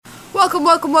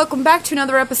Welcome back to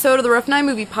another episode of the Rough Night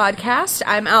Movie Podcast.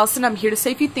 I'm Allison. I'm here to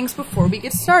say a few things before we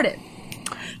get started.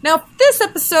 Now, this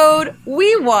episode,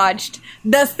 we watched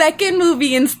the second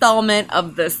movie installment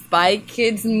of the Spy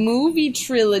Kids movie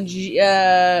trilogy.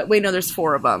 There's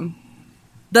 4 of them.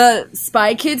 The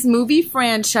Spy Kids movie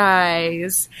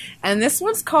franchise. And this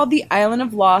one's called The Island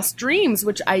of Lost Dreams,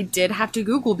 which I did have to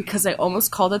Google because I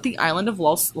almost called it The Island of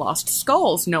Lost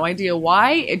Skulls. No idea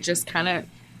why. It just kind of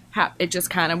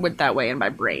went that way in my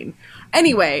brain.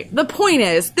 Anyway, the point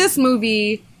is, this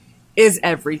movie is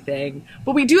everything.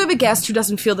 But we do have a guest who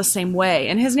doesn't feel the same way,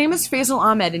 and his name is Faisal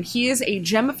Ahmed, and he is a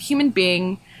gem of human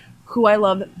being who I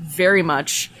love very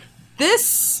much.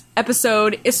 This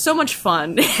episode is so much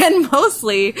fun, and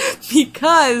mostly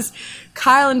because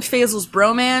Kyle and Faisal's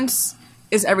bromance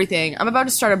is everything. I'm about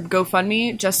to start a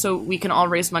GoFundMe just so we can all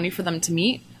raise money for them to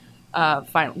meet. I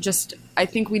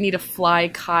think we need to fly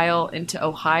Kyle into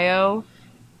Ohio,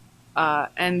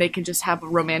 and they can just have a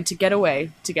romantic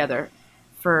getaway together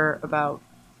for about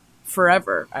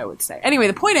forever, I would say. Anyway,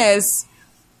 the point is,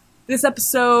 this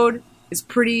episode is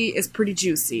pretty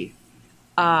juicy.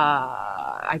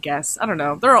 I guess. I don't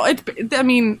know.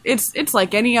 It's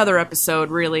like any other episode,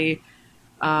 really.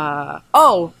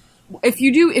 If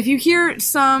you hear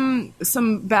some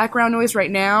background noise right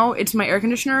now, it's my air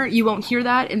conditioner. You won't hear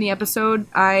that in the episode.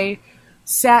 I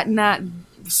sat in that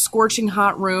scorching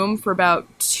hot room for about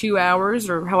 2 hours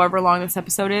or however long this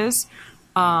episode is.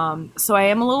 So I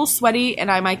am a little sweaty and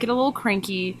I might get a little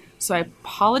cranky. So I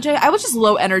apologize. I was just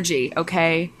low energy.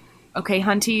 Okay,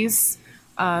 hunties.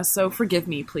 So forgive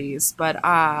me, please. But,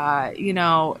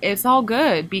 it's all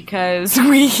good because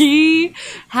we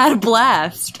had a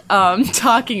blast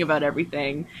talking about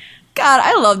everything. God,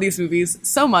 I love these movies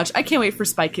so much. I can't wait for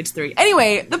Spy Kids 3.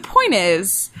 Anyway, the point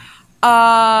is,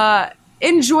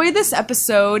 enjoy this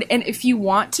episode. And if you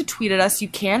want to tweet at us, you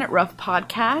can at Rough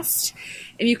Podcast.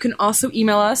 And you can also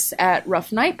email us at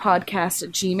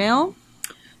roughnightpodcast@gmail.com.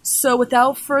 So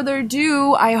without further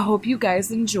ado, I hope you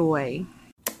guys enjoy.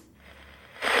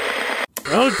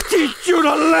 I'll teach you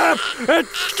to laugh at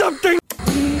something!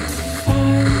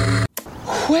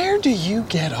 Where do you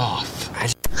get off?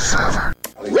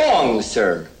 Wrong,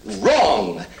 sir.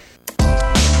 Wrong.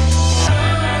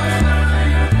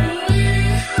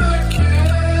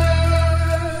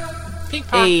 Ping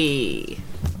pong. Hey.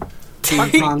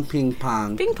 Ping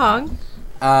pong. Ping pong.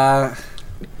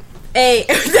 Hey,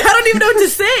 I don't even know what to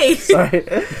say. Sorry.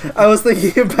 I was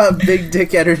thinking about big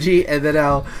dick energy and then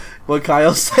what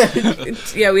Kyle said.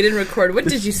 Yeah, we didn't record. What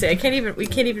did you say? We can't even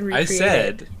recreate I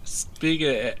said, it. big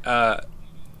dick I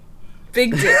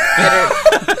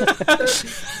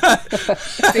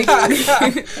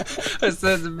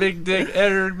said the big dick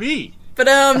entered me. But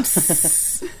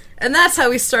and that's how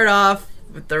we start off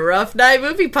with the Rough Night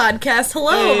Movie Podcast.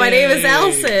 Hello, my name is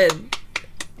Allison.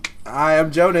 I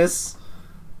am Jonas.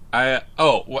 Sorry,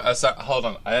 hold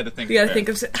on. I had to think. You gotta think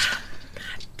of. God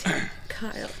damn,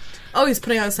 Kyle. Oh, he's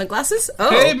putting on sunglasses? Oh.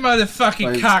 Hey,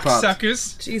 motherfucking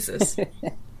cocksuckers. Jesus.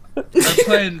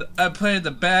 I'm playing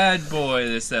the bad boy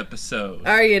this episode.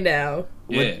 Are you now?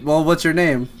 Yeah. Well, what's your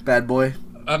name, bad boy?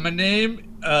 My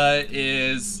name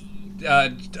is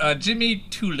Jimmy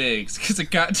Two Legs, because I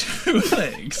got 2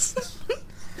 legs.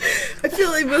 I feel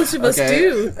like most of us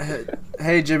do.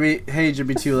 Hey, Jimmy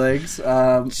Two Legs.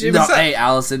 Hey,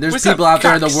 Allison, there's people out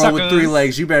there in the world with 3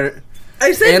 legs. You better...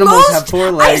 I said Animals most. have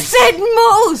 4 legs. I said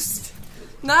most,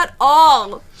 not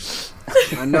all.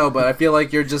 I know, but I feel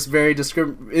like you're just very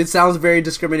it sounds very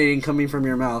discriminating coming from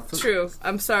your mouth. True.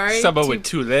 I'm sorry. Someone with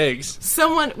 2 legs.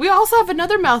 We also have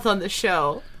another mouth on the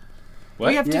show. What?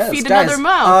 We have to feed another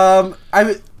mouth.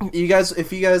 If you guys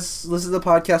listen to the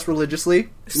podcast religiously,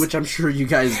 which I'm sure you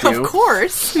guys do. Of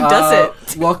course. Who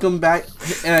doesn't? Welcome back.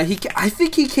 I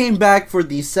think he came back for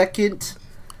the second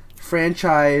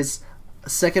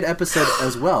episode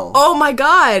as well. Oh my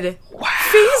god. Wow.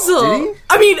 Faisal. Did he?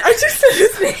 I mean, I just said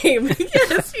his name.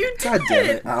 Yes, you did. God damn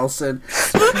it, Allison.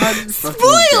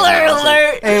 Spoiler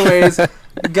alert. Anyways,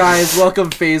 guys, welcome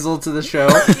Faisal to the show.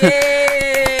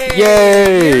 Yay.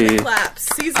 Yay. Season claps.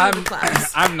 Season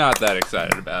claps. I'm not that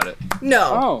excited about it.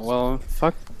 No. Oh, well,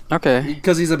 fuck. Okay.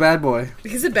 Because he's a bad boy.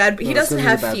 He's a bad boy. He doesn't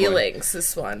have feelings,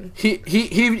 this one. He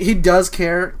does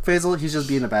care, Faisal. He's just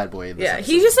being a bad boy.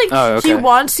 He just he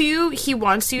wants you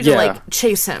to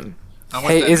chase him.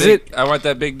 I want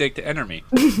that big dick to enter me.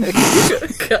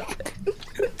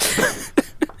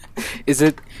 Is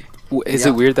it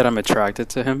weird that I'm attracted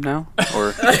to him now?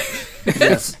 Or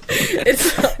yes.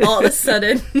 It's all of a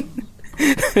sudden.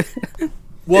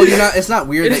 Well, it's not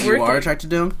weird that you are attracted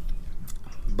to him.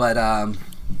 But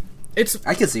It's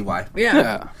I can see why.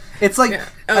 Yeah. It's like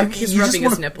he's you just rubbing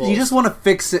his wanna- nipples. You just want to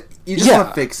fix it. You just want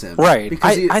to fix him, Right.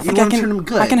 Because I you think want to turn him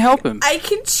good. I can help him. I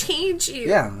can change you.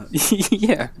 Yeah,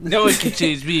 Yeah. No one can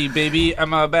change me, baby.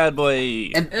 I'm a bad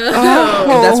boy. and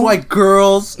that's why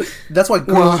girls. That's why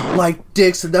girls like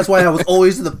dicks, and that's why I was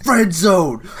always in the friend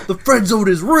zone. The friend zone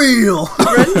is real.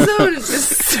 Friend zone is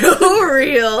just so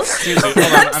real. Excuse me, hold on.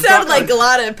 That I'm sounded dropping- like a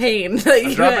lot of pain. Like,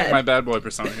 I'm dropping my bad boy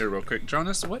persona here real quick.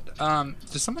 Jonas, what?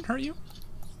 Did someone hurt you?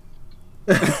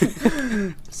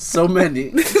 So many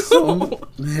people.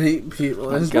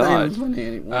 It's not God. even funny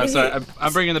anymore. Sorry,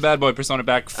 I'm bringing the bad boy persona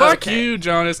back. Fuck Okay. you,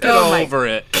 Jonas. Get Oh my over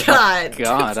it. God.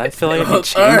 God, I feel like All he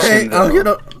changed him. right, I'll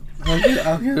though.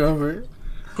 I'll get over it.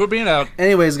 Quit being out.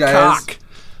 Anyways, guys. Cock.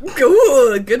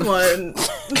 Ooh, good one.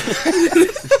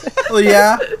 Well,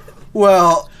 yeah.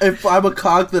 Well, if I'm a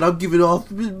cock, then I'm giving off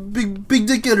big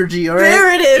dick energy. All right.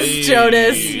 There it is, Hey.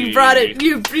 Jonas. You brought it.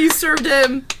 You served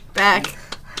him back.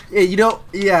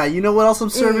 Yeah, you know what else I'm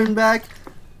serving back?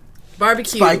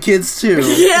 Barbecue. Spy Kids 2.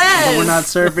 Yes! But we're not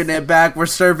serving it back. We're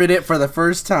serving it for the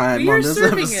first time We on are this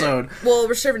serving episode. it. Well,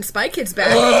 we're serving Spy Kids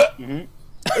back.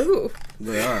 Ooh.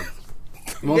 They are.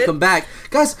 Welcome back.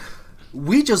 Guys,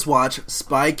 we just watched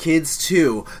Spy Kids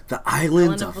 2, The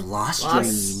Island of Lost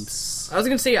Dreams. I was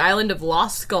gonna say Island of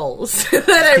Lost Skulls. Then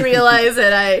I realized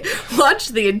that I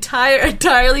watched the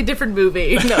entirely different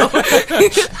movie. No.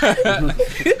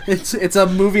 It's a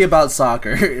movie about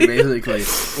soccer, basically.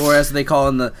 Or as they call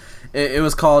it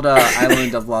was called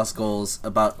Island of Lost Goals,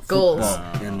 about Goals.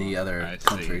 football in the other I see.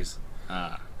 countries.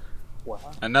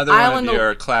 Another Island one of- of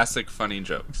your classic funny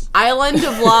jokes. Island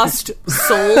of Lost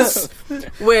Souls,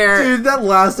 where Dude, that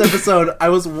last episode, I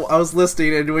was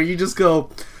listening, and where you just go,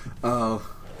 "Oh,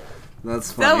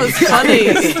 that's funny." that was funny.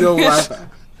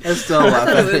 I still laugh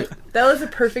at it. That was a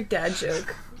perfect dad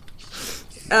joke.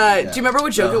 Do you remember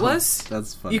what joke it was?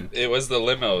 That's funny. It was the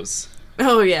limos.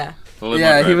 Oh yeah. The limo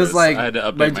Yeah, he drivers. was like, I had to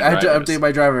update my- my I had to drivers. update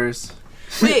my drivers.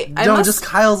 Wait, I No, must. just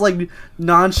Kyle's like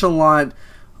nonchalant.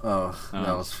 Oh,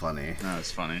 that was funny. That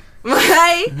was funny.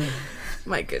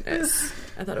 My goodness,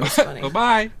 I thought it was funny. Oh,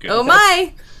 bye. Good. Oh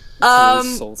my.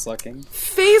 Soul sucking.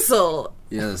 Faisal,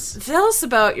 Yes. tell us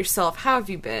about yourself. How have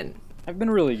you been? I've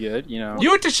been really good, you know. You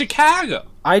went to Chicago.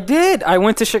 I did. I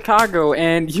went to Chicago,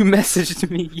 and you messaged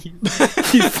me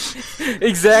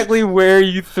exactly where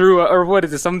you threw, or what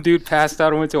is it? Some dude passed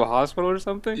out and went to a hospital or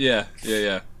something. Yeah.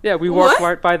 Yeah, we walked What?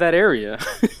 right by that area.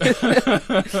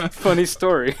 Funny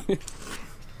story.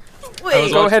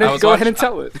 Wait, Go ahead I was and watching-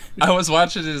 tell it. I was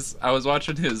watching his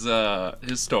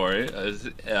story,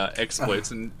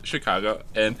 exploits in Chicago,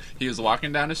 and he was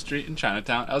walking down the street in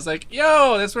Chinatown. I was like,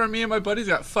 "Yo, that's where me and my buddies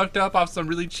got fucked up off some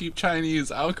really cheap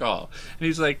Chinese alcohol." And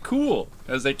he's like, "Cool."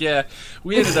 I was like, "Yeah,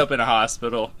 we ended up in a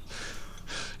hospital."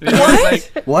 And he was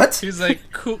like, What? he was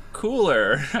like,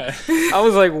 "Cooler." I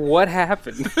was like, what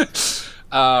happened?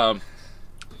 My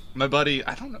buddy,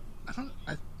 I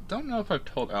don't know if I've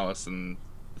told Allison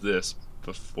this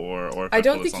before, or if I I've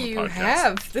don't told this think on the you podcast.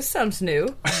 have. This sounds new.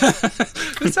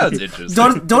 This sounds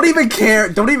interesting. Don't even care.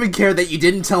 Don't even care that you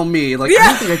didn't tell me. Like, I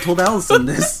don't think I told Allison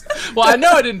this. Well, I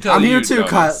know I didn't tell I'm you. here too,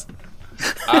 Kyle.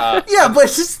 Jonas. Yeah, but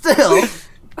still.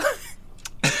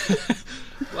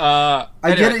 I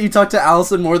get Anyway. it. You talk to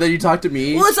Allison more than you talk to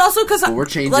me. Well, it's also because we're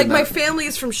changing like my that. family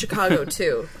is from Chicago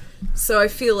too, so I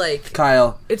feel like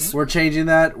Kyle, It's- we're changing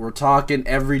that. We're talking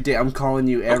every day. I'm calling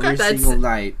you every That's- single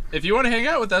night. If you want to hang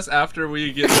out with us after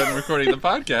we get done recording the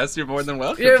podcast, you're more than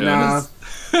welcome. You're- Nah,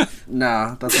 Jonas.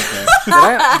 nah, that's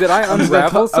okay. Did I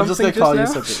unravel I'm just something gonna call you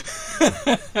just now?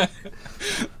 something.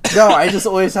 No, I just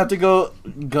always have to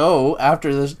go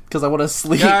after this because I want to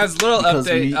sleep. Guys, little Because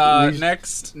update. we-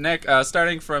 Next,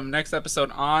 starting from next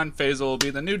episode on, Faisal will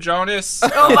be the new Jonas.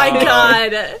 oh my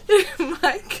god,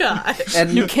 my god.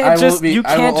 and You I can't will just be- you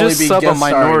I will can't only just be sub a guest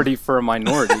starring. minority for a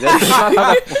minority. That's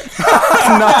not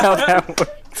how that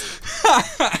works.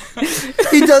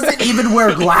 He doesn't even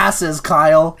wear glasses,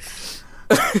 Kyle.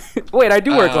 Wait, I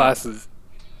do wear glasses.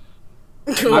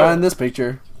 Not in this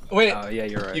picture. Wait, Oh yeah,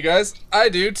 you're right. you guys, I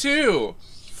do too.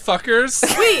 Fuckers.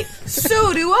 Wait,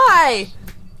 so do I.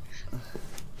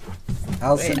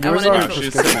 Allison, Wait, I yours wanna aren't do-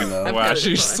 She's prescription though. wow, got it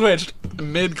she fine. switched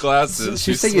mid glasses.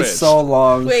 She's She taking switched. so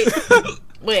long. Wait,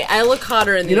 wait, I look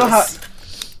hotter in these. You know how?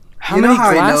 How you know many how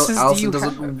I know glasses do Allison you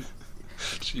doesn't. have?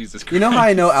 Jesus Christ. You know how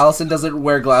I know Allison doesn't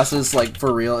wear glasses like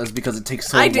for real is because it takes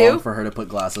so I do. long for her to put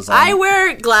glasses on. I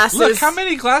wear glasses. Look how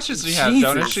many glasses we have,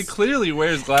 Jesus. Jonas. She clearly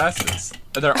wears glasses.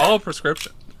 They're all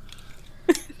prescription.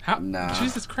 How? Nah.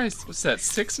 Jesus Christ, what's that?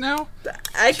 6 now?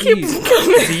 I keep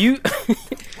Do you?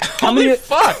 How Holy many?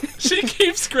 fuck! She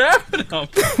keeps grabbing them.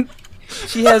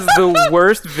 She has the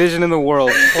worst vision in the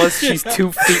world. Plus, she's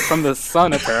 2 feet from the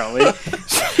sun, apparently.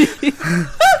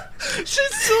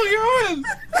 She's still going.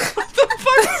 What the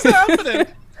fuck is happening?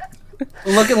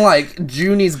 Looking like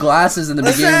Junie's glasses in the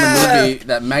beginning of the movie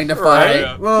that magnify.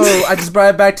 Right. Whoa! I just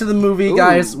brought it back to the movie,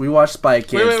 guys. We watched Spy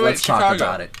Kids. Wait, Let's talk Chicago.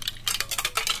 about it.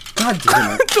 God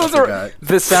damn it! Those I are forgot.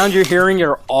 the sound you're hearing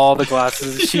are all the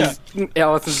glasses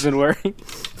Allison's been wearing.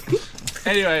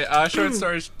 Anyway, long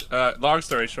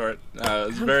story short, it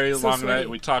was a very long night.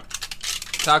 We talked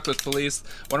with police.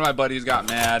 One of my buddies got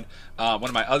mad. One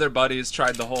of my other buddies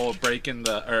tried the whole opening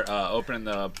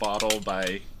the bottle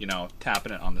by,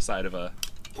 tapping it on the side of a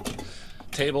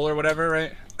table or whatever,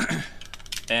 right?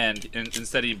 And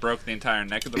instead he broke the entire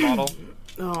neck of the bottle.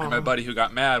 And my buddy who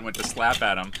got mad went to slap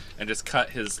at him and just cut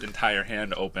his entire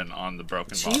hand open on the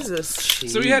broken bottle. Jesus.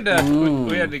 So we had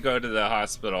to go to the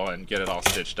hospital and get it all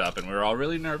stitched up, and we were all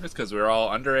really nervous because we were all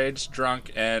underage,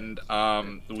 drunk, and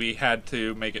we had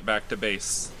to make it back to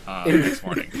base the next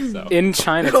morning. So. In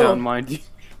Chinatown, mind you.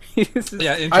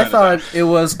 Yeah, in I Chinatown. thought it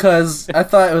was cause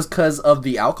of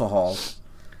the alcohol.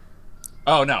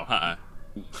 Oh no,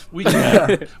 we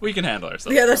can handle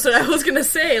ourselves. Yeah, that's what I was gonna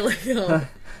say.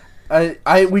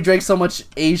 We drank so much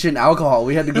Asian alcohol,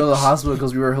 we had to go to the hospital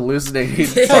because we were hallucinating,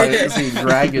 seeing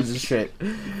dragons and shit.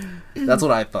 That's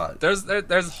what I thought. There's a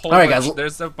whole All right, bunch, guys.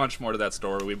 there's a bunch more to that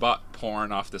story. We bought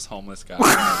porn off this homeless guy.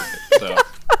 So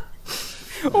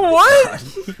What?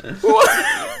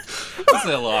 it's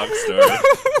a long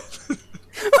story.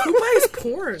 Who buys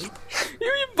porn?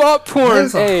 You bought porn, That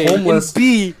is a A, homeless- and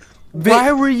B.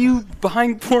 Why were you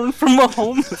buying porn from a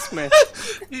homeless man?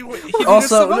 He needed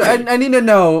Also, some money. I need to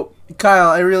know, Kyle.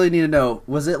 I really need to know.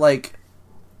 Was it like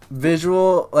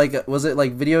visual? Like, was it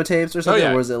like videotapes or something?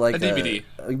 yeah, Or was it like a DVD.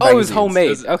 like Oh, it was magazines?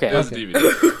 homemade. It Okay. was a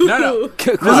DVD. No. Was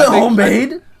it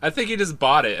homemade? I think he just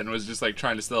bought it and was just like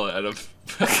trying to sell it at a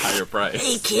higher price.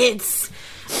 Hey kids,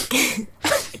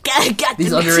 got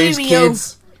These the underage material.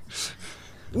 kids.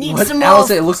 Need What? some more.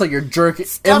 Allison, it looks like you're jerking. It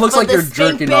stuff looks on like the you're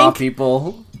stink jerking bank. off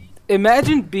people.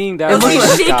 Imagine being that It looks way like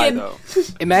this guy, chicken. though.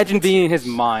 Imagine being in his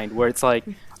mind where it's like,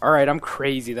 all right, I'm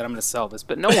crazy that I'm going to sell this,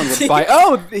 but no one would buy.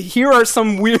 Oh, here are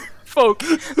some weird folk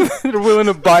that are willing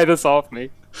to buy this off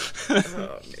me.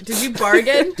 Did you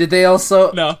bargain? Did they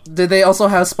also? No. Did they also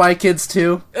have Spy Kids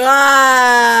too?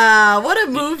 What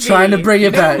a movie! Trying to bring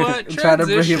it back. What? Trying to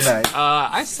bring it Transition. back.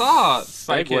 I saw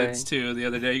Spy Segue. Kids 2 the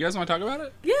other day. You guys want to talk about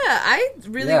it? Yeah, I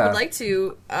really Yeah. would like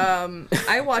to.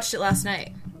 I watched it last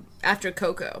night after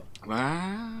Coco.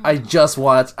 Wow. I just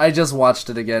watched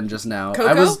it again just now. Coco?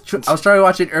 I was trying to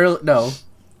watch it early. No,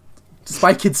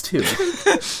 Spy Kids 2.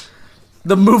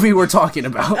 The movie we're talking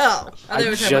about. Oh, I thought you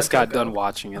were talking just about got Coco. done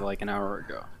watching it like an hour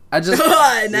ago. I just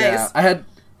Nice. yeah.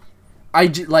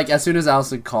 Like as soon as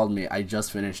Allison called me, I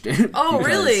just finished it. Oh, because-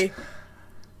 really?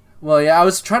 Well, yeah, I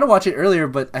was trying to watch it earlier,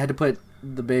 but I had to put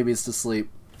the babies to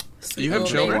sleep You have Little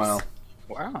for a children? while.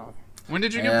 Wow. When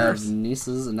did you I give have birth?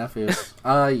 nieces and nephews.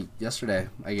 Yesterday.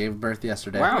 I gave birth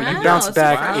yesterday. Wow, you Wow, bounced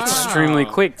back wow. extremely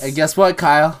quick. And guess what,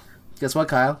 Kyle?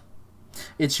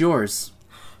 It's yours.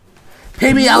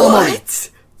 Pay me alimony. What?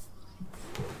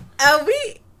 Are we?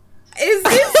 Is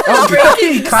this Oh,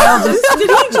 breaking? Kyle just Did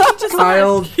he just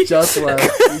Kyle left? just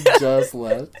left. He just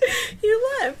left. He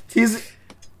left. He's.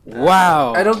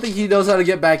 Wow. I don't think he knows how to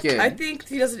get back in. I think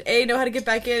he doesn't A, know how to get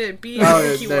back in, and B, Oh, I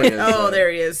think he there he went. is. Oh, there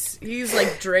he is. He's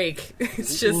like Drake.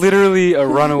 It's just Literally a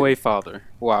runaway father.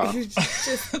 Wow.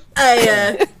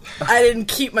 I didn't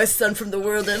keep my son from the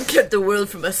world. I kept the world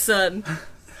from my son.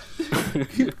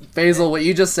 Basil, what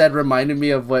you just said reminded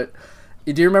me of what.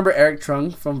 Do you remember Eric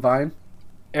Trung from Vine?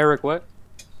 Eric, what?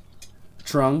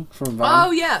 Trung from Vine.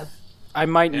 Oh yeah. I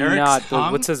might Eric's not. But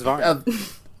tongue? what's his vine?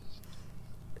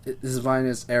 His Vine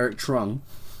is Eric Trung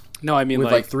No, I mean with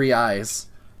like, like 3 eyes.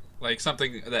 Like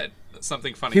something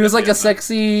funny. He was that like a has not-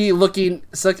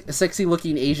 sexy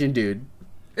looking Asian dude.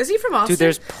 Is he from Austin? dude.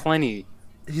 There's plenty.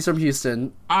 He's from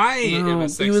Houston. I am No, a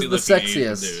sexy he was the looking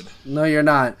Asian sexiest. dude. No, you're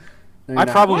not. No, you're I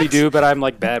not. probably What? do, but I'm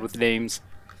like bad with names.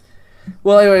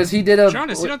 Well, anyways, he did a.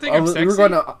 Jonas, you don't think I'm We were sexy?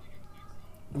 going to.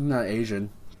 I'm not Asian.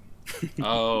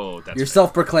 Oh, that's You're right.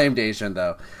 self-proclaimed Asian,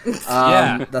 though.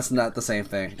 Yeah. That's not the same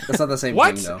thing. That's not the same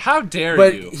What? thing, though. How dare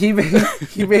But you? he made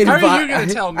How a are vi- you going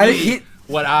to tell me he-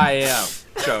 what I am,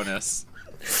 Jonas?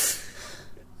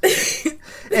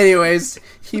 anyways,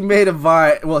 he made a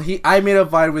vine. Well, I made a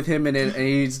vine with him in it, and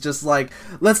he's just like,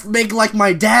 "Let's make like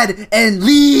my dad and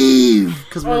leave."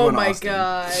 Because we're Oh going to my Austin.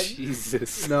 god.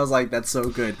 Jesus. And I was like, "That's so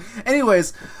good."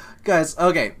 Anyways, guys,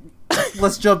 okay,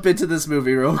 let's jump into this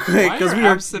movie real quick Why because are we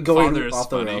are absent going fathers off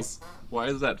the funny? rails. Why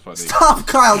is that funny? Stop,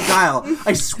 Kyle.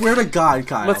 I swear to God,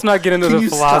 Kyle. Let's not get into Can the you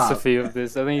philosophy of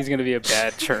this. I think he's gonna be a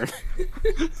bad churn.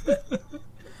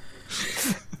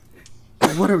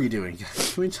 Stop. What are we doing? Can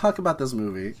we talk about this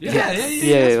movie? Yeah, Yeah, that's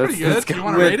let's- pretty good. let's Do you go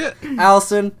want to With rate it?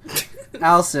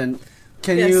 Allison,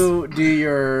 can Yes. you do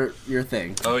your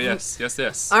thing? Oh, yes.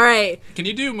 All right. Can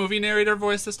you do movie narrator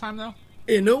voice this time, though?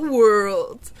 In a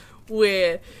world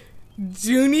where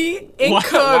Junie and Why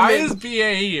Carmen... is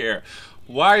BA here?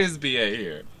 Why is BA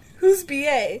here? Who's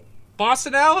BA?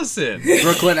 Boston Allison.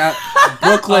 Brooklyn Oh,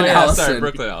 yeah, Allison. sorry,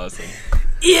 Brooklyn Allison.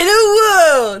 In a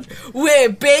world where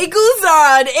bagels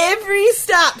are on every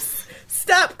stop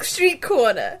street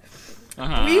corner,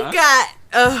 Uh-huh. we've got...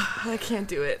 I can't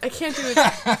do it. I can't do this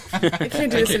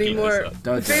keep anymore. this up.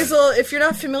 Don't do it. Basil, if you're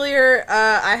not familiar,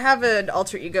 I have an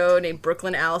alter ego named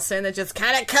Brooklyn Allison that just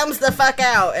kind of comes the fuck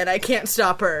out, and I can't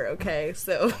stop her, okay?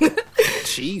 So...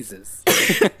 Jesus.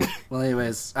 Well,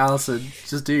 anyways, Allison,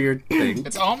 just do your thing.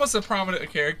 It's almost as prominent a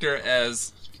character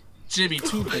as Jimmy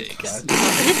Two Legs.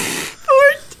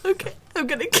 Okay, I'm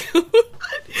gonna go.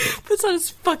 Puts on his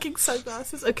fucking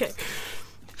sunglasses. Okay,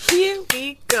 here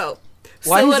we go.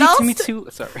 Why So is it he all to me sta- too?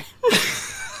 Sorry.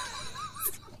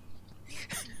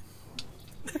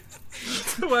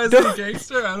 Why is he a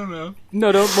gangster? I don't know.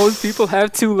 No, don't most people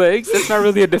have 2 legs? That's not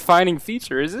really a defining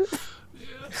feature, is it?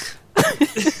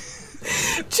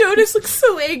 Jonas looks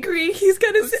so angry. He's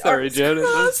got his sorry, arms Jonas,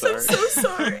 I'm crossed. sorry. I'm so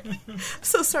sorry. I'm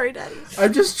so sorry, Daddy.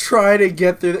 I'm just trying to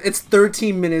get through. It's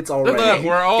 13 minutes already. Look,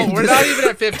 we're not even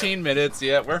at 15 minutes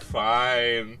yet. We're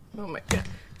fine. Oh my god.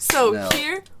 So No.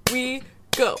 here we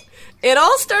go. It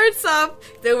all starts off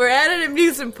that we're at an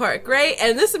amusement park, right?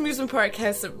 And this amusement park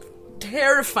has some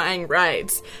terrifying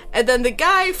rides. And then the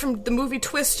guy from the movie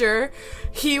Twister,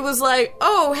 he was like,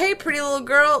 "Oh, hey, pretty little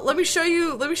girl, let me show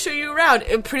you around."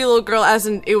 And pretty little girl, as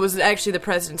in it was actually the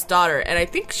president's daughter, and I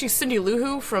think she's Cindy Lou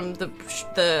Who from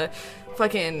the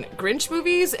fucking Grinch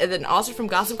movies, and then also from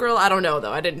Gossip Girl. I don't know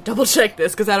though. I didn't double check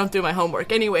this because I don't do my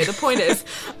homework. Anyway, the point is,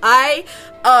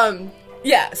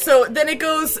 yeah, so then it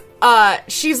goes,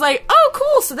 she's like, "Oh,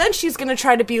 cool." So then she's gonna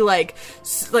try to be like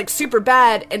super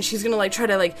bad, and she's gonna like try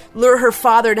to like lure her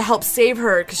father to help save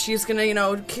her, because she's gonna, you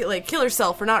know, kill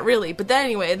herself, or not really. But then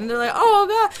anyway, then they're like, "Oh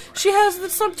god, she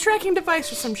has some tracking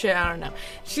device or some shit, I don't know.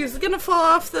 She's gonna fall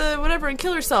off the whatever and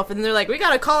kill herself." And they're like, "We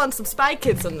gotta call on some spy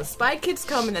kids." And the spy kids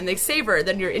come, and then they save her.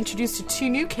 Then you're introduced to 2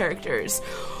 new characters.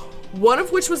 One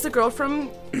of which was the girl from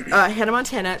Hannah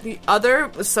Montana. The other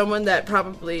was someone that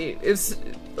probably is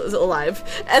alive.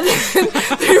 And then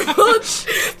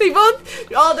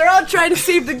they're all trying to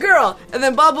save the girl. And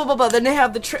then blah blah blah blah. Then they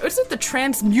have the the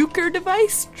transmuker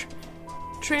device?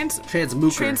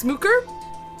 Transmuker?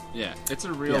 Yeah, it's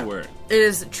a real word. It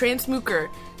is a transmuker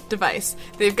device.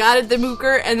 They've got it, the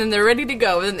mooker, and then they're ready to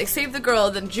go. And then they save the girl.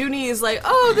 And then Junie is like,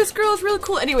 "Oh, this girl is really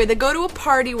cool." Anyway, they go to a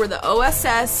party where the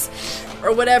OSS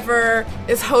or whatever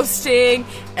is hosting,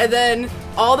 and then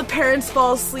all the parents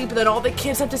fall asleep, and then all the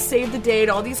kids have to save the day, and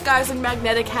all these guys in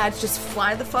magnetic hats just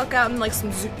fly the fuck out in like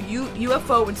some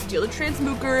UFO and steal the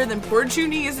transmuker. And then poor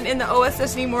Junie isn't in the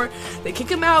OSS anymore. They kick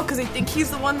him out because they think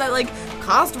he's the one that like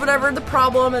caused whatever the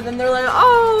problem, and then they're like,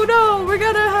 "Oh no, we're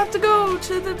gonna have to go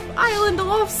to the island of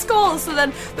Lost Skulls." So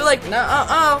then they're like,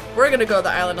 "No, we're gonna go to the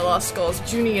island of Lost Skulls."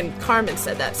 Junie and Carmen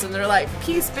said that, so they're like,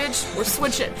 "Peace, bitch, we're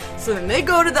switching." So then they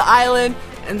go to the island,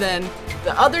 and then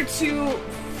the other 2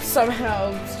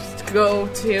 somehow go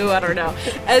to, I don't know.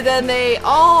 And then they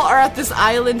all are at this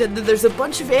island, and then there's a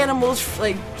bunch of animals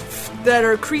like that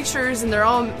are creatures, and they're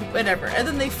all whatever. And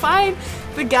then they find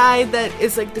the guy that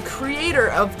is like the creator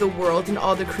of the world and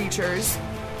all the creatures,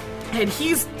 and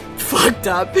he's fucked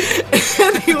up.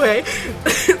 Anyway,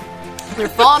 they're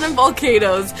falling in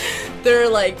volcanoes.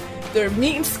 They're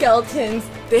meeting skeletons.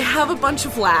 They have a bunch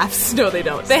of laughs. No, they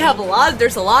don't.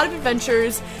 There's a lot of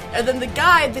adventures. And then the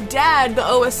dad, the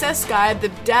OSS guy, the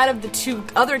dad of the 2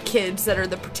 other kids that are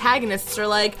the protagonists are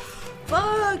like,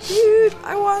 "Fuck, dude,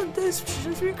 I want this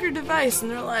transmuker device."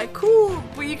 And they're like, "Cool,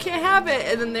 but you can't have it."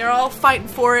 And then they're all fighting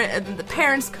for it. And then the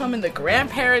parents come and the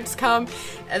grandparents come.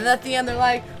 And then at the end they're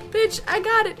like, "Bitch, I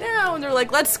got it now." And they're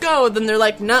like, "Let's go." And then they're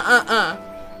like, "Nah,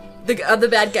 The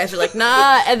bad guys are like,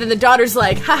 "Nah," and then the daughter's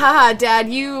like, "Ha ha ha, Dad,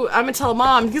 I'm gonna tell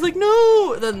Mom." And he's like,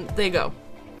 "No." Then they go.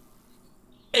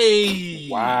 Hey!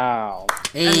 Wow.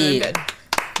 And then Hey, good.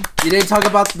 you didn't talk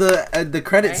about the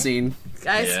credit scene,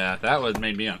 Guys, Yeah, that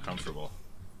made me uncomfortable.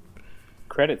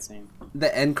 Credit scene.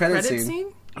 the end credit credit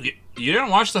scene. scene? You didn't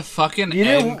watch the fucking You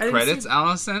didn't- end I didn't credits, see-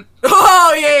 Allison?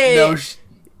 Oh, yeah. No,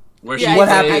 Where Yeah, she what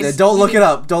I- happened? I- Don't look you it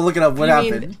up. Don't look it up. What You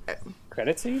happened mean-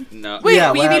 Credit scene? No. Wait,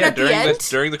 Yeah, you what mean happened? at the end?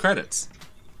 during the credits.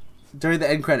 during the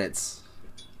end credits?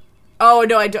 Oh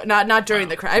no, I don't. Not during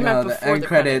the credits. I meant The before end the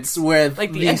credits with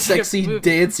Like the the end of the sexy movie.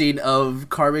 dancing of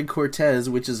Carmen Cortez,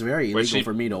 which is very Where illegal she-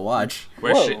 for me to watch.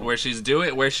 Where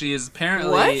she is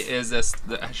apparently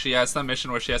What? she has some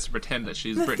mission where she has to pretend that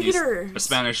she's theater. a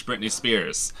Spanish Britney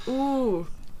Spears, Ooh.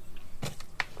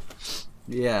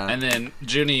 Yeah. and then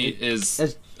Junie is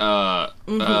It's-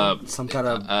 some kind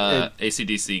of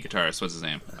AC/DC guitarist. What's his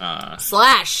name?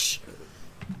 Slash.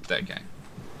 That guy,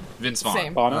 Vince Vaughn.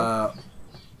 Same. Bono?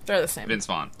 They're the same. Vince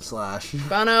Vaughn. slash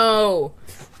Bono.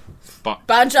 Bon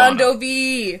Bon John Bono.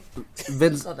 Jovi.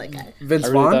 Vince Love that guy. Vince I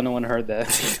really Vaughn. thought no one heard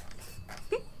that.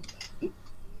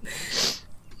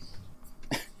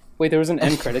 Wait, there was an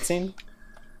end credit scene?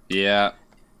 Yeah,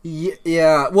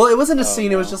 Yeah. Well, it wasn't a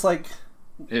scene. It was just like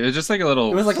it was just like a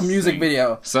little. it was like a music thing.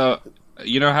 video. So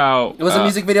you know how It was a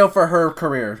music video for her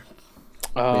career.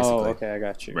 Oh, Basically. okay, I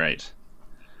got you. right?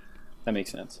 That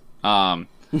makes sense.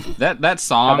 That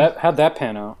song. How'd that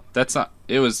pan out? That's not.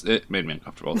 It made me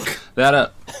uncomfortable.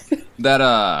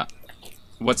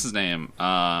 What's his name?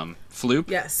 Floop.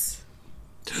 Yes.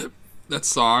 That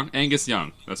song, Angus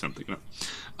Young. That's what I'm thinking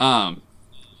of.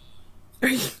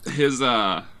 His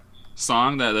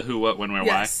song, the Who, What, When, Where,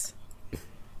 Yes.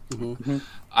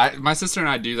 Why. My sister and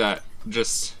I do that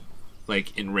just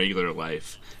like in regular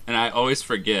life, and I always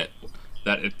forget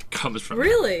that it comes from.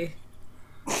 Really?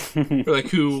 We're like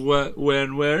who, what,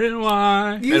 when, where, and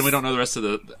why, You and we don't know the rest of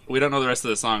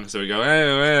the song, so we go.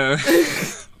 Hey.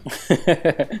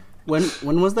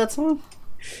 When was that song?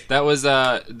 That was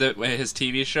his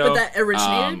TV show. But that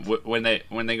originated?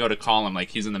 When they go to call him, like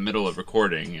he's in the middle of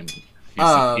recording and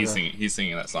he's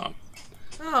singing that song.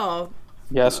 Oh,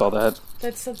 Yeah, I saw that.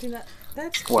 that's something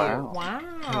that's cute. Wow.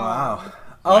 Wow.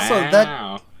 Also, that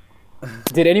Wow.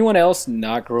 Did anyone else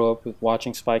not grow up with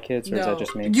watching Spy Kids, or is No. that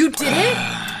just me? You didn't?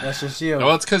 that's just you.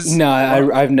 Well, it's because No,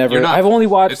 I've never. You're not- I've only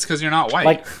watched it's because you're not white.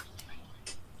 like.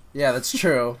 Yeah, that's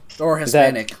true. Or that-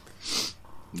 Hispanic.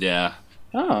 Yeah.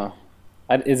 Oh,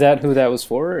 is that who that was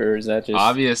for, or is that just?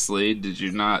 Obviously, did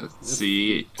you not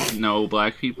see no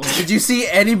black people? Did you see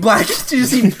any black? Did you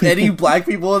see any black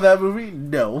people in that movie?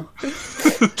 No.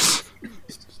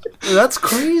 That's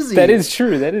crazy. That is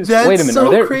true. That is. That's wait a minute. so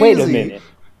Are there? Wait a crazy. minute.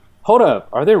 Hold up.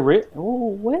 Are there?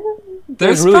 Well,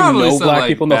 There's really probably no some black like,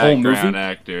 people in the whole background movie.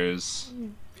 actors.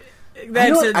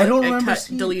 That's I don't a remember cut,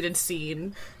 seeing- deleted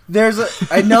scene.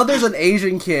 I know there's an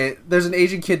Asian kid. There's an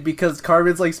Asian kid because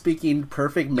Carmen's like speaking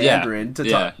perfect Mandarin to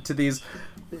yeah. talk to these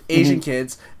Asian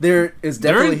kids. There is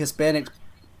definitely During- Hispanic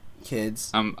kids.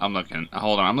 I'm looking.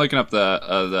 Hold on. I'm looking up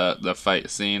the fight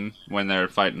scene when they're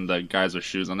fighting the guys with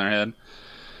shoes on their head.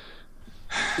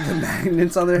 The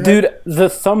magnets on their head. Dude, the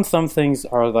thumb things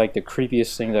are like the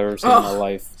creepiest things I've ever seen in my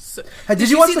life. So, Did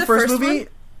you watch see the first one? movie?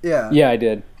 Yeah. Yeah, I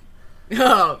did.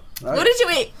 Oh. What did you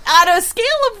rate? On a scale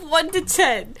of 1 to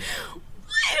 10,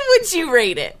 what would you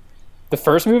rate it? The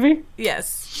first movie?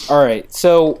 Yes. All right.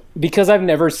 So because I've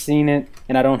never seen it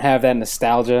and I don't have that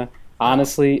nostalgia,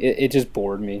 honestly, it just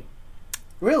bored me.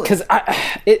 Really? Because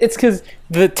it's because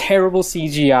the terrible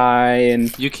CGI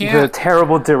and You can't- the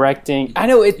terrible directing. I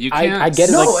know it. You I can't- get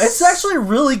it. No, like, it's actually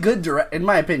really good. In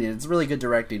my opinion, it's really good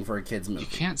directing for a kids movie.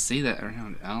 Can't see that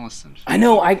around Allison. I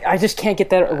know. I just can't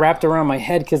get that wrapped around my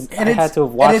head because I And it's, had to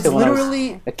have watched and it's it when literally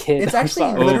I was a kid. It's I'm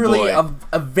actually sorry. literally boy.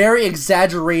 a very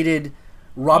exaggerated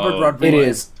Robert Oh.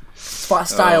 Rodriguez It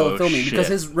style Oh, of filming because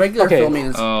shit. his regular Okay. filming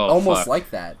is Oh, almost fuck.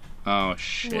 like that. Oh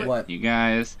shit! What? You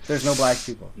guys There's no black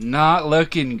people. not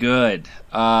looking good.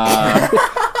 Not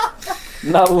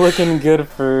looking good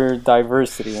for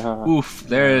diversity, huh? Oof.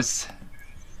 There's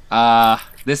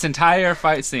this entire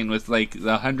fight scene with like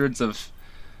the hundreds of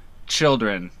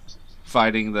children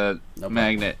fighting the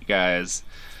magnet guys.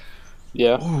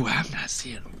 Yeah. Ooh, I'm not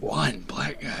seeing one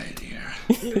black guy in here.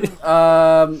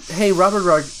 Hey,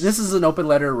 this is an open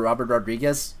letter, Robert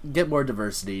Rodriguez. Get more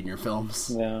diversity in your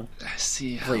films, Yeah. I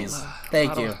see. please.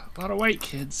 Thank you. A lot of white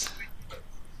kids.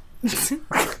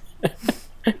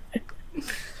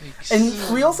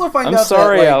 And we also find I'm out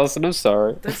sorry, that, like, Allison. I'm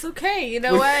sorry. That's okay. You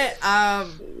know what?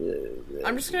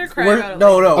 I'm just gonna cry about it.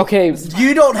 no, later. no. Okay.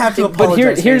 You don't have to But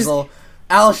apologize, here's- Hazel.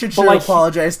 Allison should like-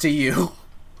 apologize to you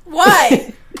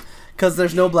Why? because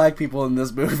there's no black people in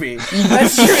this movie.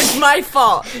 That's true. It's my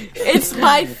fault. It's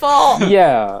my fault.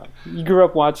 Yeah. You grew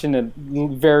up watching a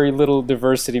very little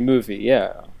diversity movie.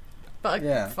 Yeah. Fuck,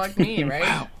 Yeah. fuck me, right?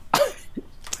 Wow.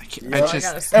 I I just.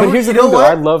 gotta say. And But here's the you know thing, though.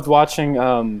 what? I loved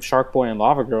watching Shark Boy and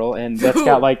Lava Girl, and that's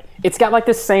got like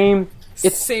the same.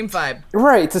 It's Same vibe.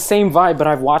 right. It's the same vibe, but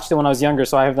I've watched it when I was younger,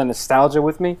 so I have the nostalgia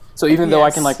with me. So even though I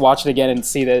Yes. can like watch it again and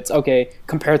see that it's okay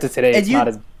compared to today,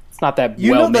 it's not that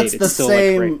You well know made. that's It's the still like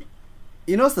same. great.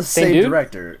 You know it's the Same same dude?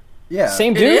 director. Yeah.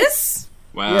 Same It dude. is?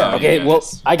 Wow. Yeah. Okay, you well,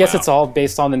 guys. I guess Wow. it's all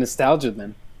based on the nostalgia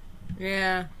then.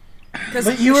 Yeah. Because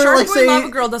But you were, Shark like, Boy saying- Lava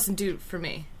Girl doesn't do it for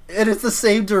me. And it's the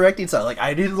same directing style. Like,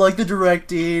 I didn't like the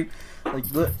directing. Like,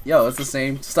 it's the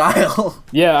same style.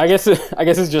 Yeah, I guess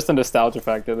it's just a nostalgia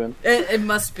factor then. It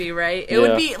must be, right? It Yeah.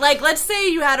 would be, like, let's say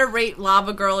you had to rate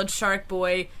Lava Girl and Shark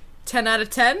Boy 10 out of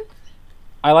 10.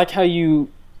 I like how you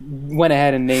went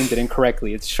ahead and named it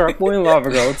incorrectly. It's Shark Boy and Lava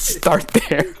Girl. Let's start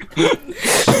there.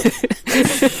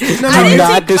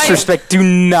 Do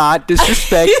not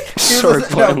disrespect Shark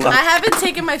Boy and I Lava. haven't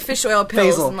taken my fish oil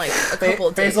pills Basil. in, like, a couple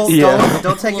of days. Basil, Yeah.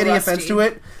 don't take A any little offense rusty. to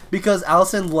it, because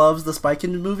Allison loves the Spy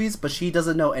Kids movies, but she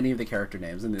doesn't know any of the character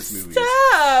names in this movie.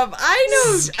 Stop!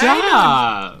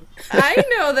 Stop. I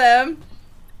know them.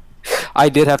 I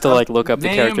did have to like look up the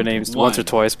Name character names once or one.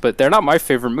 twice, but they're not my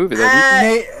favorite movies.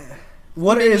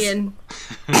 What is Minion.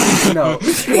 no?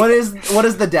 What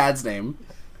is the dad's name?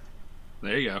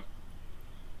 There you go.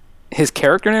 His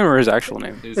character name or his actual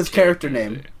name? His character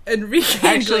name. Enrique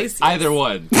Actually, Iglesias. either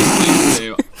one. Please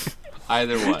say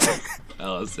either one.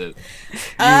 Allison. You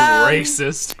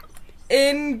racist.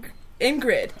 Ingrid.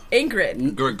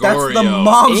 Gregorio. That's the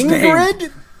mom's name.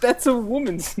 Ingrid? That's a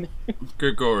woman's name.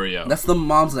 Gregorio. That's the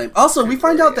mom's name. Also, we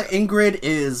find out that Ingrid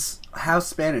is half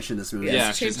Spanish in this movie.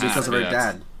 Yeah, she's she's half, because of her yes.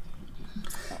 dad.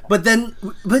 But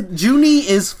Junie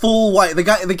is full white. The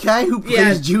guy who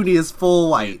plays Junie is full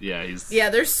white. Yeah, he's. Yeah,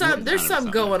 there's some 100%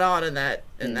 going on in that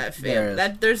There film.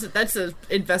 is. That's an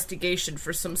investigation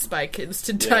for some Spy Kids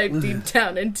to dive deep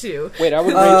down into. Wait, I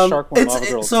would rate Shark Boy and Lava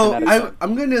Girl 10 so out of 10.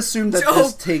 I'm going to assume that Oh,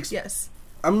 this takes. yes,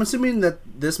 I'm assuming that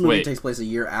this movie Wait. takes place a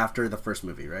year after the first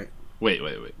movie, right? Wait.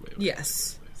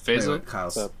 yes. Faisal, Wait,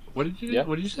 Kyle's. So- what did you? Yeah.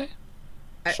 What did you say?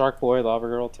 Shark Boy, Lava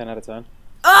Girl, 10 out of 10.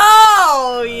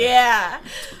 Oh yeah.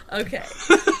 Okay.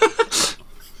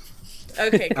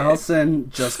 Okay. Good.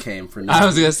 Allison just came for I now.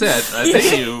 was gonna say. I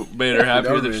think you made her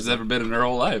happier No than she's reason. ever been in her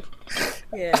whole life.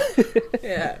 Yeah.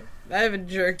 Yeah. I haven't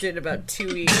jerked in about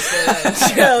 2 weeks.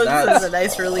 So this is a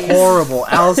nice release. Horrible.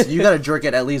 Allison, you gotta jerk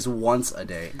it at least once a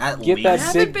day. At Get least. that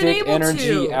haven't big been dick able energy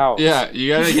to. out. Yeah, you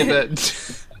gotta get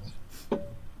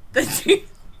that.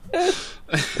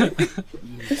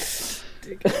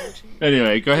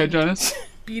 Anyway, go ahead, Jonas.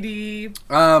 BD.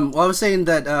 Well, I was saying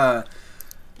that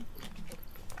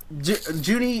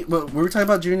Junie. Well, we were talking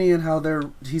about Junie and how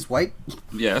he's white.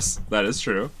 Yes, that is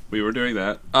true. We were doing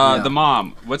that. Yeah. The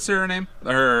mom. What's her name?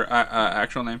 Her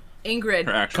actual name. Her Ingrid.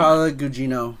 actual.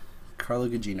 Name. Carla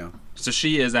Gugino. So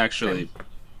she is actually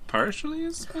partially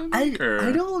Hispanic. I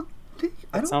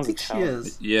don't sounds think she Italian.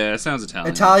 is. Yeah, it sounds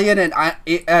Italian. Italian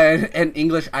and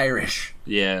English Irish.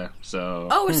 Yeah. So.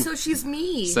 Oh, so she's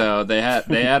me. So they had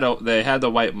the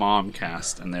white mom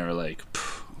cast, and they were like,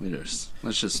 let's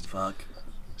just Fuck.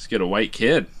 get a white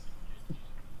kid.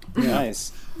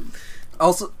 Nice.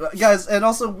 Also, guys, and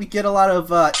also we get a lot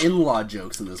of in-law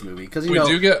jokes in this movie because We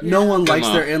do get no one likes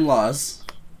in-law. their in-laws.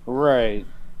 Right.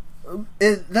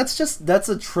 That's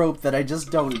a trope that I just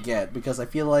don't get because I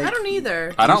feel like I don't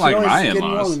either. I don't you like should my always get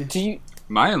in-laws. along. Do you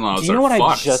My in-laws do you know are what I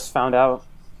fucked. just found out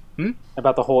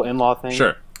about the whole in-law thing?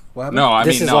 Sure. What happened? No, I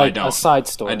This mean is no, I like don't. a side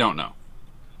story. I don't know.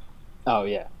 Oh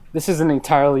yeah, this is an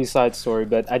entirely side story,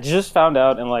 but I just found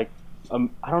out, and like,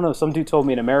 I don't know, some dude told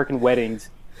me in American weddings,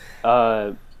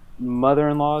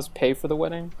 mother-in-laws pay for the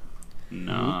wedding.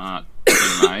 Not in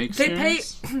my They pay.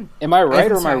 experience. Am I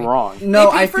right or am I sorry. wrong? No,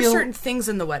 they pay I for feel certain things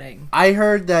in the wedding. I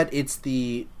heard that it's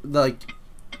tradition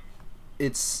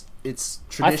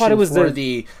I thought it was for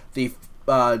the the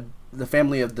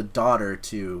family of the daughter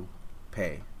to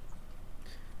pay.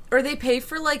 Or they pay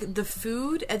for like the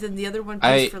food, and then the other one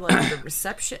pays for like the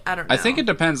reception. I don't know. I think it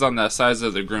depends on the size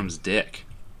of the groom's dick.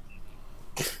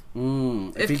 If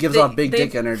he If gives they- off big they-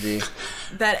 dick energy.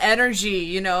 that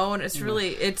energy, and it's really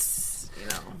it's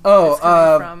Oh, it's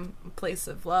coming from a place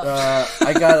of love.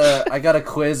 I got a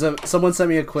quiz. Someone sent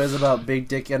me a quiz about big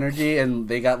dick energy, and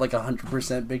they got like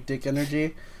 100% big dick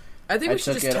energy. I think I we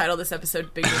should took just it- title this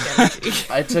episode "Big Dick Energy."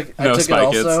 I took No, it Spy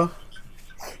Kids. also.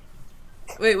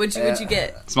 Wait, what'd you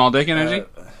get? Small dick energy?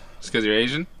 Just because you're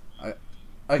Asian?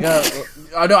 I got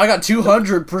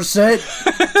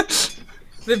 200%.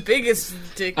 The biggest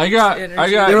dick. I got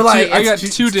energy. They were like, I got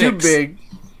 "It's two it's too dicks. big.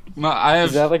 Well, I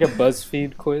Is have. that like a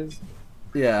BuzzFeed quiz?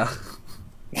 Yeah.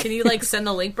 Can you send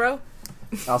a link, bro?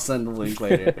 I'll send the link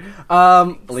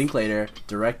later.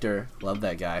 Director, love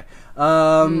that guy.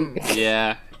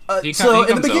 Yeah. He so in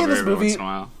the comes beginning of over this every movie, once in a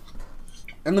while.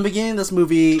 in the beginning of this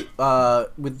movie,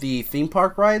 with the theme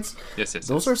park rides, Yes.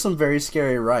 those are some very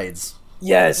scary rides.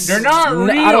 Yes. They're not I don't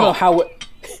real. know how.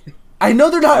 I know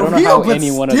they're not I don't know real, how but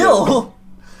any one of still,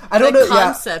 I don't The know. Yeah,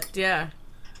 concept, yeah.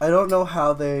 I don't know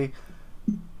how they.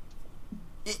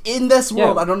 in this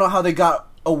world, Yeah. I don't know how they got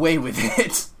away with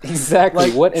it. Exactly.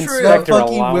 Like, What true. The inspector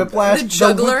fucking allowed that? whiplash. The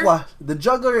juggler? The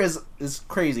juggler is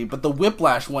crazy, but the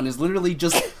whiplash one is literally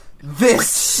just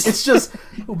this. It's just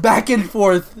back and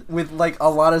forth with like a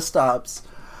lot of stops.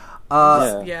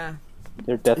 Yeah. Yeah.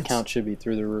 Their death count should be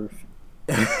through the roof.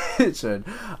 It should.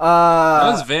 That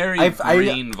was very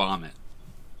green vomit.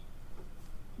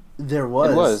 There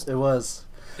was. It was.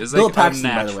 It's Bill like Paxton, by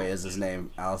unnatural. the way, is his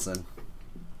name, Allison.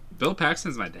 Bill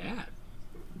Paxton's my dad.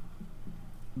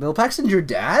 Bill Paxton, your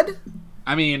dad?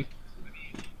 I mean,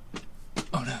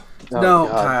 oh no. Oh, No,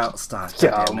 God. Kyle, stop.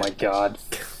 Yeah, God oh damn my it. god.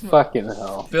 Fucking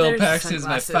hell. Bill There's Paxton's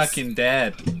my sunglasses. fucking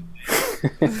dad.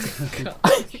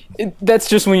 That's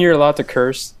just when you're allowed to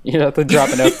curse. You don't have to drop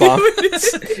an F-bomb.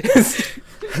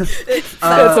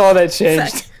 That's all that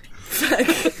changed.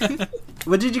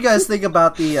 What did you guys think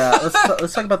about the?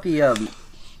 Let's talk about the.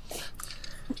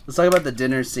 Let's talk about the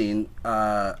dinner scene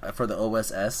for the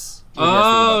OSS. What do you guys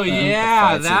Oh think about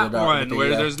yeah, The fight scene that with the- one with the, where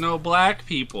there's no black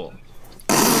people.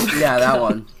 Yeah, that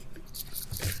one.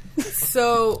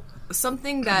 So,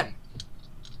 something that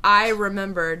I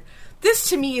remembered, this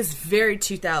to me is very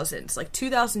 2000s, like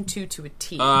 2002 to a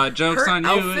T. Jokes Her on you.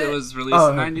 outfit- It was released Oh.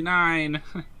 in '99.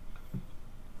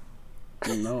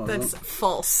 No, That's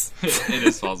false. It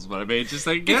is false, but I mean, just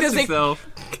like Because against they- itself.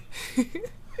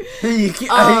 you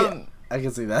can't, I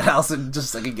can see that, Allison. Just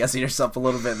second guessing yourself a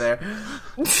little bit there.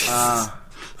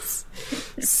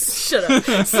 Shut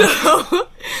up.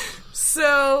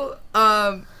 So,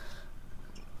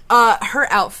 her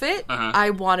outfit, Uh-huh. I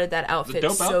wanted that outfit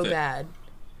dope so outfit. bad.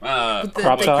 Uh, The,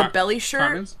 Crop like, top? the belly shirt.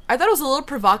 Comments? I thought it was a little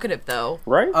provocative, though.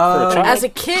 Right? For a child? As a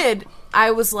kid, I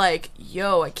was like,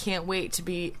 yo, I can't wait to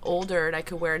be older and I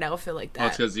could wear an outfit like well,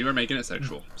 it's that. because you were making it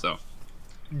sexual. So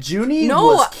Junie No,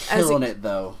 was as killing it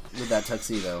though with that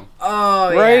tuxedo.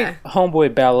 Oh, Right? yeah.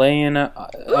 Homeboy balleting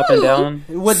up and Ooh. down.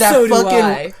 With that So do fucking,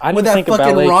 I. I with didn't that think a fucking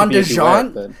ballet Ron could be a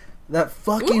DeJean, duet, that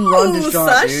fucking Ooh, Ron DeJean, dude.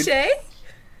 sachet?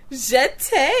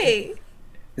 Jeté. but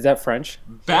is that French?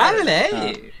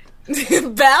 ballet.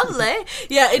 Ballet?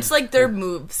 Yeah, it's like their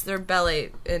moves. Their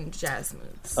ballet and jazz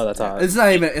moves. Oh, that's odd. It's not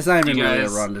even You really a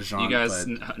guys, Ron DeJean. you guys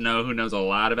know who knows a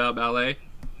lot about ballet?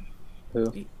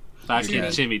 Who? Fucking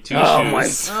Jimmy. Jimmy Two Oh my-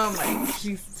 Shoes. Oh my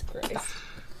Jesus Christ.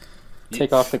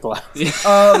 Take off the glass.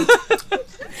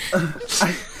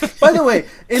 By the way,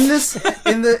 in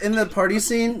the party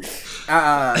scene,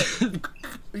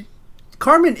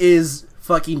 Carmen is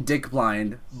fucking dick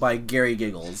blind by Gary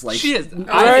Giggles. Like She is.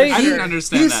 Right? I didn't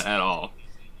understand He's- that at all.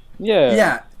 Yeah.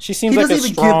 Yeah, She seems he like a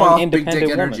doesn't even give strong, off big independent dick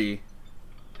woman. energy.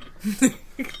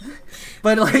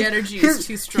 But like The energy is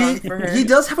too strong for her. He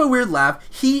does have a weird laugh.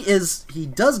 He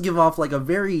does give off like a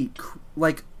very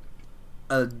like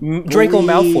a Draco bully,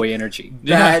 Malfoy energy.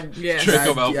 bad, Yeah.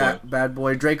 Draco bad, Malfoy. yeah, bad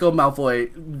boy Draco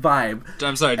Malfoy vibe.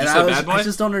 I'm sorry. Did And you say bad boy? I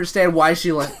just don't understand why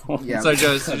she like. Yeah, Sorry,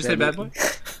 Joe. Did you say bad boy?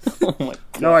 Oh my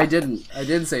No, I didn't. I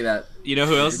didn't say that. You know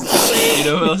who else? You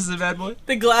know who else is a bad boy?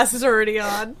 The glass is already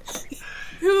on.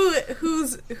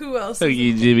 Who else?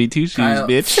 You Jimmy Two Shoes, Kyle.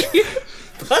 bitch.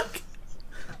 Fuck.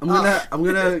 I'm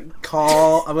gonna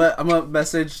call. I'm gonna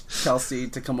message Chelsea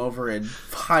to come over and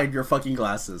hide your fucking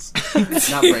glasses,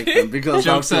 not break them because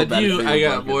I'll Jokes feel on bad if you. they I get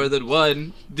got broken. more than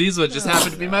one. These ones just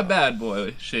happen to be my bad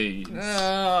boy shades.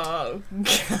 Oh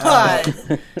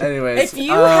God. Anyways, If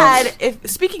you had,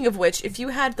 speaking of which, if you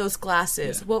had those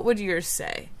glasses, what would yours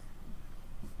say?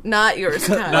 Not yours,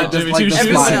 Kyle. Not Jimmy like Two the Shoes.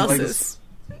 Everyone spine, like else's.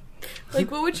 Like,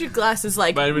 what would your glasses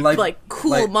like? Mine would- Like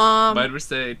cool like- mom. Mine would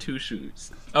say Two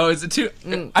Shoes. Oh, is it two?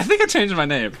 I think I changed my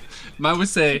name. Mine would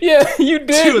say Yeah, you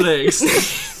did. Two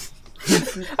Legs.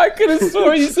 I could have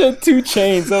sworn you said 2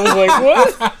 chains. I was like,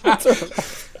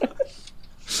 what?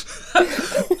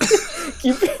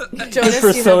 Jonas,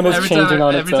 persona's every changing time,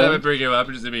 on every its time I own. bring him up,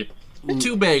 it's just gonna be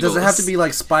two bagels. Does it have to be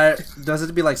like spy? Does it have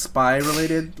to be like spy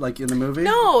related, like in the movie?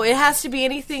 No, it has to be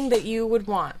anything that you would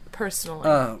want personally.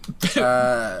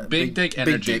 big dick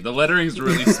energy? dick. The lettering's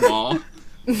really small.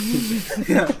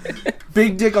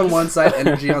 Big dick on one side,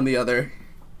 energy on the other.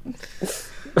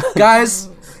 Guys,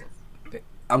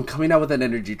 I'm coming out with an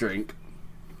energy drink.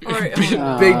 Or, Big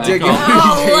dick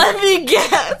oh, energy let me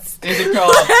guess. Is it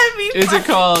called? Let me Is it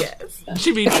called guess.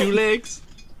 Jimmy Two Legs?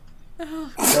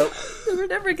 drink. We're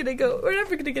never gonna go. We're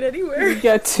never gonna get anywhere. You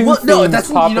got 2 Well, no, things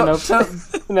that's popping you know. up.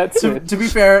 And that's it. To be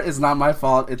fair, it's not my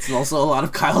fault. It's also a lot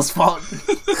of Kyle's fault.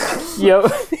 Yo.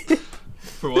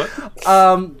 For what?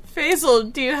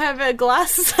 Faisal, do you have a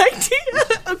glasses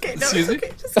idea? Okay, no, Excuse me?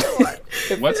 okay, just go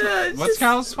on. What's it's what's just-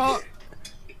 Kyle's fault?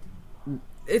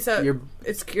 It's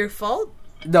your fault.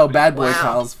 No, bad boy Wow.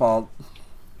 Kyle's fault.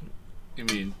 I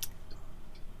mean,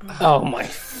 Oh my.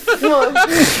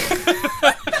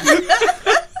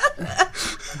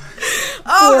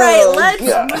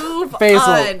 Let's move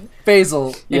on.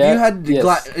 Faisal, if Yeah, you had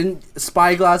yes.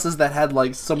 spy glasses that had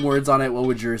like some words on it, what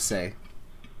would yours say?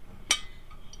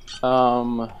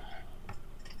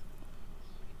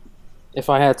 If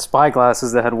I had spy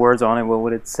glasses that had words on it, what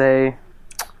would it say?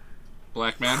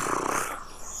 Black man.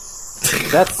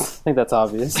 I think that's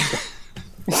obvious.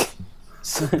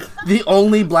 The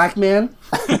only black man?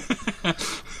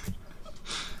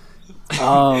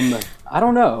 I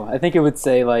don't know. I think it would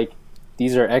say like,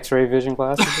 these are X-ray vision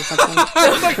glasses or something.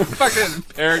 Like fucking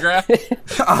paragraph.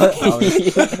 Probably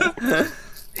the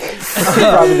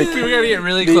We gotta get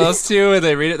really close to, and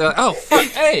they read it. They're like, "Oh fuck,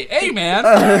 hey man!"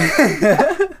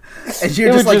 And you're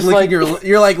It just would like just, licking like-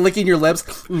 you're like licking your lips.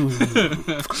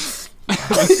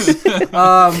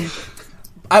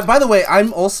 By the way,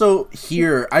 I'm also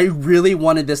here. I really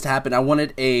wanted this to happen. I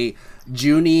wanted a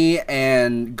Junie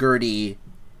and Gertie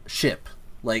ship.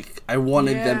 Like I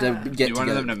wanted them to get You together.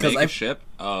 wanted them to 'Cause make a ship?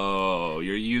 Oh,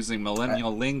 you're using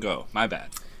millennial lingo. My bad.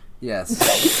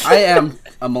 Yes, I am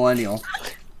a millennial.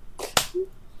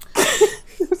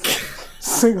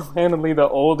 single-handedly the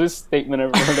oldest statement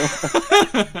I've ever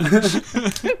heard of.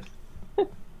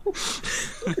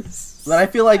 But I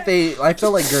feel like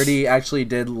Gertie actually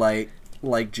did like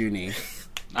Junie.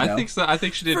 I No. think so. I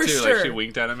think she did For too. sure. Like she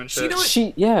winked at him and shit. You know what?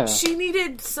 She She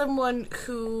needed someone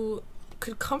who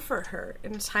could comfort her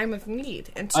in a time of need.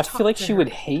 And to I talk feel like to she her. would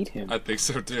hate him. I think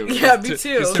so too. Yeah, me He's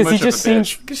too. He's too 'Cause much he of a just seems-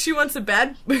 bitch. Because she wants a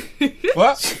bad...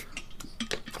 What?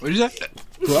 What did you say?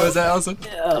 What was that, Allison?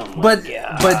 But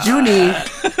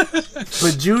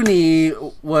Junie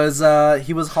was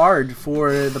he was hard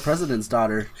for the president's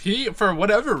daughter. He, for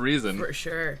whatever reason. For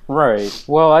sure. Right.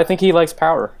 Well, I think he likes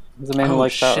power. He's a man who Oh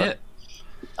likes power. shit!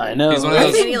 I know. He's one of I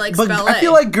those- think he likes But ballet. I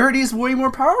feel like Gertie's way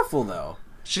more powerful though.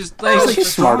 She's like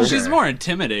she's smarter. She's more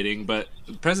intimidating, but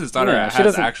the president's daughter Yeah, she has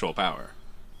doesn't- actual power.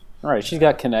 Right. She's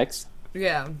got connects.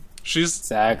 Yeah.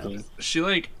 Exactly. She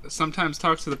like sometimes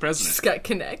talks to the She's president. got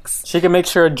connects. She can make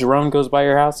sure a drone goes by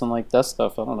your house and like does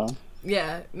stuff. I don't know.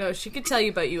 Yeah. No, she could tell you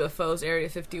about UFOs, Area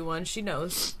 51. She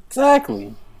knows.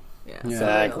 Exactly. Yeah.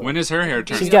 Exactly. When is her hair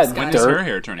turning? She's got when is dirt her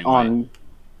hair turning white? on.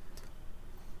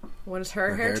 When is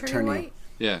her hair turning white?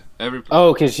 Yeah,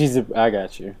 Oh, because she's. I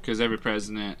got you. because every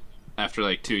president after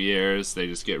like 2 years they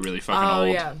just get really fucking Oh,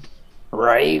 old. yeah.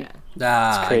 Right.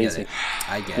 Ah, crazy.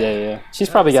 I get Yeah, it. yeah. She's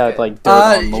probably got good. like dirt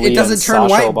on It Malia doesn't and turn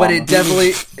Sasha white, but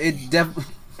Obama.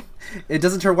 it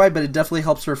doesn't turn white, but it definitely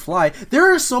helps her fly.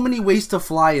 There are so many ways to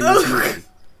fly in this movie.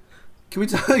 Can we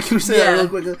say that real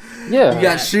quick? Yeah. You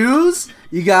got shoes,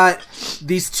 you got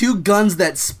these two guns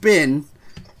that spin,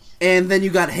 and then you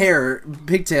got hair,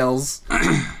 pigtails.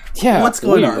 Yeah. What's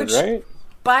going on? weird, right?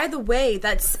 By the way,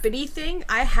 that spinny thing,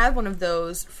 I had one of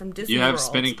those from Disney You have World.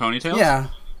 spinning ponytails? Yeah.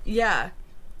 Yeah.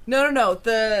 No.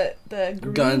 The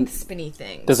green Gun. spinny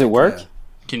thing. Does it work? Yeah.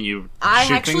 Can you I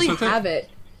shoot actually things with have it.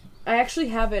 I actually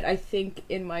have it, I think,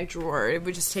 in my drawer. It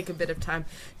would just take a bit of time.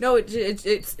 No,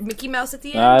 it's Mickey Mouse at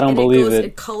the end. I don't and believe goes, it.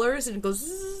 It colors and it goes...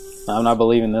 zzz. I'm not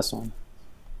believing this one.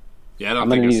 Yeah, I don't I'm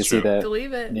think gonna need to it's see true. that.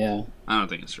 Believe it. Yeah. I don't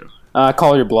think it's true.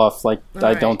 Call your bluff. Like I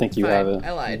Alright, don't think you fine. have it.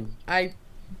 I lied.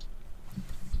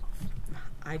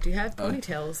 I do have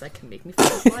ponytails that can make me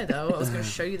fly, though. I was going to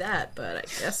show you that, but I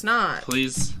guess not.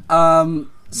 Please, So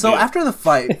Yeah. after the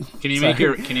fight, can you make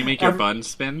your bun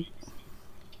spin?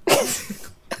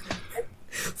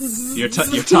 your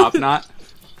top knot.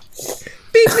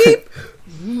 Beep, beep!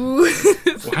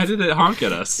 Why did it honk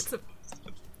at us?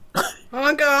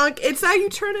 Honk, honk. It's how you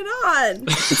turn it on.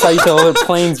 It's how you tell other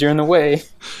planes you're in the way.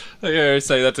 Like, I always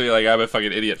say that to me, like I'm a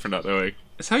fucking idiot for not knowing.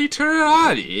 It's how you turn it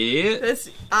on, idiot. That's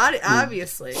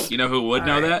obviously. You know who would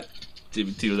know Alright. that?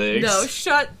 Jimmy Two Legs. No,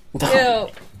 shut. Ew.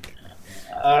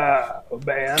 Oh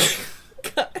man.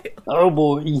 Kyle. Oh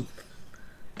boy.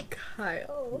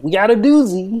 Kyle. We got a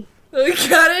doozy. We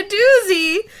got a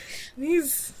doozy.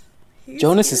 He's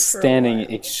Jonas here is for a standing while.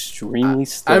 extremely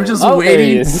still. I'm just Oh, there he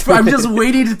waiting. is. I'm just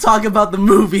waiting to talk about the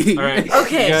movie. All right.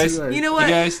 Okay, You guys, you know you what?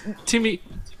 guys, Timmy,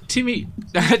 Jimmy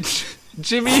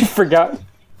Forgot.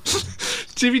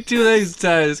 Jimmy Two Legs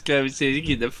is coming and says,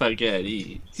 "Get the fuck out of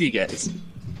here." See you guys.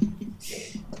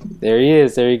 There he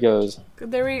is. There he goes.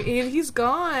 He's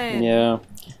gone. Yeah.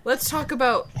 Let's talk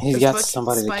about. He's the got Spy-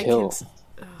 somebody to Spy kill. Kids.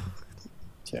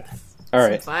 Yeah. All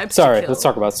right. Some vibes to Sorry. kill. Let's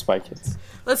talk about Spy Kids.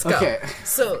 Let's go. Okay.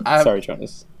 So Sorry,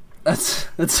 Jonas.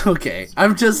 That's okay.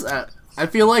 I'm just. I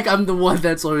feel like I'm the one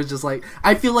that's always just like.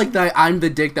 I feel like that I'm the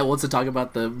dick that wants to talk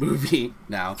about the movie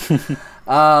now,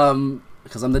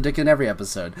 because I'm the dick in every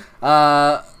episode.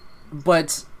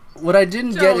 But what I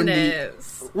didn't get in the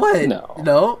Jonas. what? No.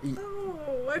 No.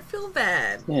 Oh, I feel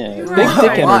bad. Yeah. You're Big right.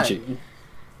 dick Why? energy.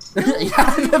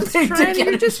 Yeah, the big dick You're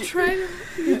energy. just trying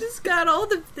to. You're just just got all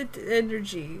the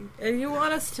energy, and you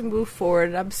want us to move forward.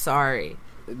 And I'm sorry.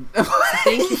 So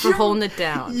thank you for holding it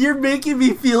down. You're making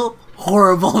me feel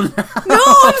horrible now. No,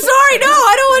 I'm sorry. No,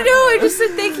 I don't want to. I just said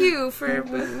thank you for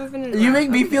moving it. You make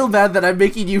me feel bad that I'm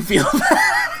making you feel bad.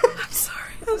 I'm sorry.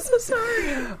 I'm so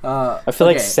sorry. I feel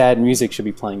like sad music should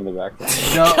be playing in the background.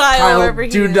 No, Kyle, wherever he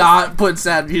do is. not put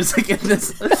sad music in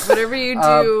this. Whatever you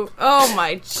do. Oh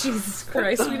my Jesus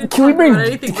Christ! We didn't Can we talk bring- about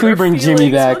anything can but we our bring Jimmy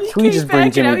feelings. back? When he Can we came just bring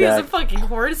back, Jimmy and now back? He has a fucking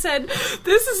horse head.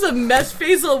 This is a mess,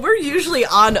 Faisal. We're usually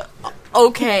on.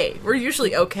 Okay, we're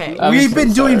usually okay. I'm We've so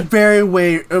been sorry. doing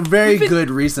very been- good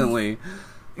recently.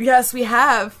 Yes, we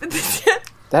have.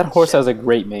 That horse has a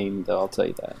great mane, though. I'll tell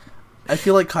you that. I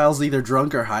feel like Kyle's either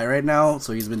drunk or high right now,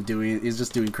 so he's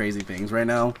just doing crazy things right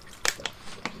now.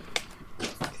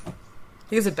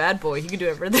 He's a bad boy. He can do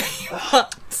everything he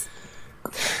wants.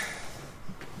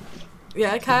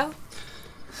 Yeah, Kyle?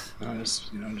 I'm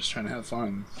just trying to have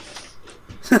fun.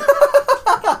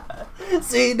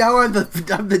 See, now I'm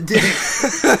the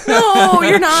dick. No,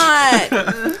 you're not.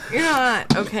 You're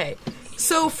not. Okay.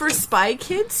 So for Spy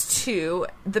Kids 2,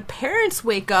 the parents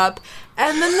wake up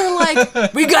and then they're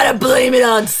like, we gotta blame it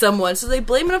on someone. So they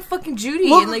blame it on fucking Judy.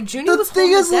 Well, and like Judy the was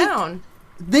thing holding is, it like, down.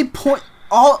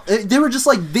 They were just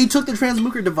like, they took the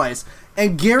transmuker device,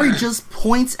 and Gary just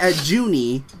points at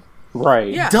Junie,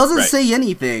 Right. Yeah. doesn't Right. say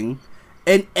anything,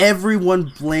 and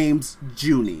everyone blames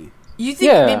Junie. You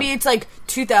think Yeah. maybe it's like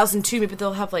 2002, maybe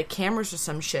they'll have like cameras or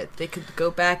some shit. They could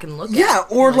go back and look at. Yeah,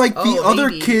 or And, like the oh, other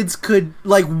maybe. kids could,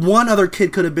 like one other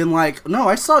kid could have been like, no,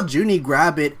 I saw Junie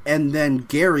grab it, and then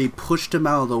Gary pushed him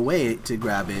out of the way to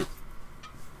grab it.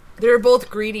 They were both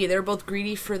greedy. They were both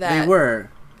greedy for that. They were.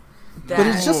 that- But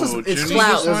it's just Oh, it's Junie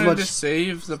clout just as wanted much. to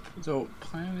save the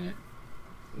planet.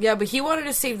 Yeah, but he wanted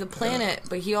to save the planet,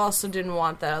 but he also didn't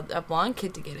want that blonde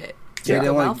kid to get it. Yeah,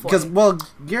 Draco Malfoy. because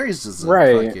Gary's just a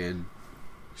Right. fucking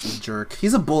jerk.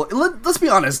 He's a bully. Let's be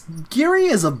honest. Gary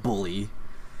is a bully.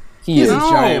 He He's is. a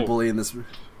No. giant bully in this.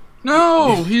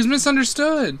 No, he's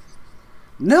misunderstood.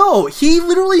 No, he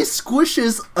literally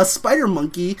squishes a spider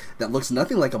monkey that looks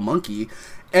nothing like a monkey,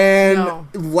 and No.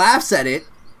 laughs at it.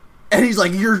 And he's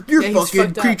like, "Your Yeah, he's fucking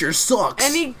fucked up. creature sucks."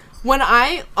 And when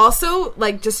I also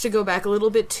like just to go back a little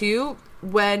bit too,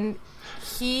 when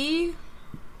he,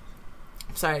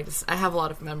 sorry, I have a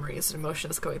lot of memories and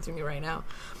emotions going through me right now.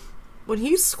 When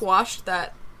he squashed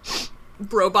that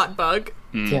robot bug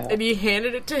Yeah. and he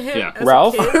handed it to him, Yeah. as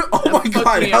Ralph? a kid, Oh my that fucked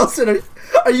god, me up. Allison,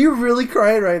 are you really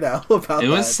crying right now about It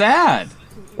that? was sad.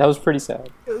 That was pretty sad.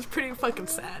 It was pretty fucking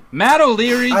sad. Matt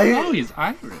O'Leary. I- Oh, he's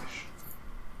Irish.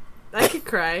 I could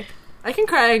cry. I can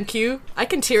cry on cue. I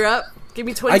can tear up. Give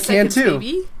me 20 I can seconds, too.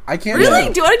 baby. I can't Really?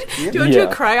 do Do you want to do Yeah.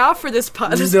 a cry off for this,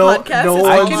 this no, podcast? no This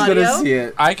one's audio? gonna see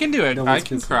it. I can do it. No I one's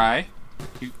can gonna cry.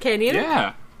 Can you?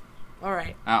 Yeah. All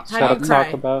right. Ow. How Gotta do you cry?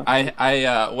 talk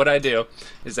about. What I do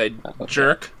is I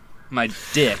jerk my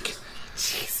dick,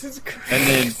 Jesus Christ. and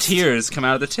then tears come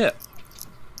out of the tip.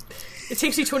 It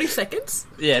takes you 20 seconds?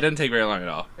 Yeah, it doesn't take very long at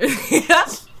all. Yeah.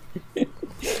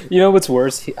 You know what's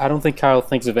worse? I don't think Kyle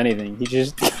thinks of anything. He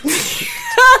just.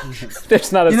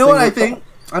 There's not a. You know what I single think?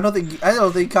 I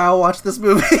don't think Kyle watched this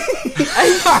movie.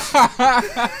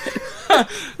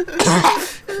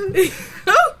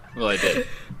 Well, I did.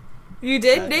 You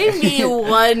did? Name you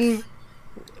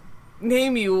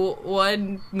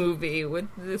one movie with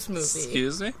this movie.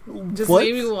 Excuse me. Just What?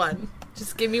 name me one.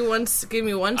 Just give me one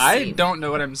scene. I don't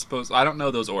know what I'm supposed. I don't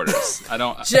know those orders. I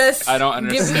don't. Just I don't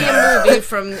give understand. me a movie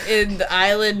from in the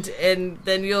island and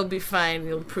then you'll be fine.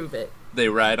 You'll prove it. They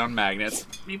ride on magnets.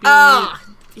 Ah!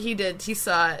 He did. He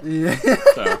saw it.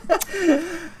 So,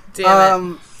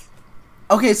 Damn it.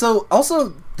 Okay, so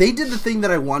also they did the thing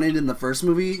that I wanted in the first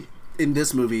movie, in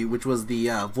this movie, which was the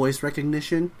voice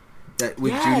recognition, that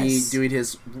with Junie Yes. doing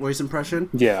his voice impression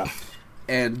Yeah.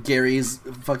 and Gary's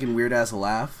fucking weird ass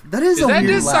laugh. That is is a that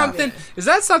weird just laugh. something? Is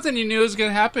that something you knew was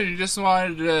gonna happen? You just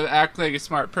wanted to act like a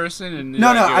smart person and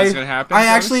No, no, it was gonna happen. I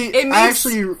Travis? actually, It I makes-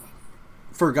 actually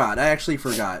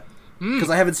forgot.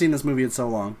 Because I haven't seen this movie in so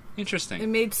long. It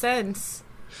Interesting. made sense.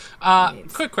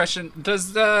 Quick question: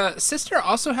 does the sister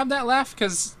also have that laugh?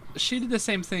 Because she did the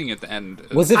same thing at the end.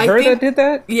 Was it I her think- that did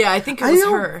that? Yeah, I think it I was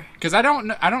don't- her. Because I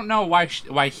don't know why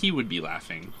he would be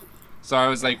laughing. So I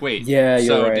was like, wait. Yeah, you're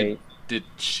so right. Did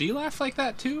she laugh like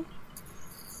that too?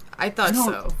 I thought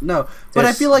so. No, but I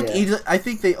There's- feel like yeah. I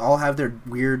think they all have their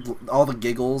weird. All the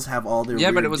giggles have all their. Yeah,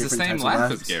 weird, but it was the different same types of laugh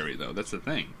laughs. as Gary, though. That's the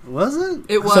thing. Was it?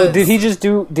 It was. So did he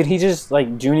just like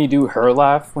Junie do her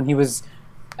laugh when he was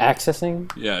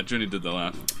accessing? Yeah, Junie did the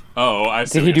laugh. Oh, I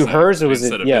see. Did what he you're do saying, hers or was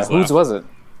instead it? of Yeah, his whose laugh. was it?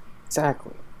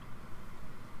 Exactly.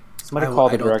 Somebody I call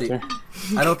the don't director.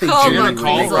 I don't think Call You're Junie gonna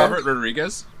call Rodriguez. would- Robert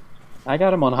Rodriguez? I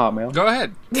got him on Hotmail. Go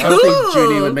ahead. I don't think Ooh.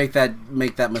 Junie would make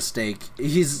that mistake.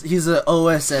 He's a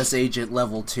OSS agent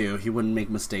level 2. He wouldn't make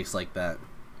mistakes like that.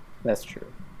 That's true.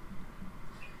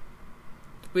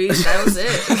 That was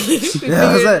it. We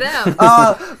That was figured it. it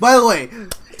out. By the way,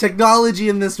 technology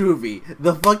in this movie,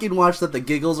 the fucking watch that the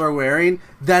Giggles are wearing,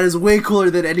 that is way cooler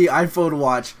than any iPhone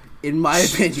watch, in my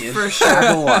opinion. For sure.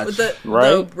 Apple Watch. With the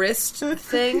Right? wrist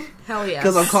thing? Hell yeah.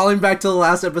 Because I'm calling back to the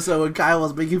last episode when Kyle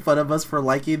was making fun of us for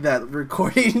liking that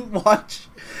recording watch,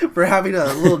 for having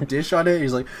a little dish on it.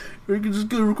 He's like, "We're just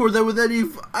gonna record that with any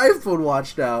iPhone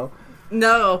watch now."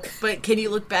 No, but can you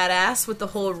look badass with the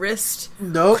whole wrist?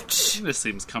 Nope. This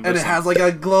seems cumbersome. And it has like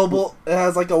a global. It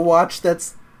has like a watch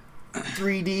that's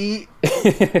 3D. And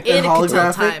it can tell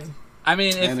holographic? time. I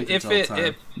mean, And it can tell time.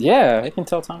 if Yeah, I can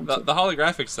tell time. the too.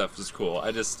 holographic stuff is cool,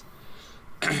 I just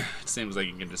it seems like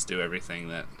you can just do everything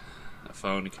that a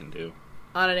phone can do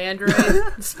On an Android,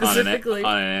 specifically.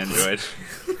 on an Android.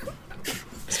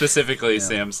 Specifically,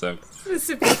 Samsung.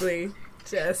 Specifically.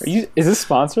 Just. Is this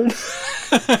sponsored?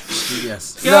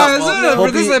 Yes. Guys, well,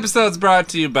 for this Hopi- episode's brought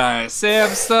to you by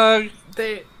Samsung.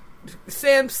 They.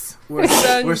 Sam's. We're,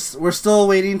 son. we're still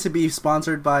waiting to be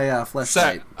sponsored by Sorry.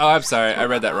 Fleshlight. Oh, I'm sorry. I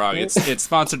read that wrong. It's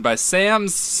sponsored by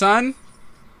Sam's son.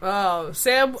 Oh,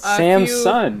 Sam. Sam's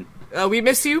son. We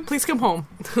miss you. Please come home.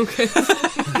 Okay.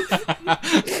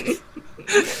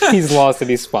 He's lost and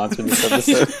he's sponsored this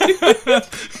episode.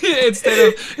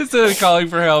 instead of calling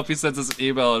for help, he sends us an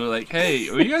email and we're like, "Hey,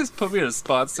 will you guys put me in a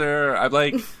sponsor? I'm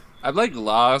like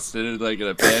lost in like an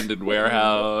abandoned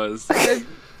warehouse.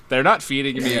 They're not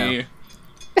feeding me."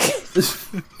 Yeah.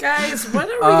 Guys, when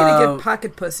are we gonna get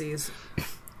pocket pussies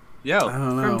Yo, I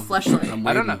don't know. from Fleshlight?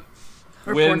 I don't know.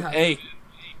 Or When Pornhub?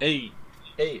 maybe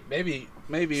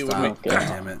when we God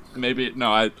damn it. maybe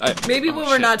no I Maybe oh, when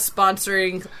we're shit. not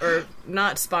sponsoring or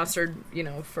not sponsored,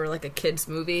 for like a kids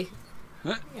movie.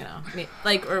 Huh? I mean,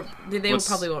 like, or they What's-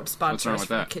 probably won't sponsor wrong us with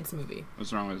for a that? kids movie.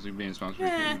 What's wrong with you being sponsored?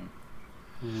 Eh.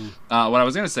 What I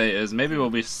was gonna say is maybe we'll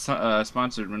be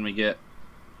sponsored when we get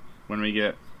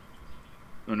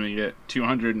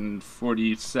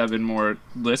 247 more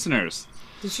listeners.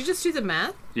 Did you just do the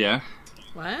math? Yeah.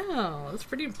 Wow, that's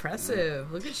pretty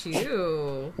impressive. Look at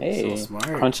you. Hey, So smart.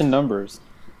 crunching numbers.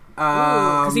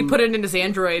 Because he put it in his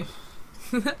Android.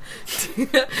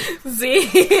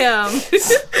 Zam.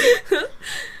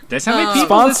 That's how many people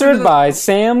Sponsored listen by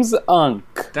Sam's Unk.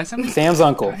 That's how many Sam's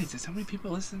uncle. Guys, that's how many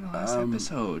people listened to the last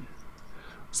episode.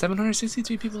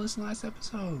 763 people listened to the last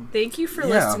episode. Thank you for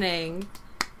Yeah. listening.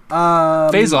 Faisal, how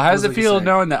what does was it I feel gonna say?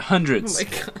 knowing that Oh hundreds my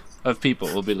god. of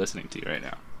people will be listening to you right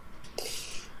now?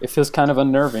 It feels kind of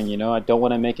unnerving, I don't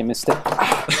want to make a mistake.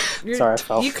 Sorry, I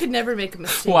fell. You could never make a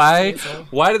mistake. Why? Hazel.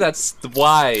 Why did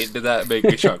that make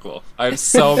me chuckle? I'm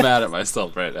so mad at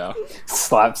myself right now.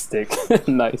 Slapstick.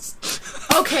 Nice.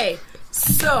 Okay,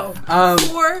 so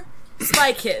for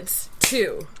Spy Kids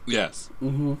 2, Yes.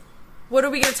 what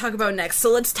are we going to talk about next? So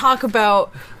let's talk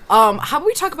about how about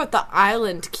we talk about the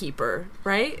Island Keeper,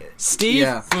 right? Steve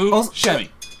Yeah. Buscemi.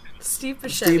 Steve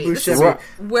Buscemi. Steve This is Buscemi.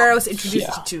 where I was introduced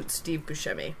Yeah. to Steve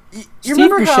Buscemi. You Steve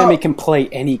remember how Buscemi can play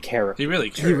any character. He really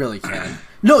can. he really can.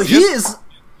 No, he is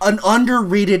an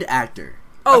underrated actor.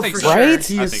 Oh, think for so. sure. Right?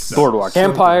 He I is think so. Boardwalk so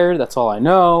Empire, that's all I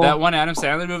know. That one Adam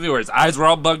Sandler movie where his eyes were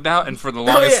all bugged out, and for the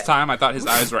longest yeah. time I thought his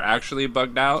eyes were actually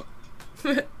bugged out.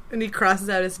 And he crosses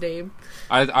out his name.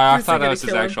 I Who's thought gonna that was his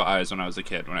kill him? actual eyes when I was a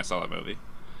kid when I saw that movie.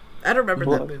 I don't remember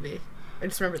Well, that movie. I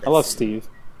just remember this. I love Steve.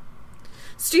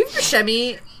 Steve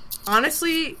Buscemi,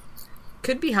 honestly,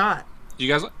 could be hot. You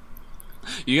guys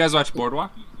watch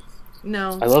Boardwalk?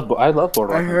 No. I love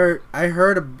Boardwalk.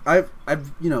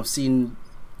 I've seen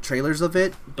trailers of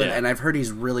it, but Yeah. and I've heard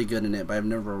he's really good in it, but I've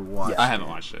never watched. I haven't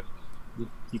watched it.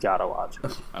 You gotta watch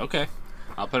it. Okay,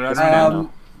 I'll put it on right now.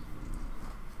 Um,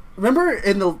 remember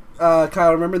in the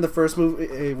Kyle? Remember in the first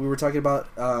movie we were talking about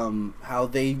how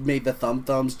they made the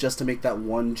thumbs just to make that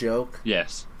one joke.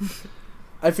 Yes.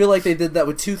 I feel like they did that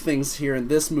with two things here in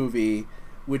this movie,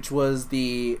 which was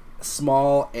the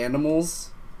small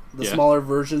animals, the Yeah. smaller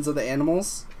versions of the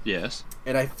animals, Yes.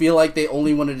 and I feel like they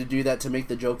only wanted to do that to make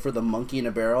the joke for the monkey in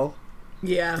a barrel.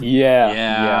 Yeah. Yeah.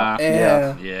 Yeah.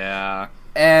 Yeah. Yeah.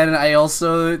 And I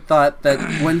also thought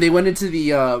that when they went into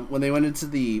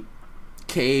the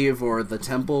cave or the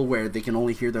temple where they can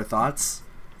only hear their thoughts,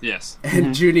 Yes.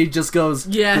 and Junie just goes,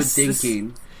 Yes, "Good this-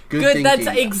 thinking, Good.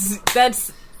 thinking."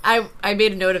 That's. I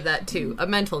made a note of that too. A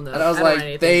mental note. And I was don't like, know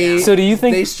anything they- down. So do you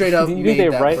think they straight up do you made think they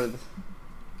that write? for Do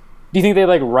you think they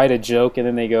write a joke and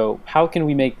then they go, "How can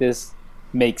we make this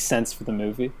make sense for the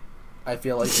movie?" I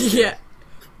feel like they did. Yeah.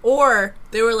 Or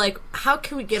they were like, how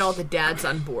can we get all the dads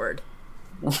on board?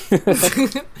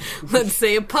 Let's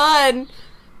say a pun.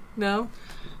 No?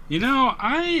 You know,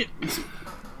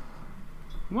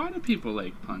 why do people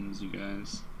like puns, you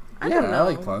guys? I don't know. I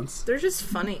like puns. They're just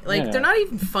funny. Like, Yeah. they're not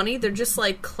even funny. They're just,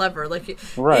 like, clever. Like, you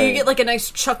Right. get, like, a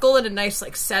nice chuckle and a nice,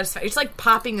 like, satisfaction. It's like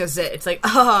popping a zit. It's like,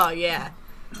 oh, yeah.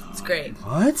 It's great.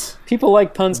 What? People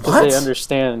like puns because What? they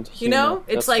understand You humor. know?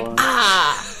 It's That's like,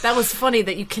 why. that was funny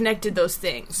that you connected those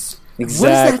things. Exactly.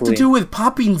 What does that have to do with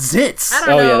popping zits? I don't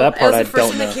Oh, know. yeah, that part was the I first don't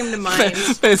thing that know. came to mind.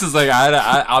 Face is like,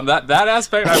 on that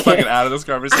aspect, I'm fucking out of this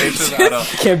conversation. I don't.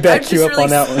 Can't back you up on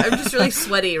that one. I'm just really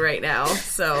sweaty right now,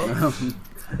 so.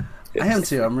 I am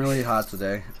too. I'm really hot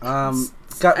today.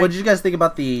 What did you guys think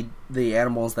about the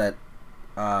animals that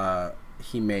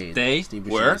he made? They Steve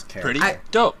were Buscemi's character? pretty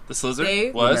dope. The They-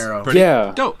 lizard was Romero. pretty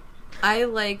Yeah. dope. I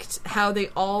liked how they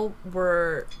all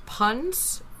were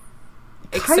puns,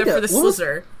 except Kinda. for the What was-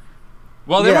 Slither.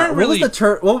 Well, they Yeah, weren't really.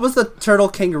 what was the turtle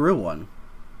kangaroo one?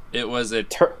 It was a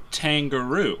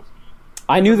kangaroo.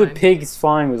 I knew the Mind. pigs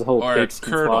flying was the whole Or a pigs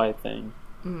can curdle. fly thing.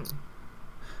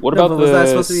 What No, about but the? was that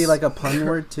supposed to be like a pun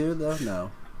word too? Though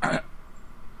no, I'd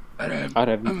have.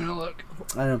 I'm gonna look.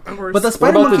 I don't. Or But the What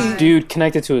spider about monkey. the dude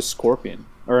connected to a scorpion,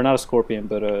 or not a scorpion,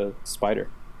 but a spider?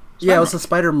 Yeah, it was a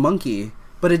spider monkey,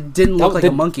 but it didn't look Oh, like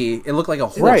a monkey. It looked like a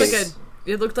horse. Right.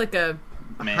 It looked like a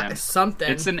Man, something.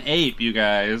 it's an ape, you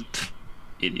guys.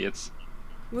 Idiots.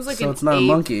 It was like So an it's not a ape.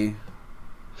 monkey.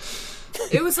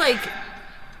 It was like,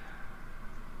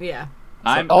 yeah.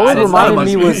 all it I didn't reminded love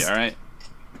me this movie, was- all right.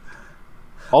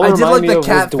 All I it did like reminded me the of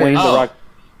cat was Dwayne face. the Oh. Rock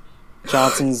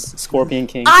Johnson's Scorpion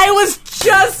King. I was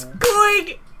just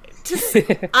going to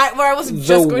say, I wasn't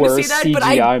just going to say worst that, but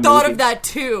I CGI thought movie. of that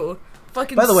too.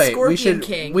 Fucking By the way, Scorpion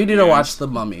King. we need to Yeah. watch The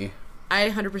Mummy. I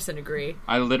 100% agree.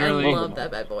 I I literally, love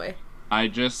that bad boy. I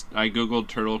googled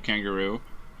turtle kangaroo.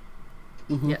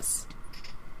 Yes.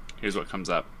 Here's what comes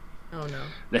up: Oh no.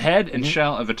 the head and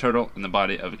shell of a turtle and the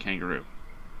body of a kangaroo.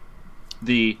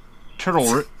 The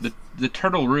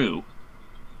turtle-roo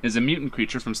is a mutant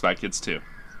creature from Spy Kids 2.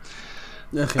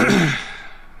 Okay.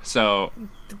 So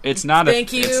it's not a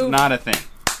Thank you. it's not a thing.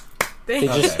 They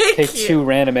just Thank take you. two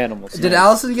random animals. Did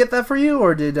Allison get that for you,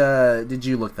 or did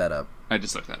you look that up? I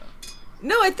just looked that up.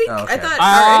 No, I think Oh, okay. I thought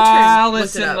our intern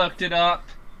looked it Allison up. looked it up.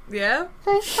 Yeah.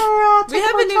 We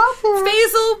have a new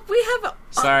Faisal. We have.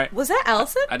 Sorry. Was that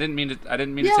Allison? I didn't mean to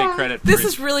take credit. This for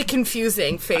is really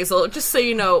confusing, Faisal. Just so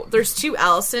you know, there's two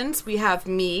Allisons. We have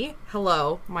me.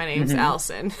 Hello, my name's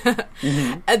Allison.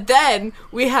 And then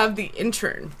we have the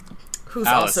intern, who's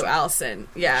also Allison.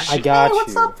 Yeah. I got you.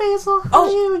 Basil? How are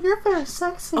you? You're very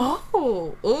sexy.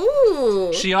 Oh.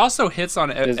 Ooh. She also hits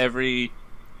on every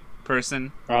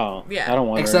person. Oh, Yeah. I don't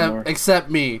want her anymore. Except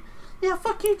me. Yeah,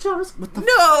 fuck you, Jonas. What the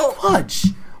No. fudge?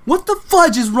 What the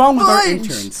fudge is wrong with our Fudge.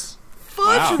 interns?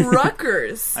 Fudge Wow.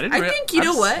 Ruckers. I rea- think you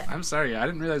know what? I'm sorry. I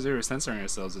didn't realize we were censoring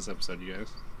ourselves this episode, you guys.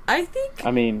 I think I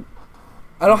mean,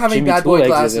 I don't have any Jimmy bad boy Two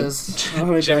Legs glasses. I don't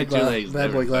have any Jimmy bad, Two Legs bad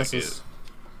boy never glasses.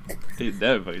 He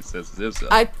never fucking says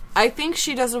himself. I think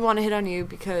she doesn't want to hit on you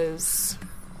because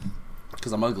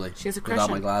Because I'm ugly. She has a crush without on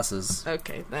my you. glasses.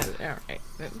 okay, then all right.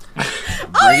 Then.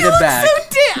 Bring it back.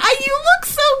 You look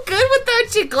so good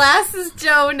without your glasses,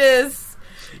 Jonas.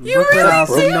 You Brooklyn really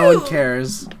Allison, do. no one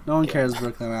cares. No one cares,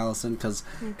 Brooklyn Allison, because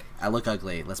I look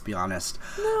ugly. Let's be honest.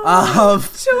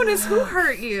 Jonas, who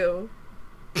hurt you?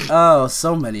 Oh,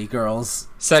 so many girls.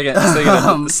 Second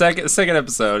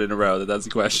episode in a row that's a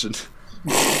question.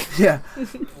 Yeah.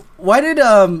 Why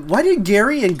did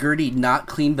Gary and Gertie not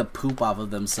clean the poop off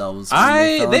of themselves? when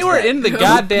fell They into were that- in the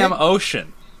goddamn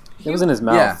ocean. it was in his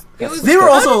mouth. Yeah. That's- They were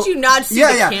How also. did you not see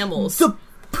yeah, the yeah. camels? The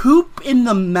poop in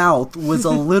the mouth was a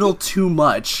little too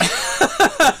much.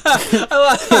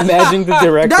 Imagine the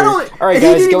director. Not only- All right, he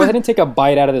guys, didn't go even- ahead and take a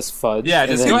bite out of this fudge. Yeah,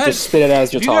 and just then go ahead. just spit it out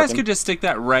as you're If you guys talking. could just stick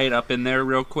that right up in there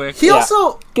real quick. He Yeah.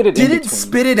 also Get it in didn't between.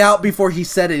 spit it out before he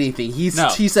said anything. He No.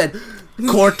 said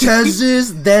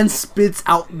Cortez's, then spits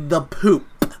out the poop.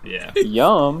 Yeah.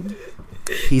 Yum.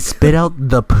 He spit out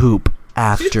the poop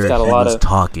after got a he lot was of-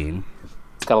 talking.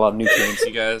 It's got a lot of nutrients.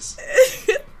 You guys.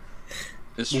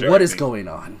 This What triggered is me. going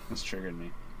on? This triggered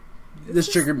me.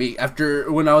 This triggered me.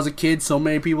 After when I was a kid, so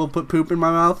many people put poop in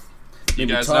my mouth. You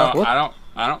me guys talk. know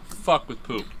I don't fuck with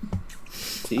poop.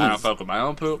 Jeez. I don't fuck with my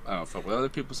own poop. I don't fuck with other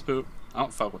people's poop. I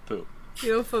don't fuck with poop.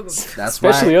 You don't fuck with That's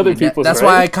Especially why, other people's, That's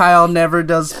right? why Kyle never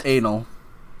does anal.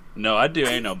 No, I do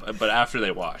anal, but after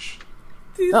they wash.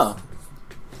 Oh.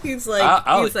 He's like,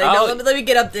 I'll- no, let me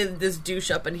get up this douche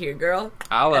up in here, girl.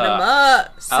 I'll And I'm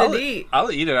up, city.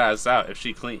 I'll eat it ass out if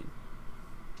she clean.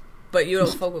 But you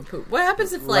don't fuck with poop. What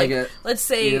happens if, Like like, it- let's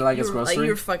say you like it's you were, grocery?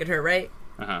 you're fucking her, right?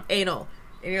 Uh huh. Anal.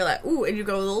 And you're like, ooh, and you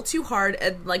go a little too hard,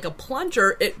 and like a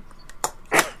plunger, it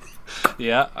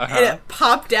Yeah. and it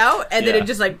popped out, and then Yeah. it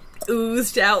just like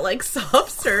oozed out like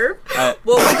soft serve, what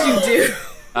would you do?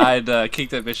 I'd kick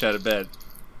that bitch out of bed.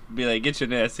 Be like, get your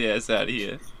nasty ass out of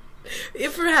here.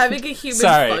 If we're having a human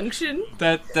Sorry. function,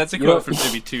 That's a You quote know- from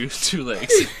Jimmy Two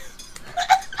Legs.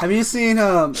 Have you seen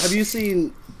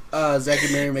Zack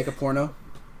and Mary make a porno?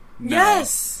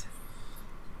 yes,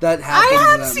 That I happened in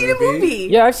have that seen a movie.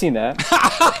 Yeah, I've seen that.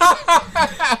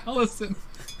 Listen.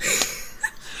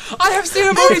 I have seen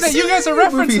a movie that you guys are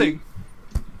seen a movie.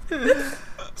 referencing.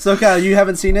 So, Kyle, you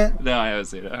haven't seen it? No, I haven't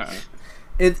seen it.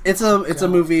 It's a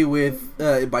movie with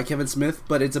by Kevin Smith,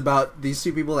 but it's about these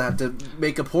two people that have to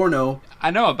make a porno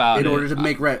I know about it. in order to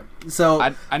make rent. So I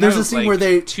know there's a scene like, where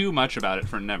they too much about it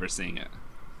for never seeing it.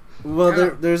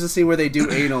 there's a scene where they do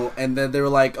anal, and then they were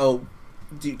like, "Oh,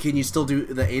 can you still do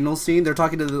the anal scene?" They're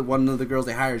talking to one of the girls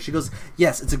they hired. She goes,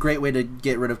 "Yes, it's a great way to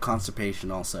get rid of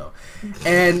constipation, also."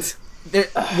 And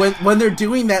when they're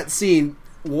doing that scene,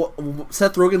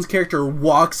 Seth Rogen's character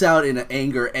walks out in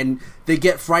anger, and they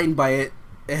get frightened by it.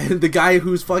 And the guy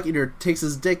who's fucking her takes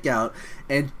his dick out,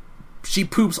 and she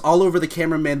poops all over the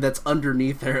cameraman that's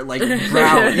underneath her, like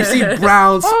brown. You see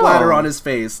brown splatter on his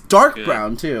face, dark Good.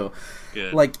 brown too,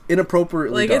 Good. like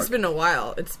inappropriately Like dark. it's been a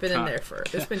while. It's been in there for.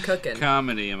 It's been cooking.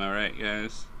 Comedy, am I right,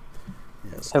 guys?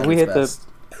 Yes, Have at we its hit the best.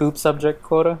 poop subject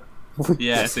quota?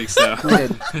 Yeah, I think so.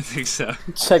 did. I think so.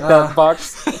 Check that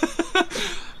box.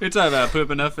 We're talking about poop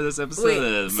enough for this episode. Wait.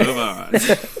 Let's move on.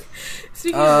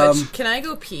 Speaking of which, can I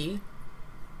go pee?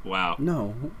 Wow.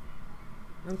 No,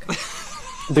 Okay.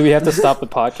 Do we have to stop the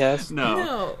podcast?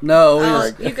 No.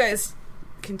 No. we You guys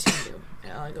continue.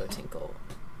 And I'll go tinkle.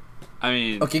 I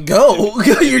mean, okay, go. if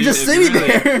You're you- just if sitting you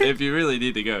really, there. If you really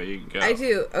need to go, you can go. I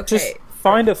do. Just Okay.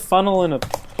 find a funnel and a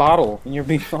bottle, and you'll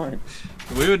be fine.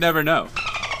 We would never know.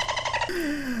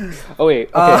 Oh wait,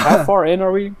 okay. How far in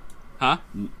are we? Huh?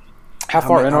 How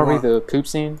far in how are we? long? The poop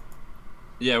scene?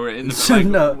 Yeah, we're in the. Like,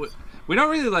 No. we don't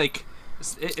really like.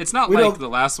 It's not We like don't- the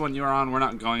last one you were on. We're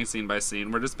not going scene by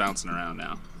scene. We're just bouncing around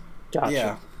now. Gotcha.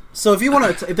 Yeah. So if you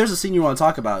want to, if there's a scene you want to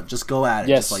talk about, just go at it.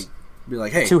 Yes. Just like be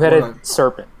like, hey, Two-headed wanna-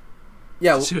 serpent.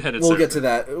 Yeah, Two-headed we'll get to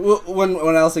serpent. that when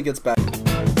Allison gets back.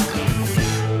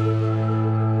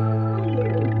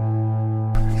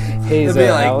 Hey, is It'd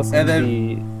be like- Allison and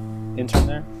then- the intern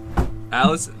there?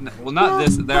 Alice, well, not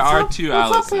this. There are two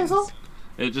what's up, Allisons. Hazel?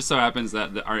 It just so happens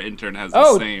that our intern has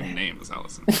Oh. the same name as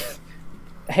Allison.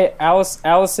 Hey,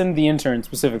 Allison the intern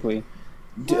specifically.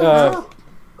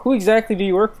 Who exactly do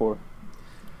you work for?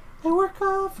 I work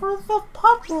for the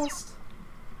podcast.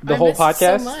 The I whole miss it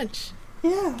podcast? so much.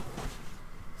 Yeah.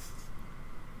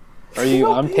 Are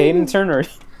you unpaid intern or?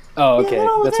 Oh, okay.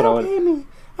 That's what I want. me.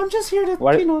 I'm just here to,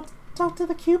 What- talk to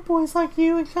the cute boys like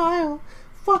you and Kyle.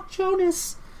 Fuck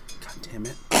Jonas. God damn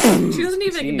it. She doesn't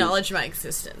even Jeez. acknowledge my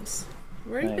existence.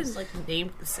 We're Nice. even like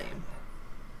named the same.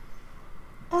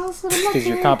 Allison, Because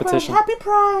your competition. Happy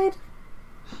Pride.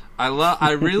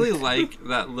 I really like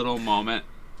that little moment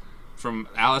from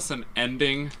Allison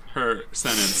ending her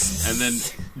sentence and then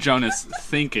Jonas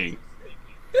thinking.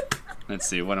 Let's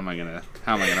see, how am I gonna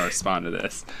respond to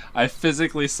this? I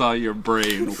physically saw your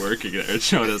brain working there,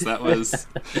 Jonas. That was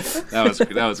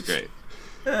great.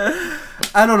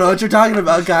 I don't know what you're talking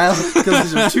about, Kyle,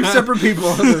 because these are two separate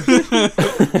people.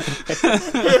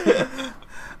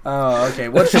 Oh, okay.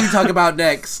 What should we talk about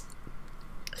next?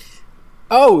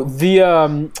 Oh,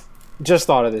 the just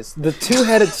thought of this. The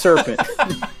two-headed serpent.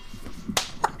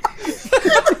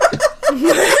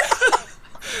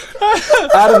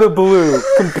 Out of the blue,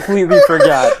 completely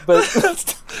forgot. But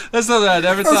That's something I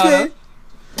never thought Okay. of.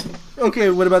 Okay,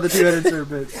 what about the two-headed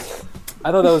serpent?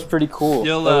 I thought that was pretty cool.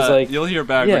 You'll I was like, you'll hear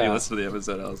back when you yeah. listen to the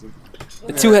episode, Allison.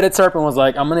 the two-headed serpent was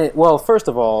like, I'm gonna. Well, first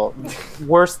of all,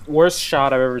 worst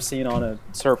shot I've ever seen on a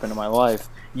serpent in my life.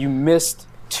 You missed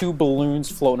two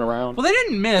balloons floating around. Well, they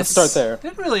didn't miss. Let's start there. They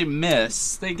didn't really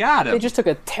miss. They got him. They just took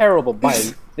a terrible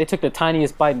bite. They took the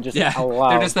tiniest bite and just yeah,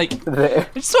 allowed. they're just like there.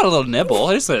 they just want a little nibble.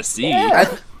 They just want to see.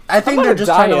 Yeah. I think they're just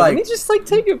trying to Let me like. just like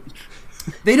take it.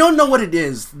 They don't know what it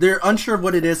is. They're unsure of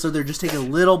what it is, so they're just taking a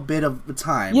little bit of the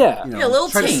time. Yeah. you know, Yeah, a little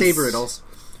try to taste. savor it also.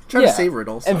 Try to savor it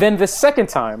also. And then the second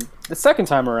time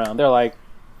around, they're like,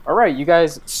 "All right, you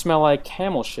guys smell like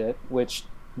camel shit," which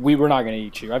we were not going to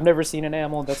eat you. I've never seen an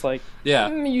animal that's like, Yeah.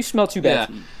 you smell too bad. Yeah.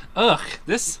 to eat." Ugh.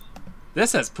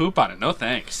 This has poop on it. No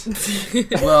thanks.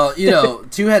 well, you know,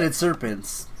 two-headed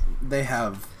serpents, they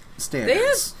have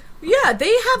standards.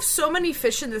 They have so many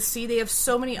fish in the sea. They have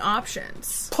so many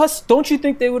options. Plus, don't you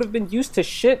think they would have been used to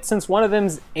shit since one of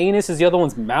them's anus is the other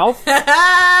one's mouth? At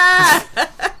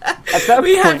that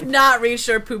We have point, not reached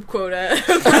our poop quota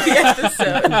for the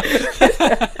episode.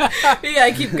 We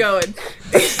gotta keep going.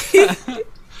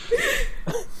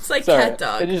 It's like Sorry, cat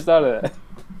dog. I just thought of that.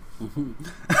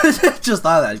 Just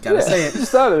thought of that. Gotta say it.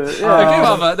 Just thought of it.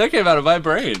 Yeah. That came out of my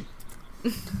brain.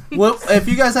 Well, if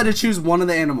you guys had to choose one of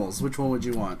the animals, which one would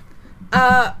you want?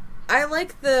 I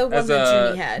like the one As that a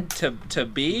Junie had. to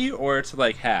be or to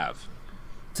like have.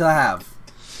 To have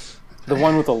The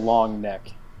one with the long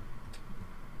neck.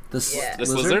 this Yeah. This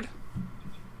lizard?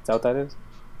 Is that what that is?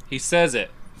 He says it,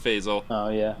 Faisal. Oh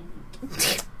yeah.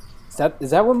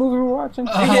 Is that what movie we're watching?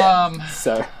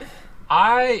 So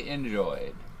I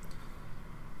enjoyed.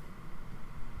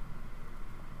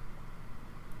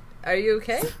 Are you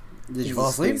okay? Did you fall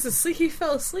asleep? He's asleep. He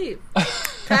fell asleep.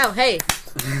 Kyle, hey.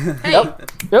 Hey, Yep.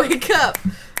 wake up.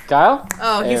 Kyle?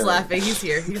 Oh, he's There. laughing. He's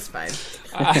here. He's fine.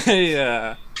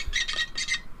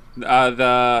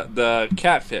 The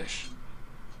catfish.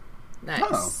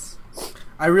 Nice.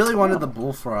 I really wanted the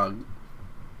bullfrog.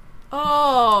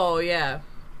 Oh, yeah.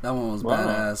 That one was Wow.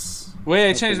 badass. Wait,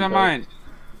 I changed my pretty mind.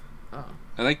 Oh.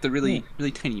 I like the really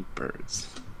tiny birds.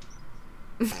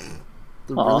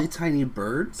 The Aw. really tiny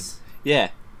birds. Yeah.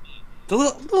 The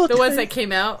little The ones that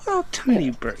came out. little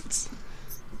tiny birds.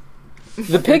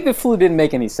 The pig that flew didn't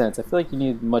make any sense. I feel like you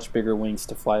need much bigger wings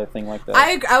to fly a thing like that.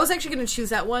 I was actually going to choose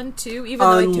that one, too, even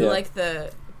though I do Yeah. like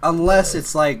the... Unless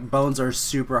it's like bones are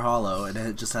super hollow and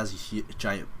it just has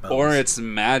giant bones. Or it's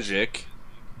magic.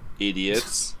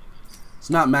 Idiots. It's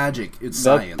not magic. It's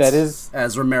That- science. that is-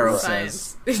 as Romero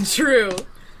says. Science. True.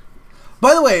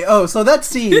 By the way, so that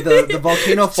scene, the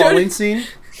volcano falling scene.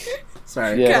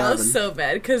 Sorry, Yeah. what Kyle happened? was so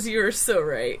bad because you were so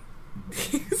right.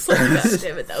 He's like, God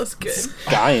damn it, that was good.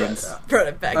 Giants. Brought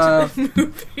it back to the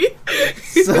movie.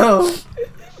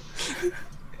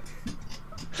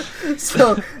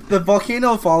 So the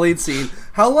volcano falling scene.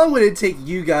 How long would it take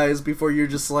you guys before you're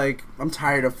just like, I'm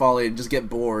tired of falling, and just get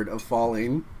bored of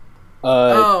falling?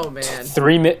 Oh, man.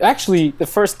 3 minutes. Actually, the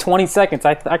first 20 seconds.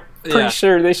 I'm pretty Yeah.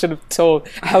 sure they should have told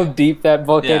how deep that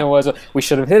volcano Yeah. was. We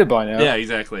should have hit it by now. Yeah,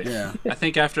 exactly. Yeah. I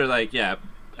think after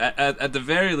at the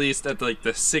very least at like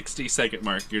the 60-second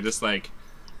mark, you're just like,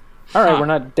 All right, Huh. we're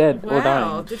not dead or Wow,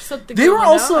 dying. there's something They were going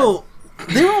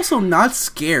also not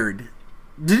scared.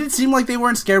 Did it seem like they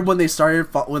weren't scared when they started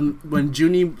when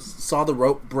Junie saw the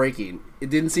rope breaking? It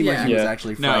didn't seem like he was Yeah.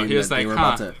 actually No, frightened he was that they like, were huh.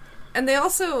 about to. And they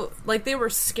also, like, they were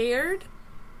scared.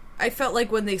 I felt like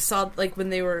when they saw, like, when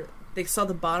they saw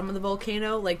the bottom of the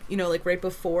volcano, like, you know, like, right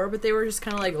before, but they were just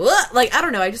kind of like, "Ugh!" Like, I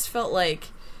don't know, I just felt like,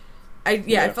 I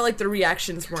felt like the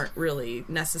reactions weren't really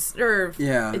necessary, or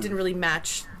Yeah. it didn't really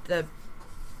match the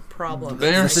problem.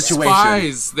 they're situation.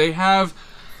 spies. They have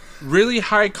really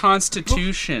high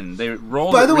constitution. They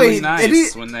roll By the really way,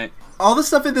 nice when they. All the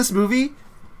stuff in this movie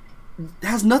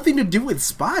has nothing to do with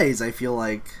spies. I feel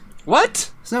like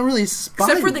What? it's not really spy.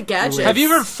 Except for the gadgets. related. Have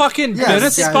you ever fucking Yes, been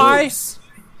a spy? gadgets.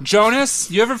 Jonas,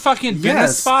 you ever fucking been a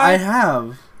Yes, spy? I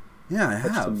have. Yeah, I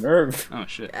The have. nerve. Oh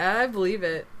shit. I believe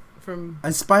it. From I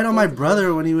spied on my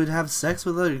brother when he would have sex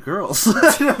with other girls.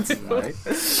 That's right.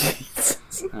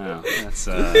 Oh,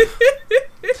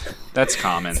 that's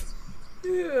common.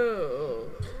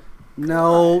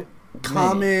 No,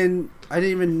 Common. I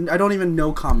don't even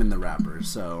know Common the rapper.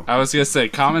 So I was gonna say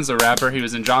Common's a rapper. He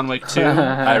was in John Wick 2.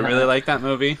 I really like that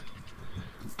movie.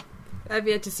 I've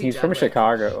yet to see. He's John from Wick.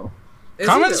 Chicago. Is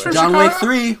Common's he from really? John Wick Chicago?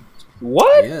 3.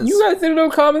 What? Yes. You guys didn't know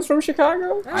Common's from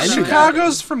Chicago? I knew that.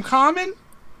 Chicago's from Common?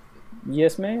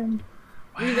 Yes, ma'am.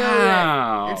 You know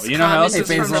Wow. that it's You know who else common is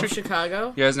Hey, from from Faisal.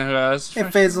 Chicago? You guys know who else? Hey,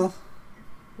 Faisal.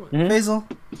 Mhm. Faisal,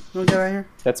 you wanna get out of here?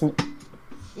 That's me.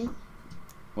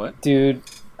 What? Dude,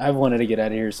 I wanted to get out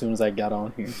of here as soon as I got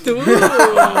on here. Ooh.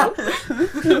 Wow.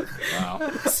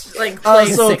 Like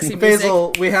playing So sexy music.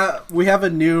 Faisal, we have a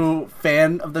new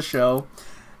fan of the show.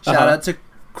 Shout Uh-huh. out to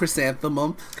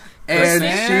Chrysanthemum. And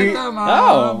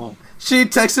Oh. she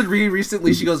texted me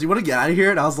recently. She goes, "You want to get out of here?"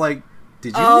 And I was like,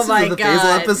 "Did you Oh listen my to the God.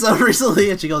 Faisal episode recently?"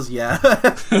 And she goes, "Yeah."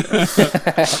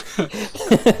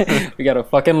 We got a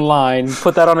fucking line.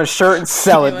 Put that on a shirt and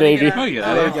sell it, You wanna get baby. out? Oh, yeah.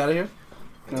 How do we get out of here?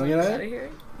 Can we get out of Out here? of here.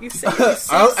 You say, you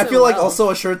say I feel like well. also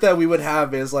a shirt that we would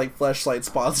have is like Fleshlight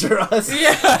sponsor us.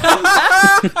 Yeah.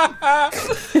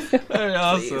 Very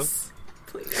awesome.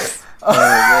 Please.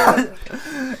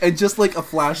 And just like a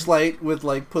flashlight with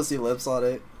like pussy lips on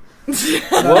it.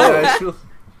 Whoa.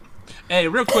 Hey,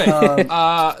 real quick.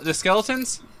 The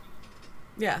skeletons?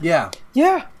 Yeah. Yeah.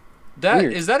 Yeah. That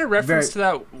Weird. is that a reference Very-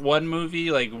 to that one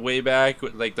movie like way back,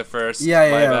 with, like the first Yeah,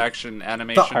 yeah, live yeah. action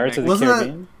animation? Pirates of the Wasn't that-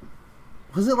 Caribbean.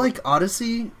 Was it like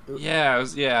Odyssey? Yeah, it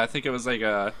was. Yeah, I think it was like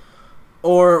a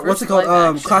Or what's First it called?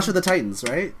 live action. Clash of the Titans,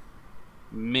 right?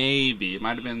 maybe. It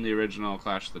might have been the original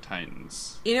Clash of the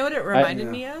Titans. You know what it reminded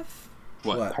yeah. me of?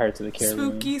 What? Pirates of the Caribbean.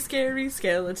 Spooky, scary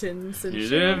skeletons. And You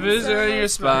shivers visit down your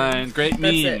spine. Great That's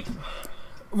meme. it.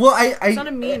 Well, It's not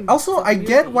a meme. also It's a I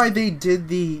get movie. why they did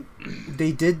the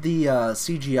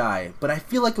CGI, but I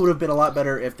feel like it would have been a lot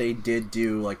better if they did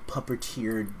do like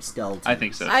puppeteered skeletons. I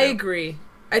think so. Too. I agree.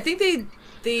 I think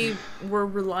they were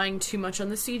relying too much on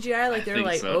the CGI. Like they're think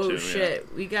like, so, oh too, yeah.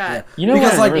 shit, we got. Yeah. You know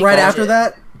because what I like never right thought-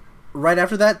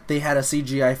 after that, they had a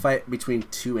CGI fight between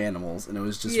two animals, and it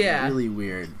was just Yeah. really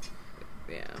weird.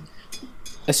 Yeah.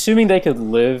 Assuming they could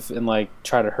live and like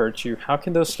try to hurt you, how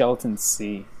can those skeletons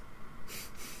see?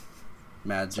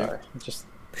 Magic. Sorry, it's just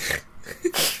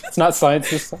it's not science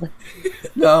this time.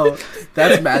 No,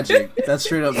 that's magic. That's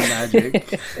straight up magic.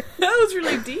 That was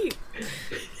really deep.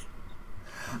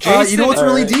 You know what's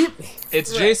really Alright. deep?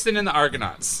 It's Jason and the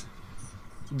Argonauts.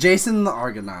 Jason and the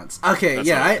Argonauts. Okay, That's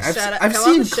yeah, right. I've Shout out- I've come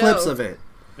on seen the clips show. of it.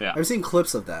 Yeah. I've seen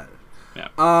clips of that. Yeah.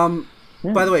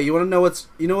 By the way, you want to know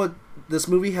you know what? This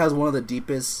movie has one of the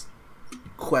deepest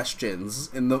questions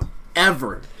in the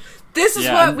ever. This is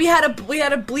Yeah. what we had to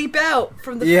bleep out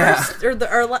from the Yeah. first or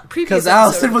our previous. Because episode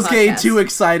Allison of was the getting podcast. too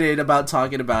excited about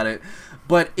talking about it.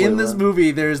 But in Wait, this what?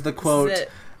 movie, there's the This is quote,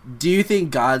 it. "Do you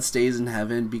think God stays in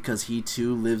heaven because he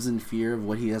too lives in fear of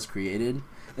what he has created?"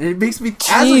 And it makes me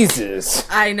Jesus,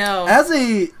 I know. as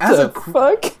the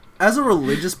fuck? a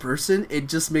religious person, it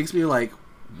just makes me like,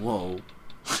 whoa,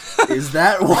 is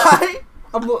that why?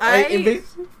 It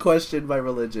makes me question my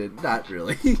religion. Not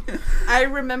really. I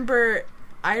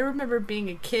remember being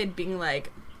a kid, being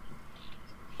like,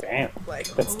 Damn,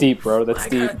 that's oh, deep, bro. That's I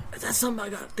deep. gotta- that's something I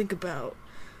gotta think about.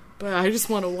 But I just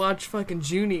want to watch fucking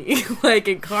Junie, like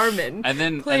in Carmen, And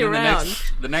then, play and then around.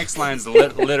 the next line's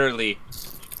literally,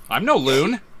 "I'm no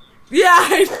loon." Yeah,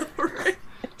 I know, right?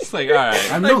 It's like, all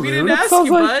right. I'm Like no we didn't loon. ask sounds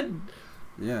you, like- bud.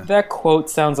 Yeah. That quote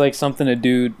sounds like something a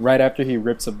dude right after he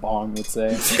rips a bong would say.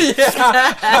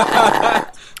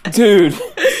 Dude,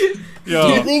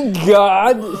 Yo, you think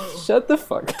God? Shut the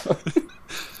fuck up.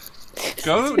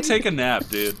 go take a nap,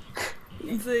 dude.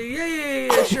 He's like,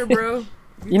 yeah, sure, bro.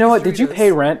 You know what? Did you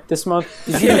pay rent this month?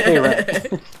 Did you pay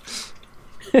rent?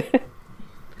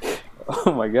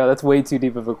 Oh my god, that's way too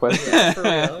deep of a question. For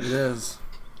real. It is.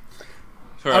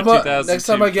 For How our about 2002 next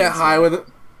time I get kids.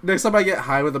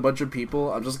 high with a bunch of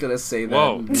people, I'm just gonna say that.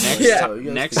 Whoa! and- Next, Yeah. so you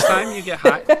guys next can- time you get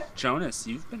high, Jonas,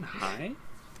 you've been high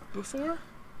before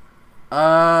in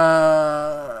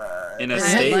a I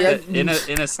state had that, in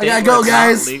a state gotta where go, it's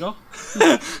guys.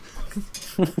 not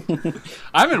legal.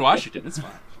 I'm in Washington. It's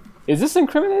fine. Is this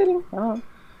incriminating? I don't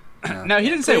know. No, he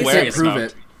didn't say You where can't he prove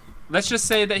smoked. it. Let's just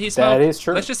say that he smoked. That is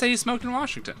true. Let's just say he smoked in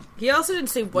Washington. He also didn't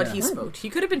say what Yeah. he smoked. He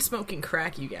could have been smoking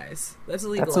crack, you guys. That's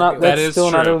illegal. That's not. everywhere. That's That is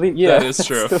still not true. illegal. Yeah, That is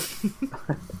true. still-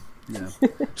 Yeah.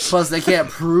 Plus, they can't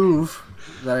prove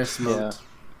that I yeah. smoked.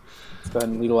 Let's go ahead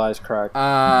and legalize crack.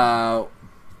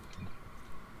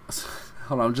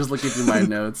 Hold on, I'm just looking through my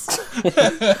notes.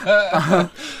 I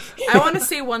want to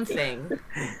say one thing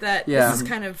that Yeah. this is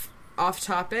kind of off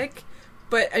topic,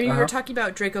 but I mean we were talking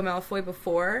about Draco Malfoy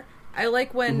before. I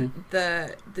like when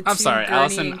the I'm two sorry, Gurney-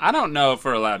 Allison. I don't know if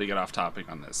we're allowed to get off topic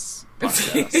on this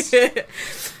podcast.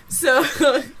 So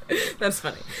that's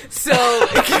funny. So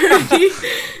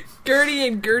Gertie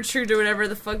and Gertrude or whatever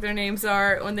the fuck their names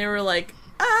are, when they were like,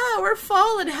 we're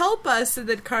fallen, help us, and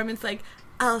then Carmen's like,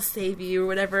 I'll save you or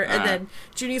whatever, and then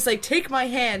Junie's like, take my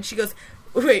hand. She goes,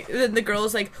 wait, and then the girl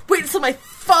is like, wait until my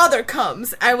father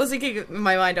comes. I was thinking in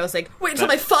my mind, I was like, wait until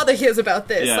my father hears about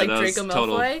this, Yeah, like that was Draco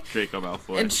total Malfoy. Draco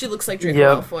Malfoy. And she looks like Draco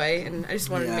Yep. Malfoy, and I just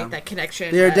wanted to Yeah. make that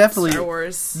connection. They're that definitely- Star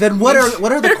Wars. Then what are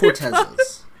the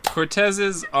Cortezes?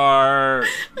 Cortezes are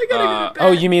I gotta go to bed.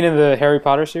 Oh, you mean in the Harry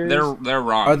Potter series? they're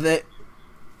wrong. Are they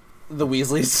the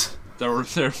Weasleys? They're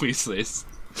Weasleys.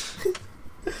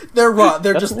 They're wrong.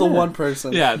 They're just the yeah. one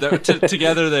person. Yeah,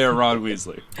 together they are Ron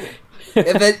Weasley.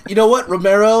 And then you know what?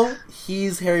 Romero,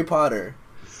 he's Harry Potter.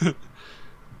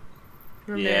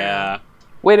 Romero. Yeah.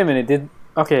 Wait a minute. Did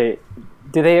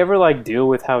they ever like deal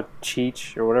with how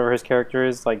Cheech or whatever his character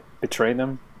is like betrayed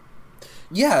them?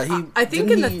 Yeah, he. I think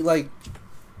didn't in he, like.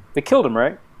 They killed him,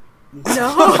 right? No.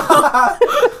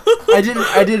 I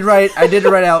did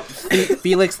write out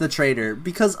Felix the traitor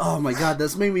because oh my god,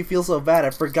 this made me feel so bad.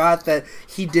 I forgot that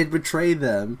he did betray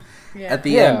them at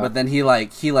the Yeah. end, but then he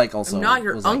also I'm not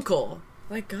your was like- uncle.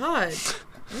 My God.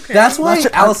 Okay. That's why,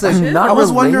 Allison. I'm not I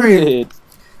was wondering. related.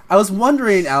 I was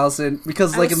wondering, Allison,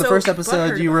 because I like was in the so first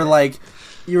episode, butthurt you were about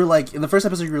like, in the first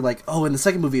episode, you were like, oh, in the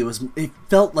second movie, it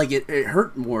felt like it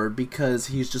hurt more because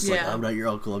he's just like, Yeah. I'm not your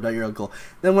uncle, I'm not your uncle.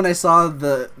 Then when I saw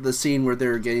the scene where they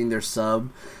were getting their sub,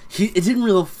 it didn't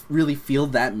really feel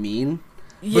that mean.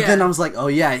 But then I was like, oh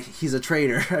yeah, he's a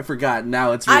traitor. I forgot.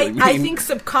 Now it's really mean. I think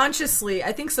subconsciously,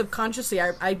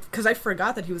 because I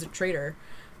forgot that he was a traitor.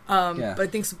 But I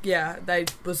think, I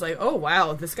was like, oh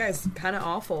wow, this guy's kind of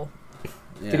awful.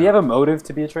 Yeah. Did he have a motive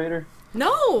to be a traitor?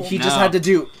 No, He just had to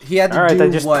do. He had to All right, do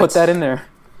then just what? put that in there.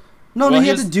 No, Well, he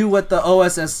had he's- to do what the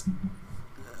OSS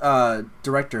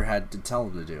director had to tell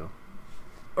him to do.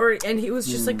 and he was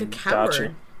just like a coward.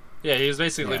 Gotcha. Yeah, he was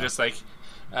basically Yeah. just like,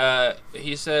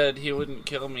 he said he wouldn't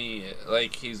kill me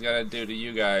like he's gonna do to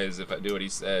you guys if I do what he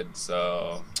said.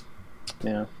 So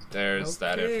Yeah. there's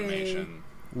that Okay. information.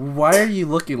 Why are you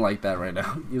looking like that right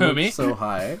now? You Who, look me? so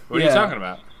high. What are you talking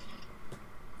about?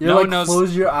 You're No like, one knows-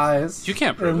 close your eyes. You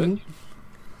can't prove it.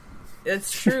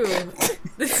 It's true.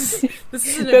 this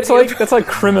isn't a That's video. like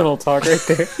criminal talk right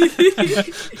there.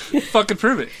 Fucking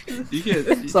prove it. You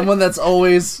can't. Someone that's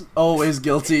always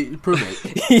guilty. Prove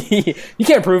it. You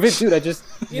can't prove it, dude. I just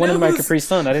You wanted know my who's- Capri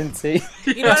Sun. I didn't say.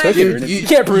 You know what I took mean? it. You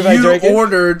can't prove I drank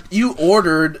it. You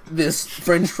ordered this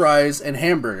French fries and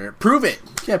hamburger. Prove it.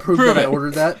 You can't prove Prove that I it.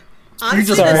 ordered that. Honestly,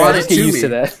 just Sorry, brought I it just get to used me. to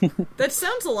that. that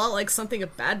sounds a lot like something a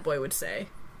bad boy would say.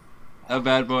 A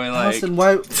bad boy like. Allison,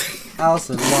 why?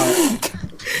 Allison, why?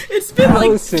 It's been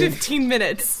Allison. like 15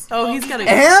 minutes. Oh, he's got to.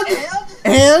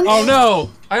 And Oh no!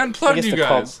 I I unplugged guess you the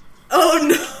call- guys.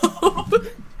 Oh no!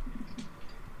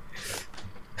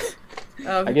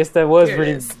 I guess that was Here it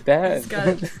pretty is. bad. He's got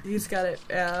it. He's got it.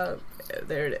 There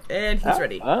it is. And he's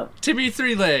ready. Timmy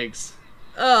Three Legs.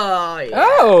 Oh yeah.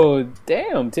 Oh,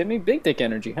 damn. Timmy, big dick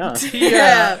energy, huh?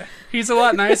 Yeah. He's a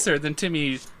lot nicer than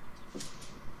Timmy.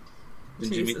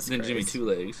 Jesus Than Jimmy Christ. Two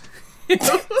Legs.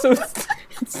 So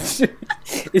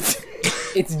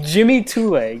it's Jimmy Two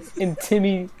Legs and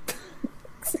Timmy.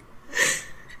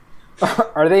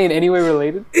 Are they in any way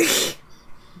related?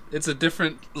 It's a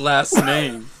different last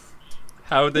name.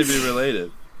 How would they be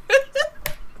related?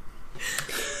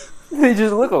 They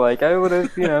just look alike. I would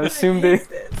have, assumed they.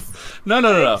 No.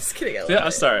 Just kidding. I love Yeah,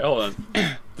 it. sorry, hold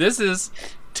on. This is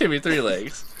Timmy Three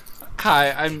Legs.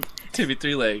 Hi, I'm Timmy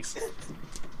Three Legs.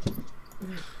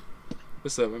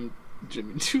 What's up? I'm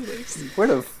Jimmy Two Legs. Where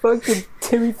the fuck did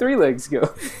Timmy Three Legs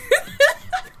go?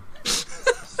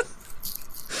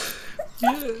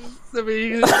 Yeah, I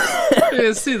mean, you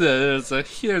can see that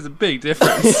there's a big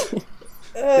difference.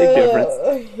 Big difference.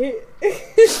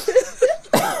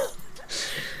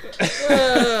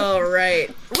 All right.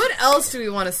 What else do we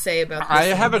want to say about this? I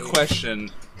have a movie?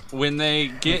 question. When they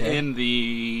get in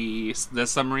the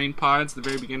submarine pods at the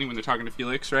very beginning, when they're talking to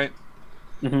Felix, right?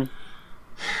 Mm-hmm.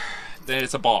 Then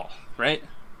it's a ball, right?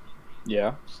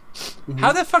 Yeah.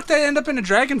 How the fuck did I end up in a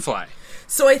dragonfly?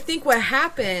 So I think what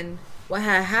happened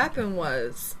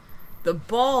was the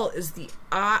ball is the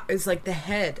eye, is like the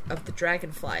head of the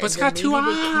dragonfly. But it's And got then two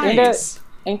maybe they Ain't eyes.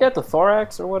 ain't that the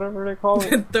thorax or whatever they call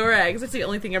it? Thorax. That's the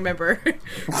only thing I remember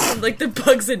from like the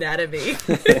bug's anatomy.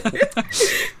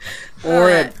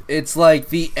 or it's like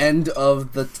the end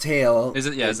of the tail. Is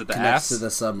it? Yeah. Is it the connects ass? to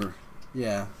the summer?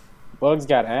 Yeah. Bugs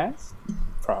got ass?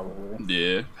 Probably.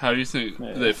 Yeah. How do you think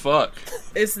Yeah. they fuck?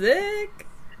 It's thick.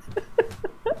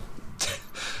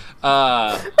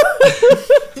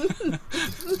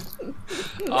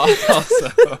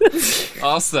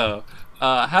 Also,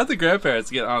 how'd the grandparents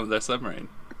get on their submarine?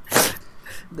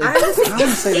 I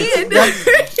was say thinking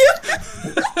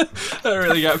That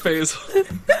really got phased.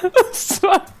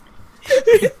 Sorry.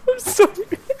 I'm sorry.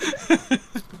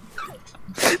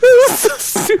 That was so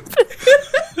stupid.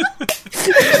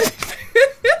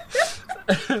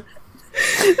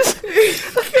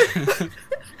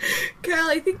 Kyle,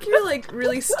 I think your like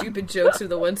really stupid jokes are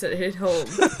the ones that hit home.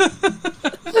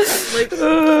 Like,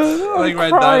 Like my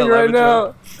Crying 9/11 right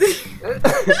now.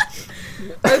 joke.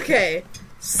 okay,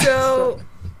 so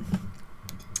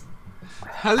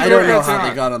How did I the don't know grandparents how get they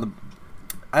on? got on the.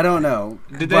 I don't know.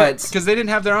 Did they? but Because they didn't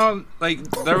have their own. Like,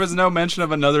 there was no mention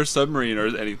of another submarine or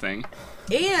anything.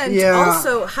 and Yeah.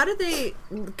 also, how did they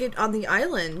get on the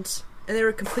island and they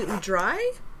were completely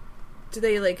dry? Did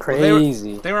they like?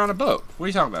 Crazy. They were on a boat. What are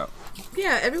you talking about?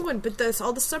 Yeah, everyone, but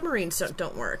all the submarines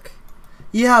don't work.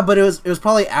 yeah, but it was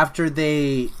probably after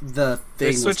the thing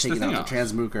was switched the taken thing out, off. the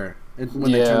transmuger,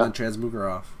 when they Yeah. turned the transmuger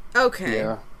off. Okay.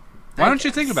 Yeah. Why don't you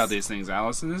guess. think about these things,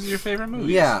 Allison? This is your favorite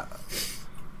movie. Yeah,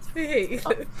 Hey,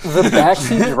 The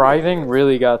backseat driving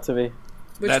really got to me.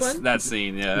 which That's one? that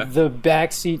scene. Yeah. The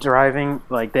backseat driving,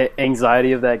 like the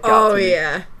anxiety of that got Oh to me.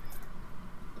 yeah.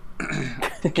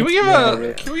 Can we give Yeah, a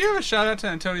yeah. Can we give a shout out to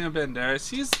Antonio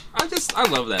Banderas? I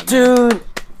love that man. Dude,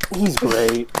 he's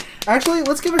great. actually,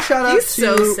 let's give a shout out He's to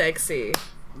so sexy.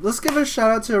 let's give a shout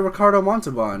out to Ricardo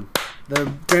Montalban,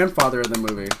 the grandfather of the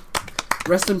movie.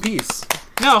 Rest in peace.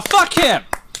 No, fuck him.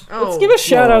 Let's give a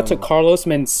shout out to Whoa. Carlos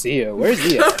Mencia. Where's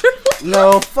he at?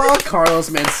 No, fuck Carlos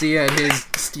Mencia and his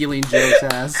stealing jokes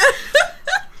ass.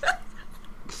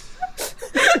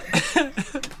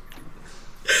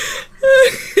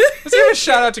 Let's give a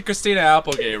shout out to Christina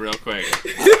Applegate real quick.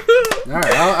 Alright,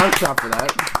 I'll stop for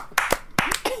that.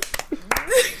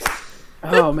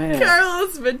 Oh man,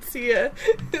 Carlos Mencia.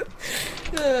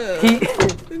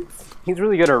 he's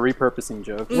really good at repurposing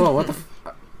jokes. Whoa, what the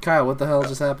Kyle, what the hell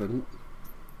just happened?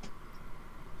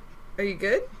 Are you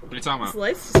good? What are you talking His about?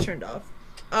 lights just turned off.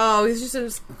 Oh, he's just in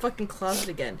his fucking closet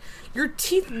again. Your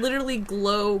teeth literally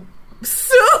glow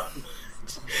so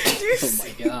much. Do you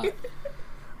see? God.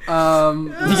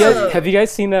 Oh. Have you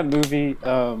guys seen that movie?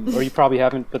 Or you probably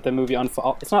haven't, but the movie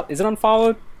It's not. Is it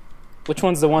Unfollowed? Which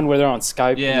one's the one where they're on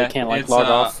Skype Yeah, and they can't like it's log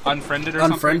off? Unfriended or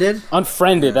something. Unfriended?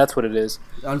 Unfriended. That's what it is.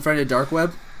 Unfriended dark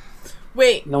web?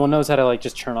 Wait, No one knows how to like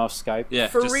just turn off Skype. Yeah,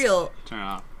 for just real. Turn it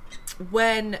off.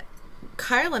 When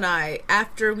Kyle and I,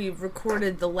 after we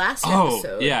recorded the last Oh,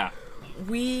 episode, yeah.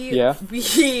 we Yeah.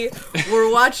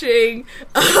 were watching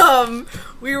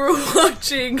we were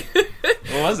watching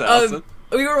What was that, Allison?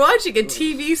 we were watching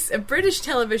a British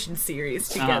television series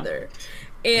together,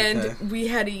 and Okay. we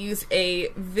had to use a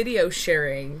video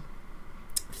sharing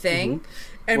thing,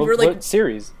 and What, we're like, what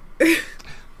series?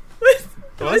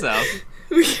 What was that, Allison?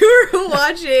 we were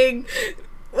watching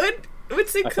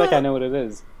what's it I called? feel like I know what it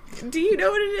is. Do you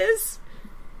know what it is?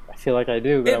 I feel like I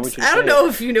do, but I want you to I don't say know it.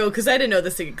 if you know, because I didn't know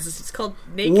this thing because it's called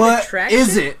Naked What Attraction.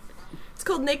 is it? It's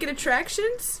called Naked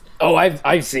Attractions. Oh,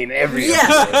 I've seen every. Yeah,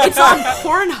 it's on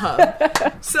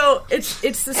Pornhub. So it's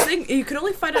this thing, you can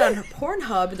only find it on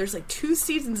Pornhub, and there's like 2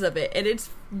 seasons of it, and it's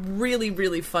really,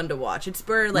 really fun to watch. It's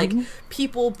where like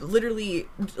people literally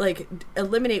like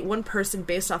eliminate one person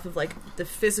based off of like the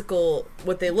physical,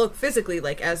 what they look physically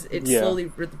like as it Yeah.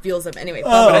 slowly reveals them. Anyway,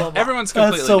 blah, blah, blah, blah. Everyone's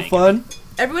completely That's so naked. fun.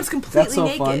 Everyone's completely That's so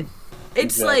naked. fun.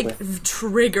 It's Exactly. like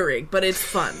triggering, but it's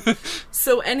fun.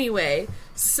 So anyway,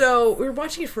 so we were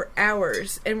watching it for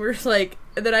hours, and we're like,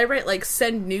 and then I write like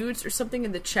send nudes or something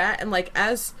in the chat, and like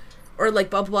or like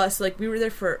blah blah blah. So like we were there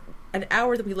for an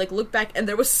hour, then we like looked back, and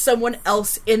there was someone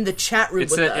else in the chat room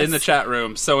It's with us. in the chat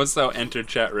room. So and so entered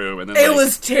chat room, and then It like,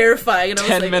 was terrifying, and I was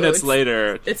 10 like, minutes oh,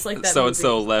 later, it's like that so and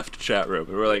so movie. left chat room.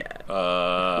 And we're like, who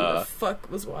the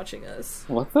fuck was watching us?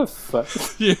 What the fuck?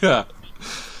 yeah,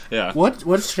 yeah. What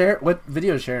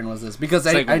video sharing was this? Because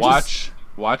It's I like just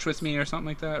watch with me or something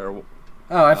like that, or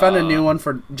I found a new one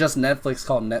for just Netflix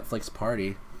called Netflix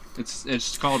Party.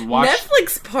 it's called watch.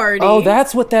 Netflix party. Oh,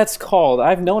 that's what that's called.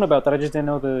 I've known about that. I just didn't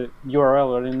know the URL,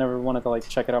 or I never wanted to like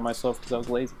check it out myself because I was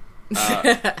lazy.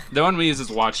 The one we use is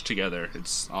Watch Together.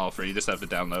 It's all free. You just have to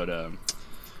download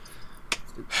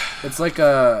It's like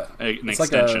an it's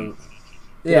extension.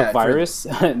 like a A virus?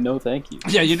 No, thank you.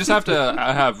 Yeah, you just have to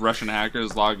have Russian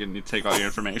hackers log in and take all your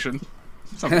information.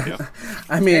 Something. Yeah.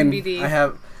 I mean, NBD.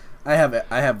 I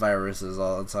have viruses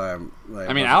all the time. Like,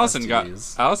 I mean, with Allison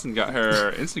STDs. got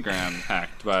her Instagram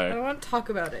hacked I don't by want to talk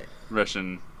about it.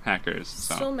 Russian hackers.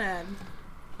 Still So, mad.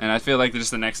 and I feel like just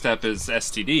the next step is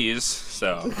STDs.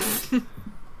 So,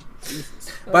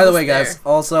 By the way, Almost guys,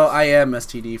 there. also I am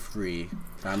STD free.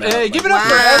 Found out, hey, like, give it up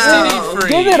for Wow. STD free.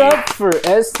 Give it up for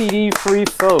STD-free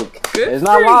folk. Good There's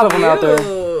not a for lot of them out there.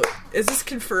 you. Is this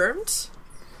confirmed?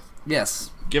 Yes.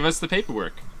 Give us the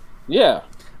paperwork. Yeah.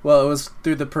 Well, it was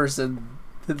through the person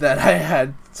that I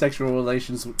had sexual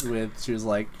relations with. She was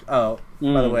like, "Oh,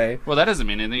 by the way, Well, that doesn't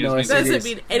mean anything. No, It just STDs. Doesn't means,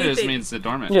 mean it just anything. means the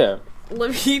dormant. Yeah.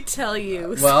 Let me tell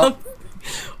you. Well-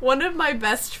 one of my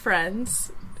best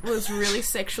friends was really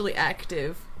sexually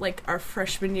active, like our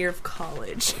freshman year of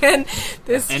college, and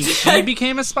this And she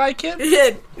became a spy kid?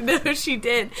 did. No, she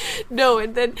did. No,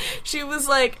 and then she was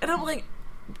like, and I'm like,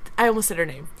 I almost said her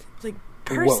name. Like,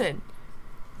 person.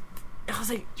 I was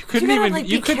like, You couldn't gotta, even like,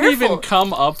 you be couldn't careful. even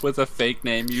come up with a fake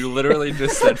name. You literally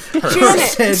just said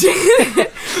person.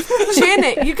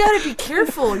 Janet, you gotta be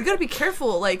careful. You gotta be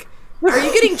careful. Like, are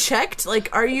you getting checked?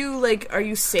 Are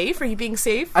you safe? Are you being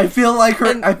safe? I feel like her.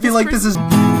 And I feel this like this is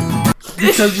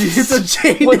because it's a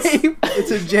J name.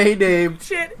 It's a J name.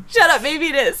 Shut up. Maybe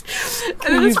it is. And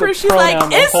then use this the person, she's like, pronoun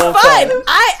the it's whole fine. time.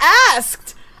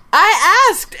 I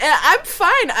asked, and I'm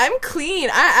fine. I'm clean.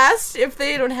 I asked if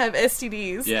they don't have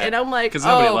STDs, Yeah, and I'm like, 'cause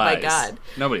nobody oh my lies. god,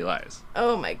 Nobody lies.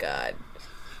 oh my god.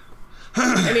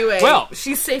 Anyway, Well-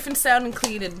 she's safe and sound and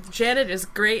clean, and Janet is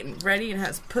great and ready and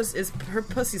has her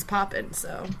pussy's popping.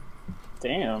 So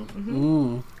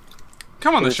Damn.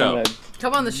 Come on the Some show. of that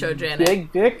come on the show, Janet.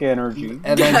 Big dick energy.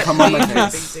 And then come on the Big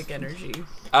case. dick energy.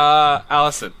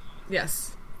 Allison,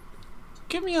 Yes.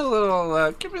 give me a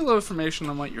little information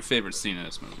on what your favorite scene in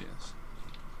this movie is.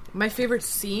 My favorite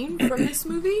scene from this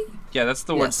movie? Yeah, that's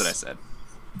the words Yes. that I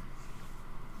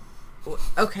said.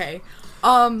 Okay.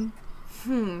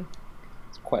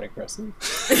 It's quite aggressive.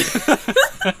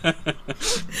 A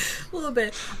little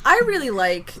bit. I really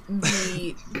like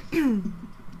the.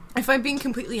 If I'm being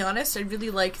completely honest, I really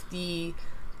like the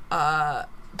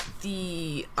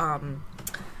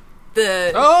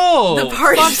Oh,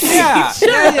 party fuck scene. yeah,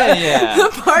 yeah. The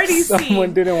party Someone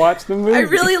scene. didn't watch the movie. I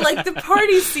really like the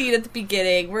party scene at the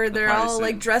beginning where they're party all scene.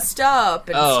 like dressed up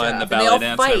and Oh, stuff, and the they ballet all dance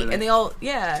and fight, everything. and they all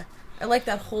I like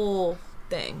that whole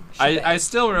thing. I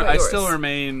still What about still yours?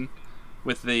 remain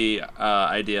with the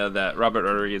idea that Robert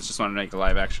Rodriguez just wanted to make a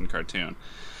live action cartoon.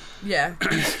 Yeah.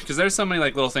 Because there's so many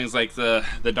like little things like the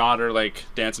daughter like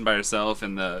dancing by herself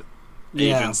and the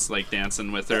Yeah. agents like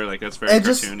dancing with her, like that's very And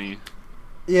just- cartoony.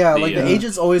 Yeah, The, like the uh,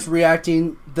 agents always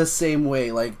reacting the same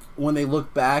way. Like when they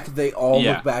look back, they all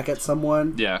Yeah. look back at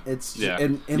someone. Yeah. It's Yeah.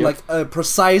 in Yep. like a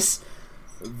precise,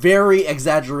 very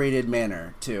exaggerated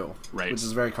manner too. Right. Which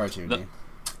is very cartoony.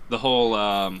 The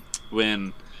whole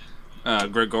when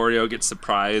Gregorio gets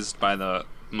surprised by the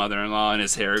mother-in-law and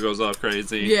his hair goes all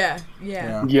crazy. Yeah.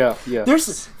 Yeah.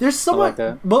 There's somewhat, like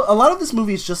that. but a lot of this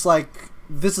movie is just like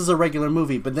this is a regular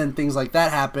movie, but then things like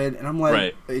that happen, and I'm like,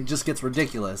 Right. it just gets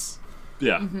ridiculous.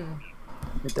 Yeah.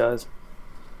 Mm-hmm. It does.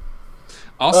 The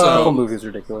whole Also, movie is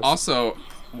ridiculous. also,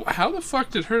 how the fuck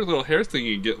did her little hair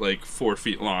thingy get like 4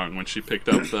 feet long when she picked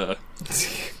up the?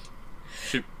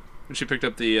 When she picked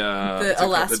up the what's it called?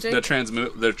 elastic? the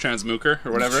transmuker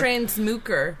or whatever.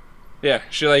 Transmuker. Yeah,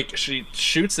 she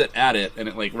shoots it at it and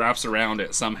it like wraps around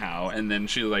it somehow, and then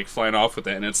she like flying off with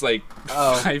it, and it's like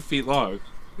Oh. 5 feet long.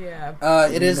 Yeah.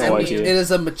 It is No it idea. is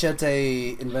a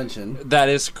machete invention. That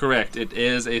is correct. It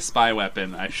is a spy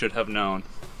weapon. I should have known.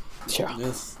 Yeah.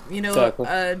 Yes. You know, Exactly.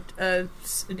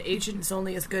 an agent is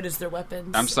only as good as their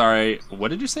weapons. I'm sorry. What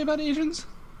did you say about Asians?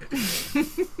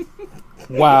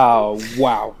 Wow.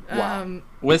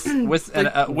 With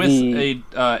The-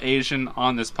 a Asian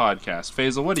on this podcast,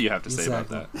 Faisal, what do you have to say about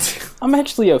that? I'm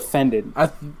actually offended. I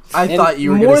And thought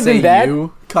you were more going to than say that-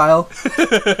 you, Kyle.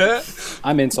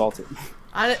 I'm insulted.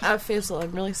 Faisal,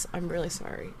 I'm really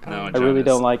sorry. No, I really Jonas.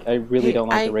 don't like I-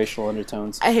 the racial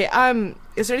undertones. Hey,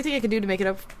 is there anything I can do to make it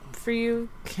up for you?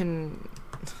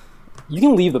 You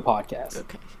can leave the podcast.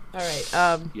 Okay. All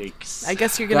right. Yikes. I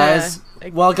guess you're gonna. Guys,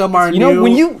 welcome our You know, new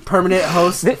when you- permanent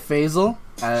host, Thi- Faisal.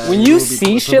 When who you will be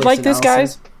see shit like this, replacing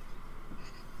guys,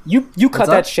 you cut What's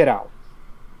that up? shit out.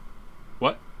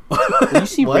 What? When you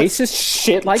see What? racist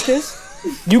shit like this,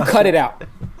 you cut it out.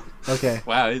 Allison. Okay.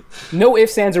 Wow. No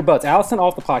ifs, ands, or buts. Allison,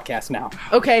 off the podcast now.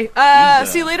 Okay.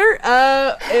 Jesus. See you later.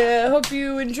 Hope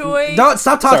you enjoy. Don't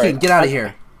stop talking. Sorry. Get out of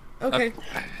here. Okay.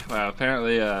 Wow.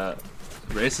 Apparently,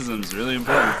 racism is really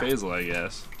important to Faisal, I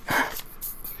guess.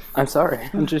 I'm sorry.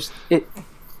 I'm just it.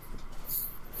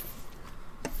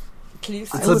 Can you?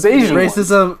 I was Asian.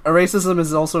 Racism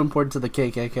is also important to the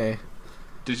KKK.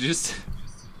 Did you just?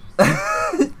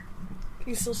 Can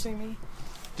you still see me?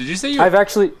 Did you say you? I've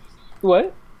actually.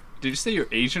 What? Did you say you're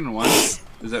Asian once?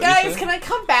 Is that what Guys, you said? can I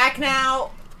come back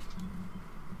now?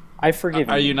 I forgive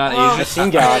you. Are you not Oh. Asian? Seen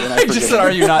God and I I just forgive said, you.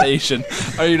 are you not Asian?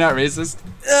 Are you not racist?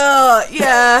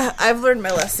 Yeah. I've learned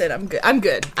my lesson. I'm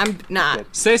good. I'm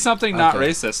not. Say something not Okay.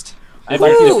 racist. I'd If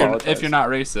like you're, to if, you're, apologize. if you're not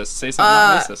racist, say something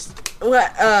not racist.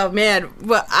 What? Oh man.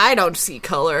 Well, I don't see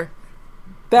color.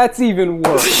 That's even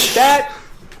worse. That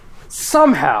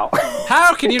somehow.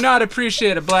 How can you not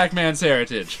appreciate a black man's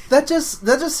heritage? That just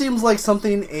seems like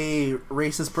something a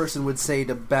racist person would say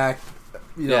to back,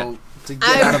 Yeah. to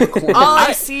get out of a corner. All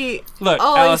I see. Look,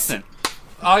 all I Allison,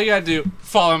 all you gotta do,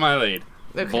 follow my lead.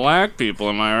 Okay. Black people,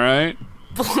 am I right?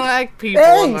 Black people.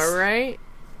 Am I Thanks. right?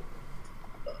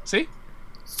 See?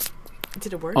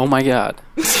 Did it work? Oh my god.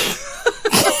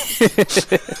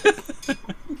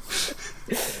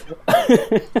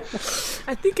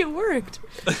 I think it worked.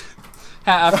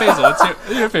 Faisal, what's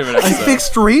your favorite I episode?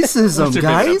 fixed racism, What's your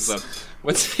favorite guys. episode?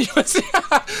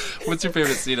 What's your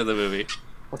favorite scene of the movie?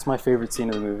 What's my favorite scene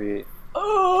of the movie?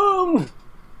 Oh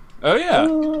yeah.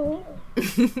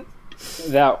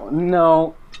 That one.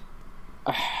 No.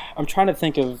 I'm trying to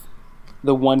think of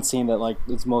the one scene that like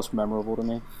is most memorable to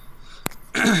me.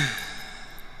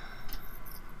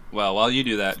 Well, while you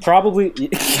do that, Probably.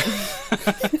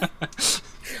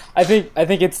 I think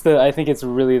it's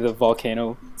really the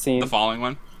volcano scene. the following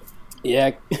one.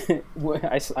 Yeah,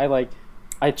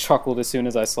 I chuckled as soon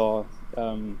as I saw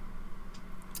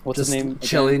what's Just his name? again?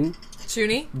 chilling,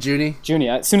 Junie? Junie. Junie.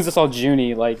 As soon as I saw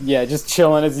Junie, just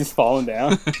chilling as he's falling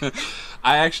down.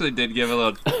 I actually did give a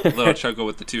little chuckle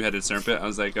with the two-headed serpent. I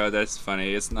was like, "Oh, that's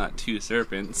funny. It's not two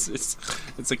serpents.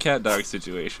 It's a cat dog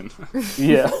situation."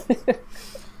 Yeah.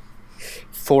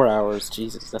 4 hours,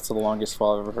 Jesus, that's the longest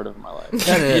fall I've ever heard of in my life.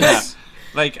 That is. Yeah.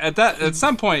 Like at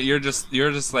some point you're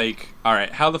just like, all right,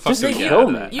 how the fuck Just do we kill get out of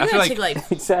me. that? You I feel gotta like take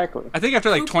like Exactly. I think after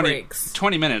like poop 20 breaks.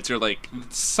 minutes you're like,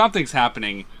 something's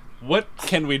happening. What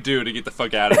can we do to get the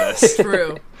fuck out of this?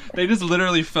 true. They just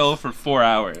literally fell for 4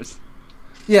 hours.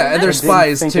 Yeah, and they're Didn't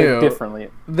spies think too. differently.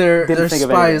 They're Didn't think of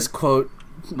spies, anything. quote,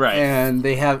 Right. and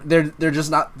they're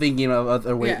just not thinking of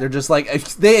other ways. Yeah. They're just like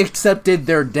they accepted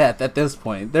their death at this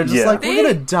point. They're just Yeah. like, we're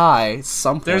gonna die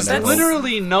some point. There's I hope.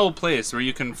 literally no place where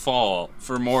you can fall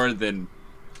for more than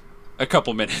a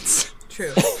couple minutes.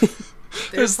 True.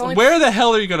 Where the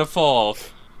hell are you gonna fall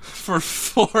for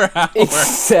 4 hours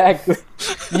Exactly.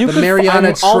 You The could Mariana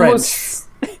I'm Trench. almost-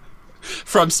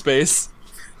 from space?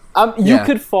 you Yeah.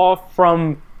 could fall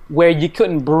from where you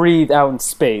couldn't breathe out in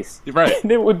space. Right. And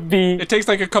it would be It takes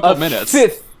like a couple a minutes.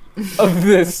 fifth of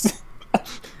this.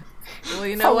 Well,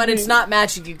 you know what? It's not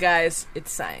magic, you guys.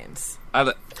 It's science.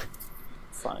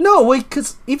 No, wait,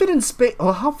 because even in space,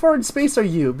 well, how far in space are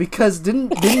you? Because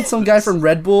didn't some guy from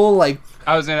Red Bull like?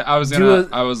 I was Do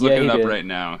looking he it up did. right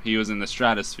now. He was in the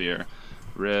stratosphere.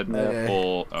 Red Okay.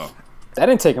 Bull. Oh, That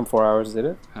didn't take him 4 hours, did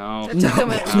it? how It took him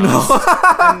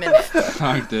how a minute.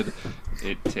 long did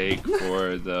it take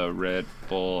for the Red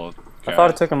Bull I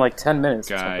thought it took him like 10 minutes.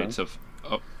 Or guy something.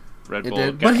 to? Red It Bull.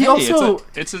 did. guy. But he Hey, also-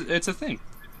 it's a thing.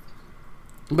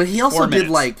 But he also 4 did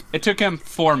minutes. like It took him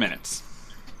 4 minutes.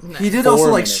 he did 4 also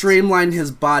like minutes. streamline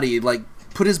his body, like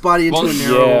put his body into Well, a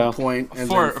narrow yeah. point and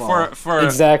For then fall. for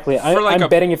Exactly. for like I'm a-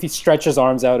 betting if he stretched his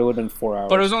arms out, it would have been 4 hours.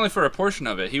 But it was only for a portion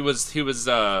of it. He was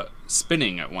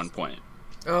spinning at one point.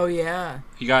 Oh yeah,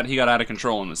 He got out of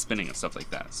control and was spinning and stuff like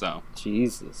that. So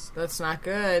Jesus. that's not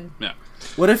good. yeah.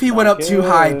 What if he went up too good.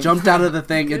 high, jumped out of the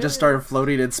thing, and just started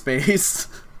floating in space?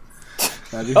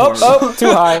 That'd be Oh, horrible. oh,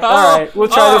 too high. All right, we'll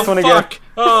try this one again. Fuck.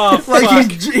 Oh, Like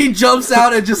fuck. he jumps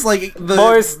out and just like the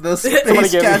Boys, the somebody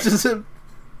space get me. catches him.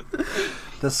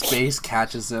 The space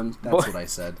catches him. That's Boy. what I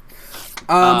said.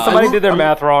 Somebody did their I'm,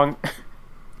 math wrong.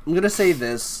 I'm gonna say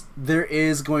this. There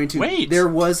is going to Wait. There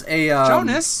was a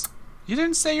Jonas, you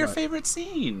didn't say your what? favorite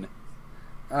scene.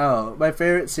 Oh, my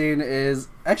favorite scene is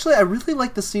actually I really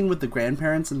like the scene with the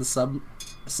grandparents in the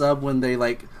sub when they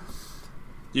like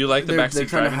You like the They're backseat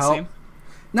trying to driving help. scene?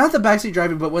 not the backseat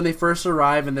driving, but when they first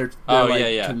arrive and they're Oh, like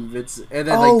yeah. convinced, and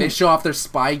then Oh. like they show off their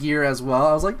spy gear as well.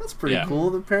 I was like, that's pretty Yeah. cool.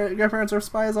 The grandparents are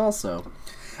spies also.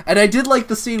 And I did like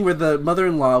the scene where the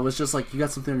mother-in-law was just like, "You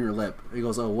got something on your lip." He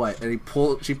goes, "Oh, what?" And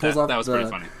she pulls off That was the pretty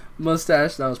funny.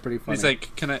 mustache. That was pretty funny. He's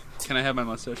like, "Can I have my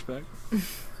mustache back?"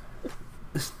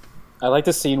 I like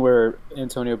the scene where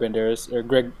Antonio Banderas or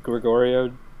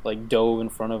Gregorio like dove in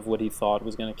front of what he thought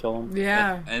was gonna kill him.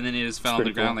 Yeah. And then he just fell on the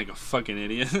pretty ground cool. like a fucking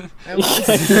idiot. I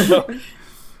was-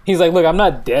 He's like, "Look, I'm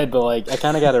not dead, but like I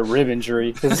kind of got a rib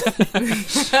injury." 'Cause-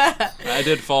 I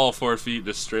did fall 4 feet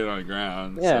just straight on the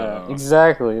ground. yeah, so.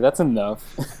 exactly. That's enough.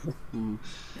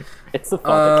 It's the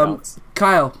thought that counts.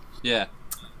 Kyle, Yeah.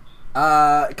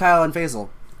 Kyle and Faisal,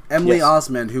 Emily Yes.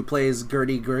 Osmond, who plays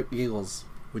Gertie Giggles.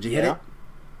 Would you hit Yeah.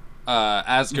 it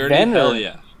As Gertie, Then hell or-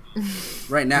 yeah.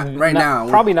 right now? Right now,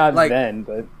 Probably not like then,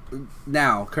 but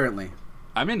now, currently.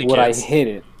 I'm into would I kids. hit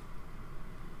it?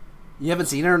 You haven't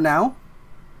seen her now?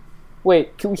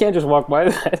 Wait, we can't just walk by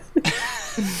that.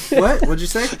 What? What'd you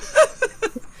say?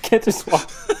 Can't just walk.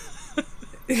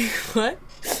 what?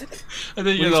 I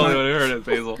think you're the only one who heard it,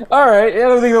 Basil. All right, I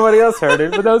don't think nobody else heard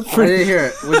it, but that was I pretty didn't hear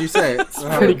it. What'd you say?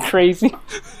 pretty crazy.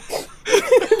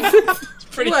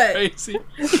 Pretty What? crazy.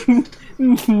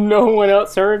 No one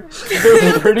else heard. It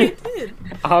was pretty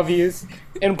obvious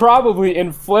and probably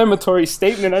inflammatory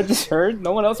statement I just heard.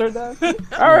 No one else heard that. All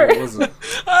What right. was it?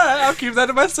 Alright, I'll keep that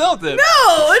to myself then. No,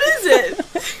 what is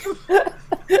it?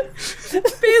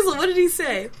 Basil, what did he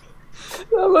say?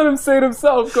 I'll let him say it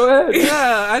himself. Go ahead.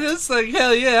 Yeah, I just like,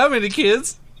 hell yeah, I'm into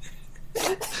kids.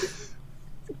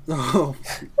 Oh,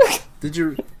 did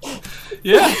you?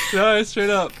 Yeah, no, straight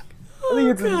up. I think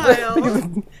it's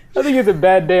Kyle. I think it's a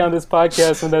bad day on this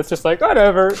podcast when that's just like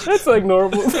whatever. That's like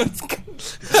normal.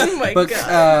 Oh my But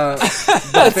god.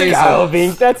 That's Kyle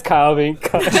Vink. That's Kyle Vink.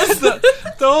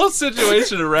 The whole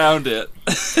situation around it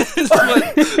is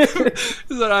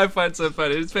what I find so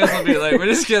funny. His face will be like, we're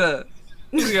just gonna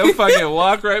fucking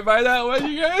walk right by that one,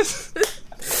 you guys.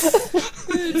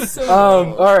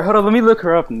 All right, hold on. Let me look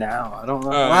her up now. I don't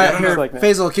know. I Right, don't here, know. Like that.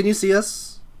 Faisal, can you see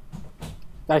us?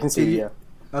 I can see. Can you- Yeah,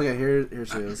 Okay, here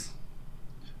she is.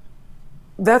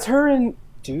 that's her and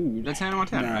dude. That's Hannah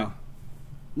Montana, right?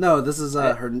 No, this is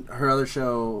her other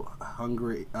show,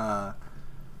 Hungry.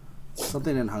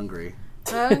 Something in Hungry.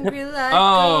 Hungry like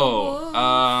Oh,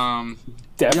 Young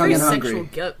Definitely. and sexual Hungry.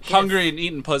 guilt. hungry and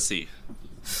eating pussy.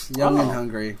 Young and Oh.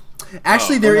 Hungry.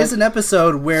 Actually, Oh. there is an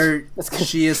episode where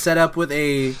she is set up with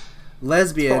a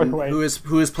lesbian Totally.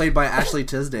 who is played by Ashley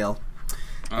Tisdale,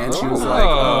 and she was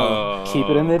Oh. like, Keep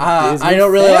it in the Disney "I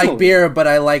don't really family. like beer, but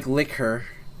I like lick her."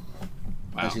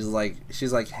 Wow. And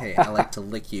she's like, "Hey, I like to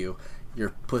lick you, your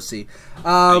pussy."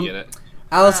 I get it.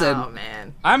 Allison, Oh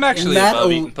man. I'm actually Matt above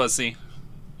O- eating pussy.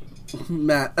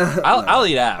 Matt, I'll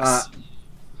eat ass.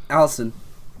 Allison,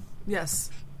 Yes.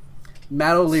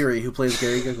 Matt O'Leary, who plays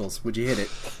Gary Giggles, would you hit it?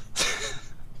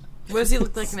 What does he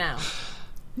look like now?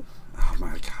 Oh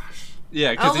my gosh. Yeah,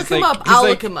 I'll because look he's him like up. he's I'll like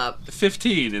look him up.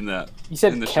 15 in the. You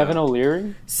said in the Kevin show.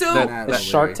 O'Leary, So Matt the O'Leary.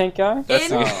 Shark Tank guy.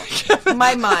 That's in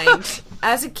my mind,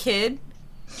 as a kid,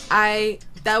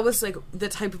 that was like the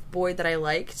type of boy that I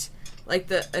liked. Like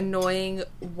the annoying,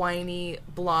 whiny,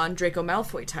 blonde Draco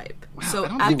Malfoy type. So I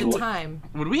don't at think the we- time,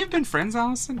 Would we have been friends,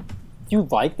 Allison? You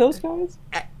like those guys?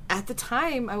 at the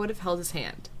time, I would have held his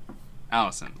hand.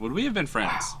 Allison, would we have been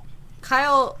friends?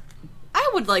 Kyle, I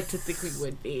would like to think we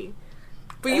would be.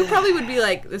 But you probably would be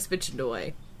like, this bitch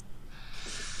annoy.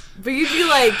 But you'd be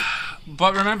like,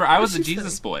 But remember, I was a she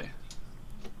Jesus boy.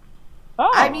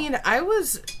 Oh. I mean, I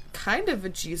was kind of a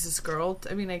Jesus girl.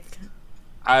 I mean,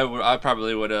 I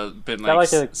probably would have been I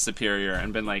like, like a- superior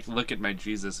and been like, look at my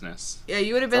Jesusness. yeah,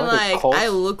 you would have been like a like, cult. I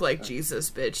look like Jesus,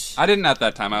 bitch. I didn't at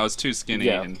that time. I was too skinny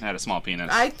Yeah. and had a small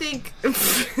penis. I think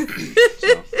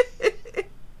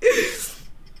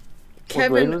So,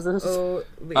 Kevin grade was this? O'Leary.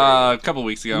 a couple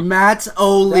weeks ago, Matt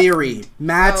O'Leary.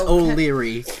 Matt Oh, okay.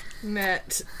 O'Leary.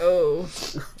 Matt O.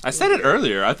 I said it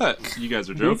earlier. I thought you guys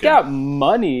were joking. He's got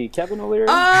money, Kevin O'Leary.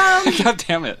 God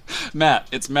damn it, Matt!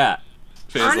 It's Matt.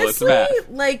 Faisal, it's Honestly,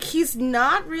 Matt. like, he's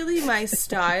not really my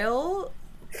style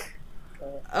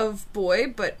of boy,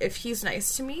 but if he's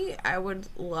nice to me, I would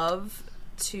love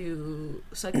to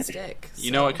suck his dick.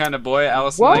 You know what kind of boy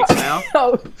Allison What? likes now?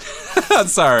 Oh, I'm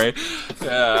sorry.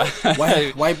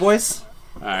 White boys?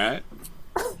 All right.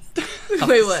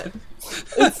 Wait, what?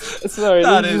 sorry,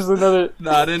 Not this is in- just another.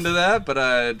 Not into that, but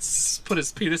put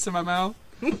his penis in my mouth.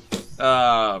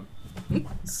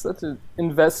 Such an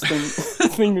investing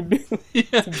thing to do.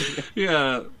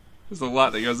 Yeah. There's a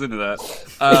lot that goes into that.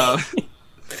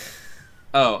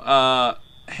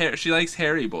 She likes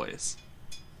hairy boys.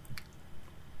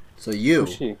 So you.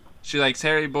 She. She likes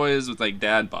hairy boys with like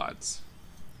dad bods.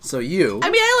 So you. I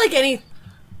mean, I like any.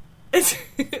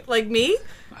 Like me?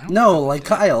 No, like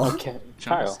Kyle. Okay,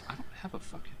 Jonas, Kyle. I don't have a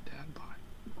fucking dad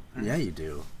bod. Yeah, you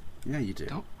do. Yeah, you do.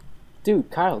 Don't-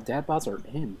 Dude, Kyle, dad bods are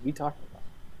in. What are you talking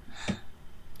about?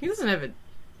 He doesn't have a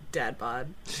dad bod.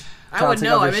 I Kyle, would take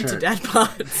know. off I'm your into shirt. dad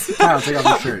bods. Kyle, take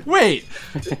off your shirt. Wait!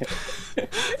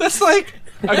 That's like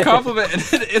a compliment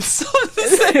and it's so at the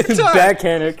same time.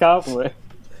 Backhanded compliment.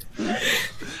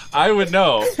 I would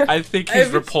know. I think he's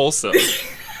repulsive.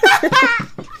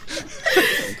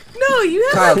 No, you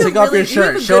have Kyle, like take a off really, your you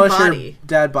have shirt. a Show good us body. your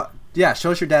dad bod. Yeah,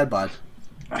 show us your dad bod.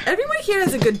 Everyone here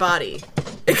has a good body,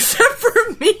 except for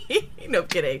me. No I'm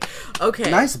kidding.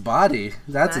 Okay, Nice body.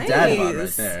 That's a dad bod right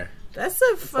Nice. there. that's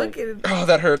a fucking. Oh,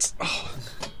 that hurts. Oh.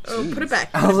 Oh, put it back.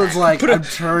 I was like, I'm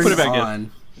turned put it back in.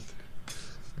 on.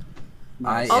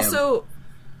 I Also,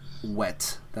 am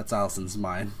wet. That's Allison's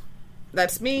mind.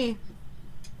 that's me,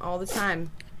 all the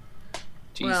time.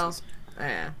 Well,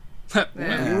 yeah.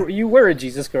 You were a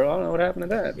Jesus girl. I don't know what happened to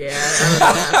that. Yeah,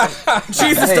 that was what happened.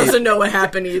 Jesus Hey. doesn't know what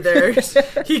happened either.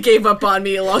 He gave up on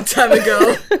me a long time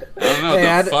ago. I don't know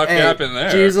what the fuck happened there.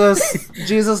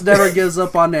 Jesus never gives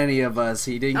up on any of us.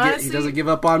 He didn't. He Honestly- doesn't give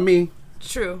up on me.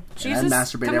 True. I Jesus,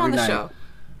 masturbate come every on the night. show. right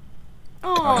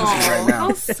Oh, now.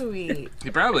 how sweet.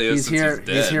 He probably is. He's since here. He's,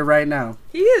 dead. He's here right now.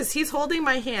 He is. He's holding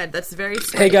my hand. That's very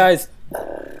sweet. Hey guys.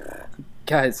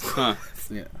 Guys, Huh.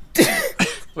 Yeah.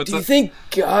 What's do you up? think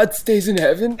God stays in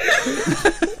heaven?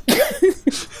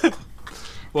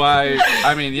 Why?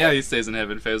 I mean, yeah, he stays in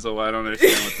heaven, Faisal. Why I don't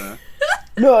understand what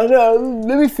the. No,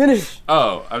 let me finish.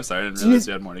 Oh, I'm sorry. I didn't realize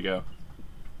you had more to go.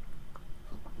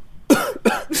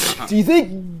 Do you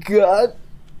think God...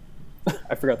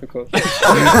 I forgot the quote.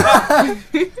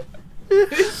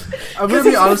 I'm gonna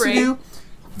be honest with brain. you.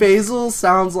 Faisal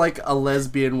sounds like a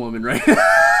lesbian woman right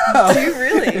now. Do you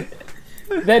really?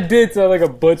 That did sound like a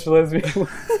butch lesbian.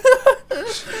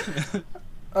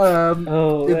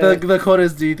 Oh, The quote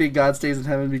is, "Do you think God stays in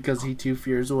heaven because he too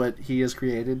fears what he has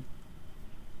created?"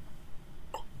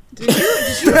 Did you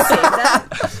save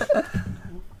that?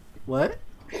 What?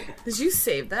 Did you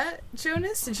save that,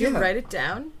 Jonas? Did you Yeah. write it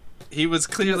down? He was Is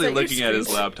clearly that your looking at his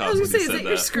screen- laptop I was when gonna he say, is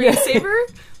said that your that.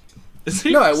 screensaver? Is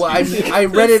he- No, I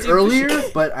read it earlier,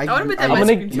 but I wanna put that on my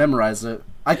screen. memorized it.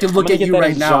 I can I'm look gonna at get you that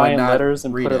right in now giant and not letters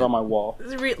and read put it on my wall.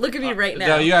 Look at me right now.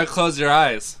 No, you gotta close your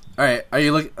eyes. All right, are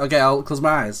you look? Okay, I'll close my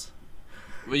eyes.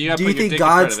 Well, you gotta Do put you your think dick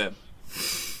God's- in front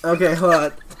Okay, hold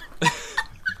on.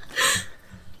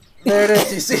 There it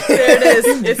is. You see? There it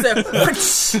is.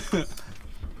 It's a.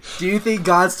 Do you think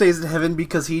God stays in heaven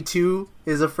because he too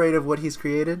is afraid of what he's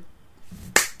created?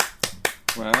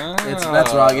 Wow. That's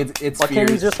wrong. It's Why can't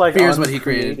he fears. just like Fears what he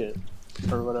uncreate created.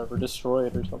 it or whatever, destroy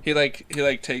it or something? He take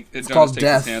Jonas called takes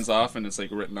death. his hands off and it's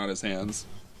like written on his hands.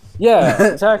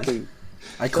 Yeah, exactly.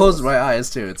 I closed my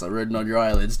eyes too. It's like written on your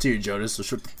eyelids too, Jonas. So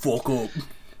shut the fuck up.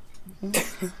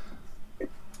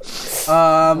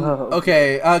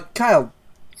 Okay, Kyle.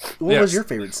 What was Yes. your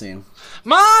favorite scene?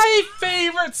 My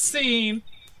favorite scene,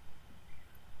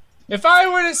 if I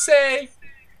were to say,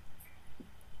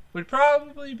 would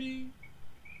probably be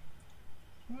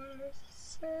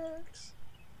sex.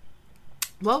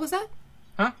 What was that?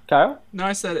 Kyle? No,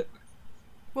 I said it.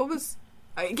 What was?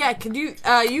 Yeah, could you?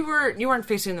 You weren't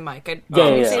facing the mic. Can Yeah,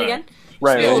 you yeah, say it yeah. again?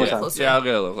 Right, Speak a one little more bit time. closer. Yeah, I'll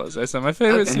get a little closer. I said my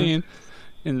favorite Okay. scene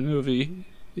in the movie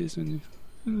is when.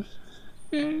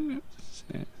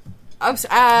 I'm s-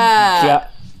 Yeah,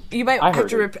 You might I have heard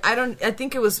to. it. I don't. I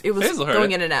think it was Faisal heard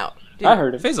going it. in and out. I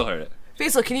heard it. Faisal heard it.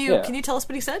 Faisal, can Yeah. you tell us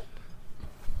what he said?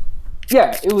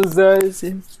 Yeah, it was.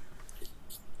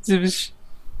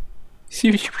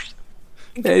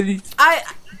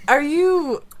 Are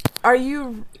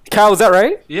you? Kyle, was that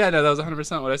right? Yeah, no, that was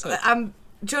 100% what I said.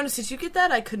 Jonas, did you get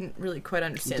that? I couldn't really quite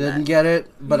understand Didn't that. get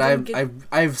it, but didn't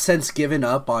I've since given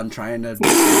up on trying to do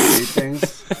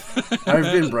things. I've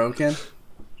been broken.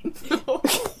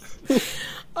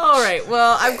 All right.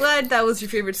 Well, I'm glad that was your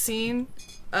favorite scene,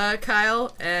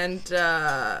 Kyle, and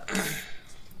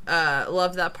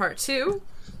loved that part too.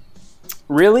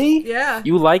 Really? Yeah.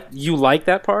 You like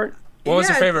that part? What was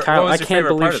your Yeah. favorite? Kyle, what was I your can't favorite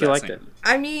believe part of she that liked scene? it.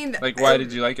 I mean, Like, why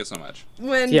did you like it so much?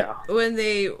 when Yeah.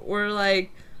 they were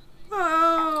like,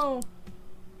 oh,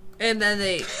 and then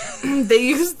they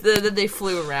they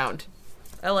flew around.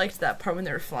 I liked that part when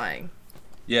they were flying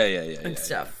Yeah, and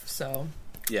stuff. So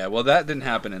Yeah, well, that didn't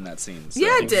happen in that scene. So.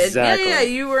 yeah, it did. Exactly. Yeah.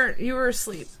 You were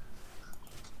asleep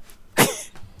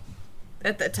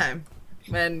at that time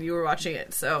when you were watching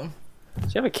it. So Do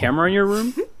you have a camera in your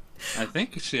room? I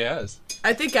think she has.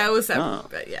 I think I was. Oh.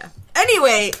 But yeah.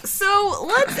 Anyway, so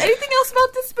anything else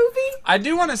about this movie? I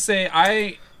do want to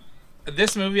say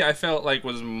this movie I felt like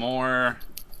was more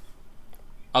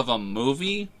of a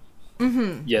movie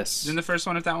Yes. than the first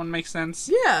one, if that one makes sense.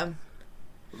 Yeah.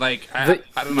 Like The-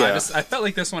 I don't know. yeah. I felt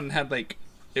like this one had like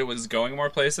it was going more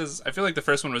places. I feel like the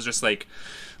first one was just like,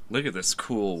 look at this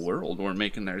cool world we're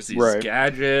making. There's these Right.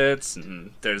 gadgets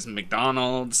and there's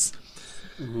McDonald's.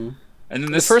 And then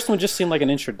The this first one just seemed like an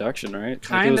introduction, right? Like,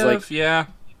 kind it was of like, yeah.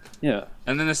 yeah.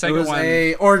 And then the It second was one,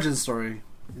 a origin story.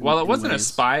 while it in wasn't a ways.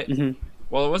 spy, Mhm.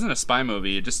 well, it wasn't a spy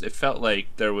movie. It felt like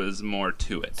there was more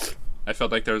to it. I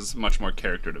felt like there was much more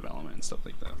character development and stuff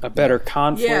like that. A better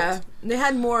conflict. Yeah, they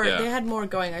had more. Yeah. They had more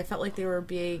going. I felt like they were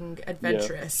being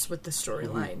adventurous with the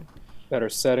storyline. Better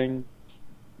setting.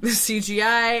 The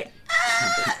CGI.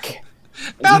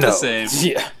 About No. the same.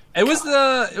 Yeah. It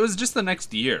was just the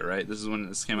next year, right? This is when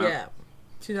this came out. Yeah,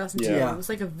 2002. Yeah. It was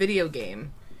like a video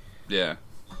game. Yeah.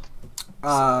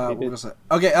 What was it?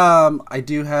 Okay, I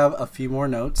do have a few more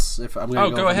notes. If I'm gonna Oh,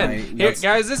 go over ahead. my Here, notes.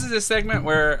 guys, this is a segment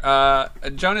where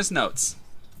Jonas notes.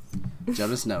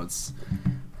 Jonas notes.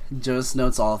 Jonas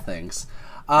notes all things.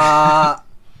 I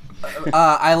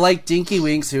like Dinky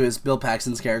Winks, who is Bill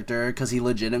Paxton's character, because he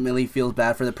legitimately feels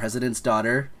bad for the president's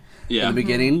daughter Yeah. in the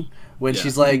beginning when Yeah.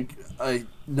 she's like,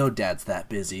 "No, dad's that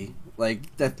busy."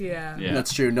 Like that. Yeah. Yeah.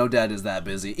 That's true. No dad is that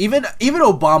busy. Even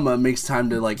Obama makes time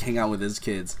to like hang out with his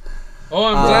kids. Oh,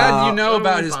 I'm glad you know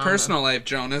about his Obama. personal life,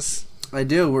 Jonas. I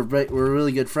do. We're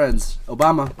really good friends.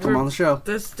 Obama, come on the show.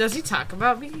 Does he talk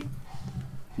about me?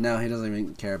 No, he doesn't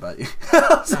even care about you.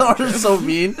 so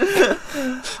mean.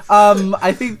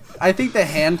 I think the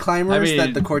hand climbers I mean-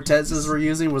 that the Cortezes were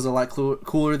using was a lot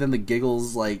cooler than the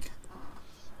Giggles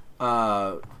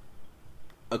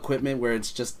equipment where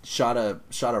it's just shot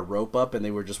a rope up and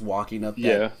they were just walking up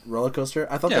Yeah. that roller coaster.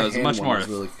 I thought Yeah, the it was hand much one more. was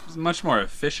really It's much more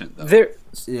efficient though. They're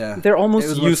It almost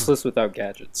was much- useless without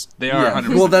gadgets. They are yeah.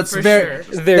 100%. Well, that's For very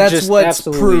sure. They're that's just what's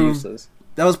absolutely proved. useless.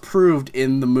 That was proved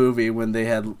in the movie when they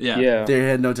had yeah. they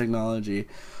had no technology.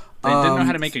 They didn't know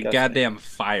how to make a disgusting. goddamn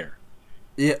fire.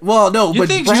 Yeah, well, no, You but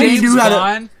think Junie James knew how to.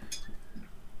 Bond?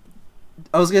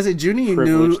 I was gonna say Junie knew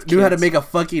Privileged how to kids. make a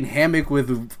fucking hammock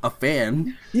with a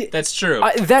fan. That's true.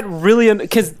 That really,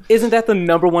 because isn't that the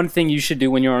number one thing you should do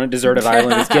when you're on a deserted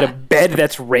island? Is get a bed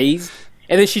that's raised,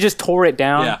 and then she just tore it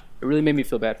down. Yeah. It really made me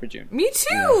feel bad for June. Me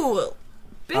too.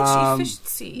 Bitch,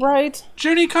 efficiency. Right?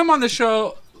 Junie, come on the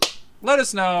show. Let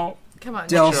us know. Come on.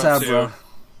 Del What you up Sabra.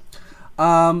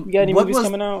 You got any What movies was-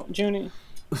 coming out, Junie?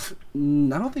 I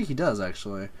don't think he does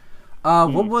actually.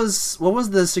 What was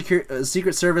the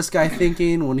Secret Service guy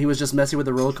thinking when he was just messing with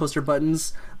the roller coaster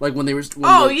buttons? Like when they were.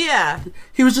 Yeah.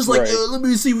 He was just like, Right. let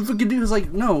me see what we can do. He was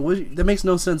like, no, that makes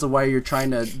no sense of why you're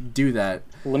trying to do that.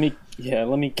 Let me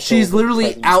kill She's the literally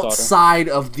president's daughter. outside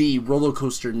of the roller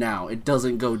coaster now. It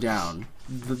doesn't go down.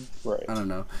 Right. I don't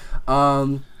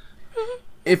know.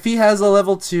 If he has a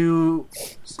level 2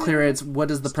 clearance, what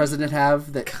does the president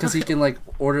have? Because he can like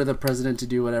order the president to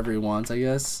do whatever he wants, I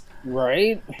guess.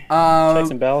 Right. Checks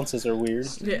and balances are weird.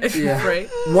 Yeah.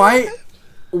 Right.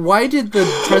 Why did the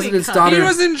president's God. daughter? He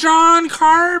was in John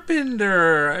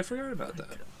Carpenter. I forgot about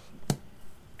that.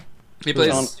 He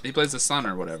plays the son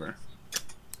or whatever.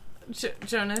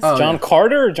 Jonas. Oh, John yeah.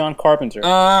 Carter or John Carpenter?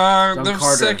 The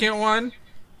Carter. second one.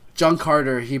 John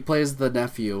Carter. He plays the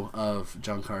nephew of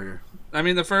John Carter. I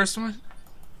mean, the first one.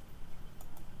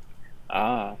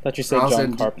 I thought you said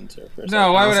Allison, John Carpenter for a second.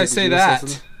 No, why would I Allison, say did you want to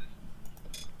that? say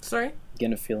Sorry.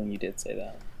 Getting a feeling you did say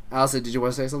that. Allison, did you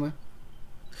want to say something?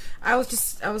 I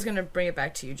was gonna bring it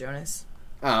back to you, Jonas.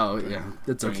 Oh yeah,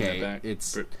 it's Bringing okay. it back.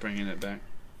 It's Bringing it back.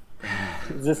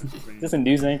 Is this a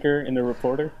news anchor in the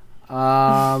reporter?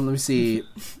 let me see.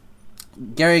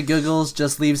 Gary Giggles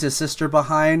just leaves his sister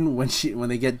behind when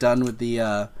they get done with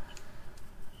saving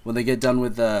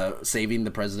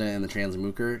the president and the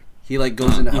Transmooker. He like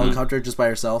goes in a helicopter just by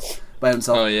himself.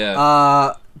 Oh,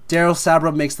 yeah. Daryl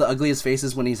Sabra makes the ugliest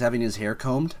faces when he's having his hair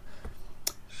combed.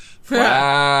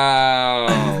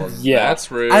 Wow. Yeah.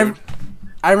 That's rude.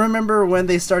 I remember when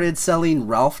they started selling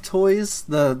Ralph toys,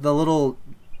 the little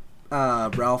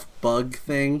Ralph bug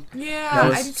thing.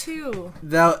 Yeah, I do too.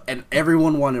 And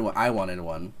everyone wanted one. I wanted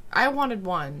one. I wanted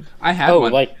one. I had Oh,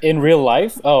 one. like in real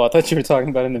life? Oh, I thought you were talking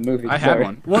about in the movie. I had Sorry.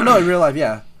 one. Well, no, in real life,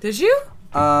 yeah. Did you?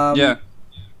 Yeah.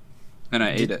 And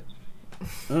I ate it.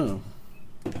 Oh.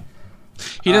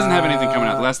 He doesn't have anything coming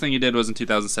out. The last thing he did was in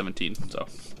 2017. So.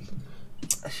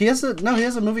 He has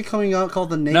a movie coming out called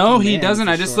The Naked No, he Man, doesn't.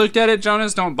 for I just sure. looked at it,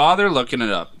 Jonas. Don't bother looking it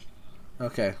up.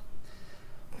 Okay.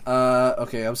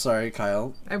 Okay, I'm sorry,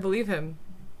 Kyle. I believe him.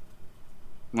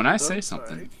 When I say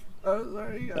something, I'm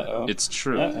sorry. Uh-oh. it's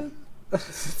true.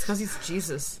 It's because he's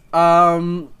Jesus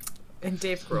and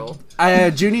Dave Grohl.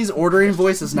 Junie's ordering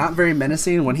voice is not very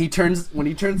menacing. When he turns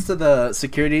to the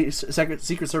Secret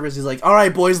Service, he's like, "All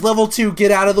right, boys, level 2,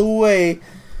 get out of the way."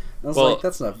 I was Well, like,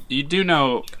 "That's not." You do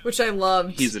know Which I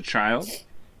loved. he's a child.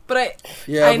 but I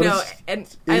Yeah, but know, it's-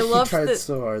 and I He love tried the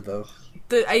so hard though.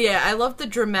 I love the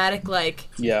dramatic, like,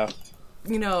 Yeah.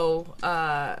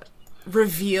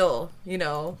 reveal,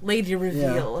 lady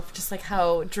reveal of just like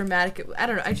how dramatic it. I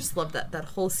don't know. I just love that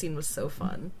whole scene was so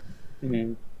fun.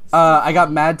 Mm-hmm. I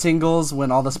got mad tingles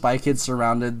when all the Spy Kids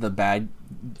surrounded the bad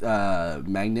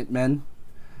magnet men.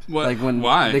 What? Like when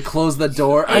Why? they closed the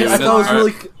door. Are you I thought it was into-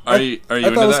 really. Are you I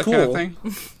into thought it was that kind of cool. thing?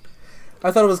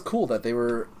 I thought it was cool that they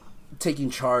were taking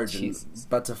charge and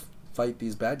about to fight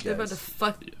these bad guys. They're about to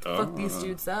fuck these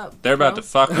dudes up. They're about to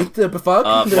fuck him. The fuck?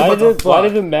 They're Why about to did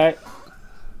fuck. the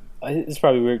it's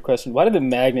probably a weird question. Why did the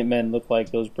Magnet Men look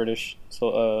like those British?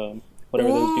 Whatever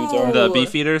those dudes are. The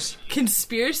beef eaters?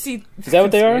 Conspiracy. Is that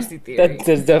what they are? Conspiracy theory.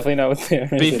 That's definitely not what they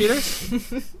are. is Beef it? eaters?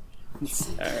 Is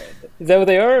that what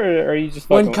they are, or are you just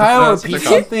When fucking Kyle That's what repeats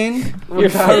they're something, You're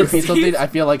repeats something, I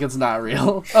feel like it's not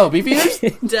real. Oh, beef eaters?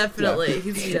 Definitely,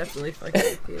 he's definitely fucking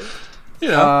with you.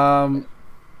 You know.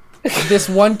 This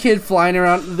one kid flying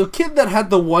around, the kid that had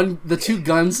the 2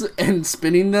 guns and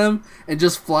spinning them and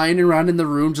just flying around in the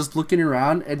room, just looking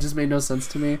around, it just made no sense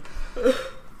to me.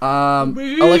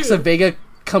 Alexa Vega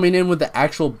coming in with the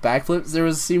actual backflips. There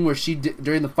was a scene where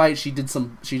during the fight she did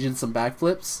some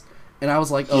backflips, and I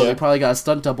was like, oh, Yeah. they probably got a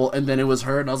stunt double, and then it was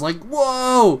her, and I was like,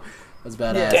 whoa, that's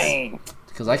badass. Yeah. Dang.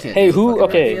 Because I can't. Hey, do the who? fucking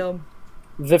Okay, Real.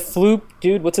 the Floop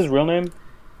dude. What's his real name?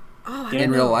 Oh, I In in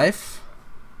don't real know. life.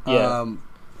 Yeah.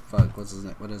 Fuck. What's his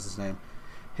name? What is his name?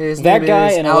 His That name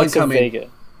guy is and Alan Alexa Cumming. Vega.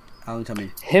 Alan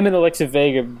Cumming. Him and Alexa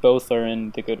Vega both are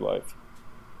in The Good Wife.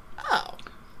 Oh,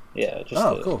 Yeah, just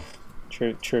Oh, cool.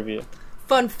 Trivia.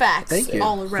 fun facts Thank you.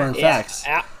 all around. Fun facts.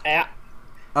 Ah. Uh,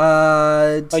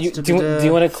 Oh, do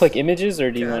you want to click images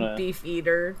or do you God, want to? beef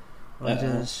eater. Why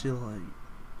does she like?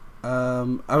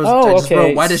 I just okay.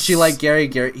 wrote, why does she like Gary?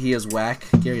 Gary, he is whack.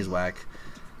 Gary's whack.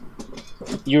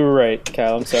 You were right,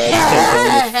 Kyle. I'm sorry. I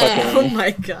just can't tell you Oh fucking.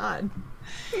 my god.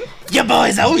 Your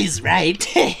boy's always right.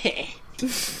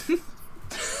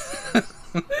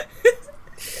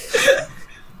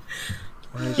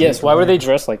 Yes. Why were they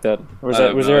dressed like that? Was I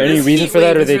don't there know. any This reason heat for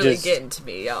that, or wave they is really just? getting to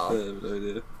me,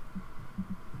 y'all.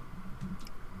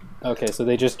 Okay, so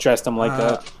they just dressed them like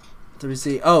that. Let me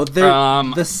see. Oh, they're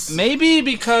this. Maybe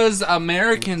because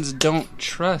Americans don't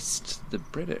trust the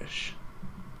British.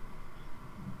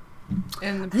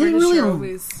 And the They British really- are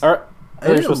always. Are I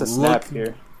they're didn't supposed to snap look-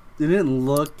 here? They didn't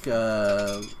look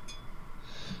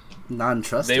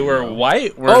non-trusting. They were though.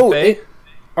 white, weren't they?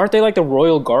 Aren't they like the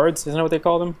Royal Guards? Isn't that what they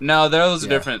call them? No, those are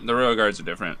Yeah. different. The Royal Guards are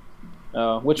different.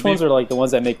 Which They- ones are like the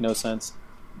ones that make no sense?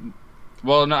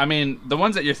 Well, no, I mean the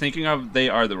ones that you're thinking of, they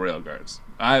are the Royal Guards.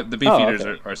 The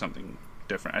Beefeaters are something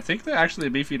different. I think that actually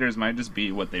the Beefeaters might just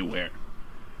be what they wear.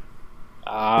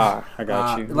 Ah, I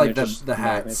got you. Like They're the just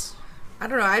hats. I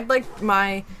don't know. I'd like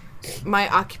my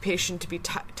occupation to be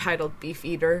titled Beef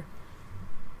Eater.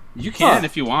 You can Huh.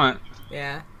 if you want.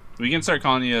 Yeah. We can start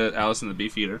calling you Allison the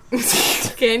Beefeater.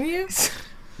 Can you?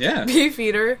 Yeah. Beef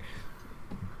Eater.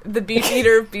 The Beef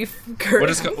Eater beef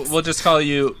curtains. We'll just call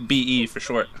you BE for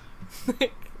short.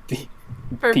 Beef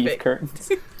Perfect. curtains.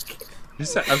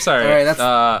 I'm sorry. All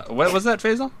right, what was that,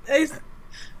 Faisal?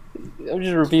 I'm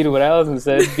just repeating what Allison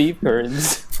said. Beef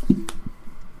curtains.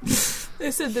 They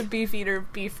said the Beef Eater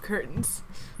beef curtains.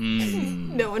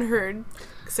 No one heard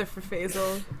except for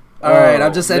Faisal. All right, I'm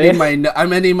Oh, just ending man.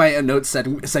 I'm ending my note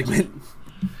segment.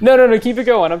 No, keep it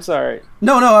going. I'm sorry.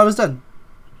 No, I was done.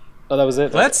 Oh, that was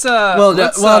it. Let's Well,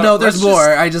 no, there's let's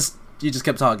more. just- You just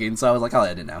kept talking, so I was like, I'll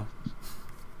end it now.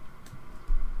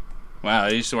 Wow,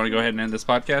 you just want to go ahead and end this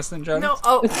podcast then, Jonas? No,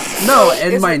 oh. No,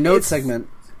 end Is my it- note it's- segment.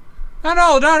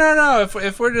 No.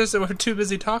 If we're too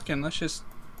busy talking, let's just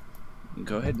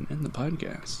go ahead and end the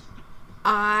podcast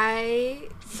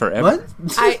forever.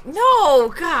 What? No,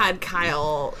 God,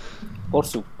 Kyle. Por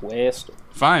supuesto.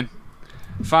 Fine.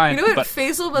 You know what? But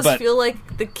Faisal must but- feel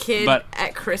like the kid but-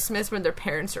 at Christmas when their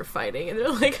parents are fighting, and they're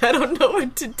like, I don't know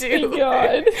what to do. Thank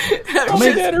God.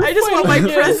 I just want my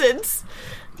presents.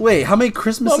 Wait, how many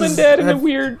Christmases Mom and Dad and the have,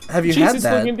 weird have you had that?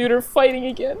 Jesus-looking dude are fighting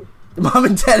again. Mom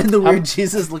and Dad and the weird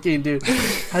Jesus-looking dude?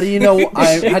 How do you know?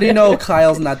 How do you know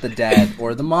Kyle's not the dad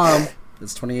or the mom?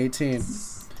 It's 2018.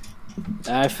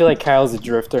 I feel like Kyle's a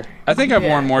drifter. I think I've Yeah.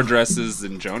 worn more dresses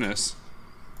than Jonas.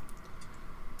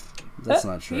 That's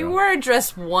not true. You wore a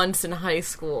dress once in high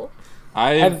school.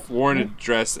 I've worn a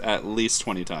dress at least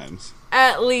 20 times.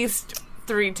 At least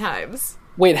 3 times.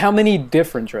 Wait, how many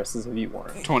different dresses have you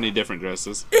worn? 20 different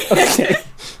dresses. Okay.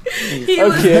 He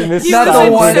was, Okay, Miss he not was the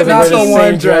in one. doesn't Not wear the the one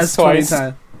same dress dress 20 twice.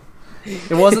 times.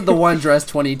 It wasn't the one dress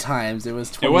 20 times. It was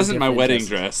 20. It wasn't my different wedding dresses.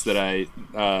 dress that I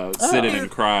sit in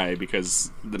and cry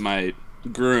because my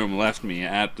groom left me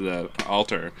at the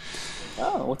altar.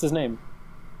 Oh, what's his name?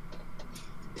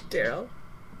 Daryl.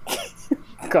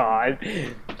 God.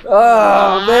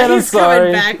 Oh, man, I'm He's sorry.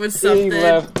 coming back with He something.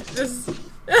 left. This-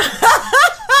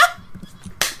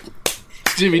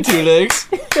 Jimmy Two Legs.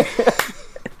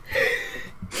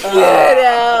 Get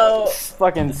out.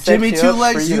 Fucking set Jimmy you Two up for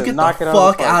Legs, you you to get the knock it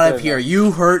fuck the park, out of didn't here. I?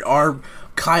 You hurt our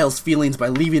Kyle's feelings by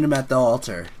leaving him at the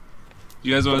altar.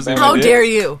 You guys want to see my How dick? dare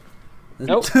you?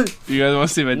 Nope. You guys want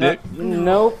to see my dick?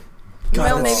 Nope. Well,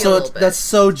 God, maybe that's a so little bit. that's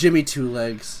so Jimmy Two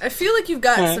Legs. I feel like you've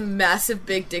got some massive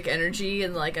big dick energy,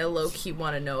 and like I low key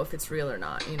want to know if it's real or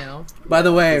not. You know? By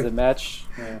the way, Does it match?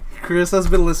 Yeah. Chris has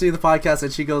been listening to the podcast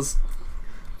and she goes,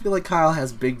 I feel like Kyle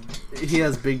has big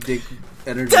dick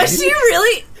energy. Does she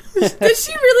really? Did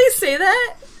she really say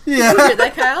that? Yeah. Did you hear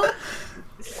that, Kyle?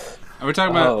 Are we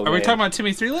talking about? Oh, are we man. talking about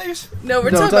Timmy Three Legs? No, we're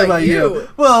No, I'm talking about you.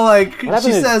 Well, like, she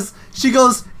happened to- says, she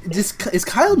goes, is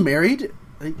Kyle married?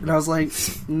 And I was like,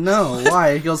 no,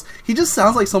 why? He goes, he just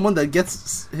sounds like someone that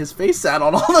gets his face sat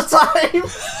on all the time.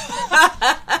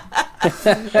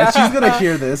 And she's gonna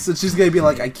hear this, and she's gonna be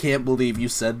like, I can't believe I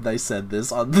said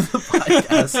this on the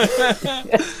podcast.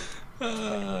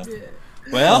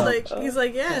 Well, He's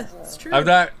like, yeah, it's true. I'm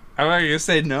not gonna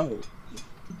say no.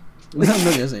 I'm not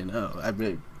gonna say no. I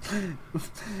mean,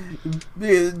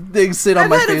 they sit on I've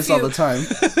my had a face all few. the time.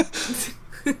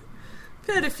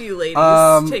 I've had a few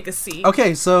ladies take a seat.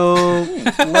 Okay, so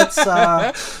let's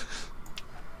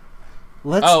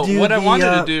Oh, do what I the,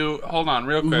 wanted to do. Hold on,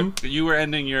 real quick. Mm-hmm. You were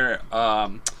ending your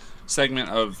segment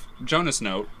of Jonas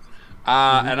Note,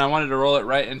 Mm-hmm. and I wanted to roll it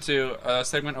right into a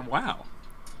segment of WoW.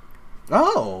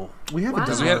 Oh, we haven't Wow.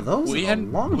 done We one had of those we in hadn't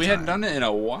a long we time. hadn't done it in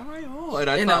a while, and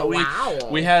I In thought a while.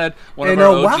 we had one In of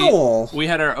our a OG while. we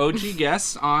had our OG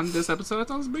guests on this episode. I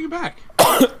thought let's bring it back.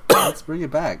 Let's bring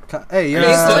it back. Hey, you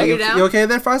still here down? you okay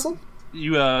there, Faisal?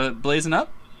 You blazing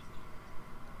up?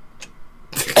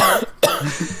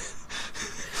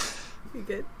 You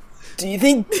good? Do you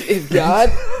think if God?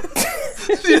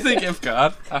 Do you think if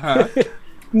God?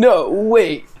 No,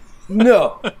 wait,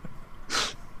 no.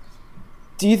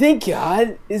 Do you think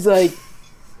God is like,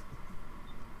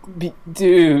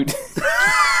 dude?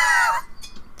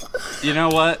 You know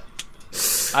what?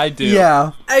 I do.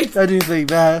 Yeah, I do think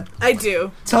that.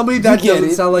 do. Tell me that You get doesn't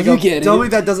it. sound like You get tell it. me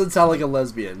that doesn't sound like a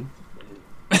lesbian.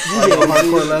 Like a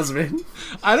hardcore lesbian.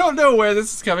 I don't know where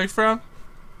this is coming from,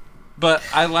 but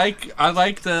I like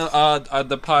the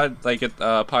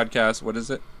podcast. What is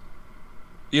it?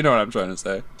 You know what I'm trying to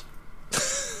say.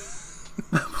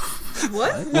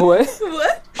 What? What?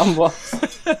 What? I'm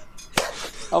lost.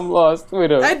 I'm lost.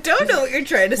 Wait up. I don't know what you're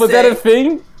trying to Was say. that a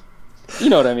thing? You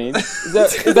know what I mean. Is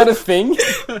that a thing?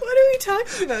 What are we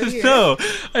talking about here? No,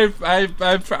 I'm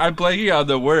blanking on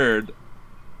the word.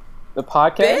 The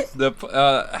podcast?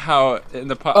 The how in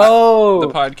the Oh. the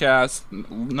podcast,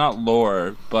 not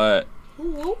lore, but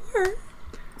Lore.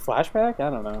 Flashback? I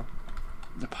don't know.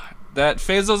 that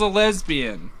Faisal's a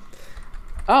lesbian.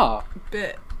 Oh.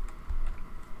 Bit.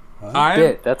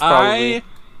 Bit, that's probably- I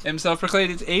am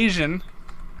self-proclaimed Asian.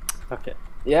 Okay.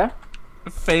 Yeah?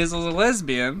 Faisal's a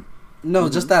lesbian. No,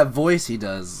 just that voice he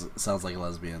does sounds like a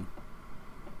lesbian.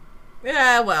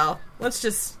 Yeah, well, let's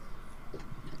just.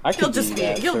 I He'll could just do be.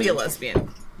 that He'll for be a you. lesbian.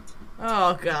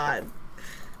 Oh God,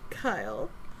 Kyle.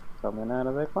 Coming out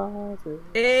of the closet.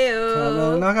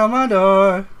 Ew. Knock on my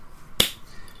door.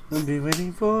 I'll be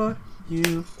waiting for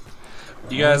you.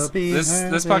 You guys, I'll be this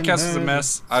having podcast is a her.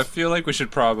 mess. I feel like we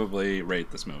should probably rate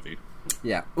this movie.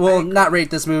 Yeah. Well, not rate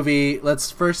this movie.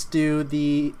 Let's first do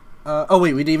the. Oh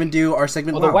wait, we didn't even do our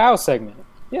segment. Oh, the WoW segment.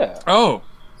 Yeah. Oh,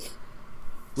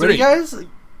 Ready, three, guys?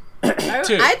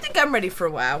 two, I think I'm ready for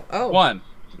WoW. Oh, one.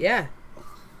 yeah.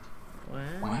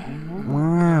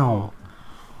 Wow.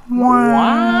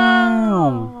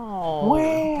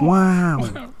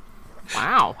 Wow.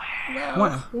 Wow.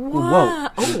 Wow. Whoa.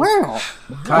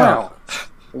 Oh, Kyle.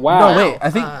 Wow. No, wait. I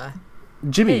think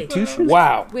Jimmy, hey. two shoes.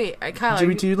 Wow. wait, Kyle. Jimmy,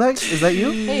 are you, two legs. Is that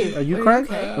you? Hey, Are you are correct?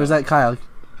 you okay? Or is that Kyle?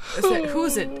 is that, who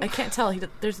is it? I can't tell.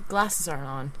 There's glasses aren't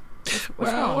on.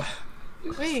 What's wrong?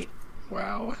 Wait,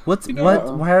 Wow. What's You know what?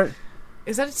 what? Where?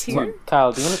 is that a tear?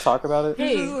 Kyle, do you want to talk about it?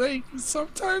 Hey. Like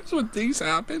sometimes when things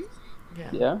happen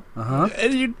Yeah? Uh huh.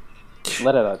 and you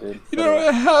Let it out, dude.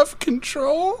 don't have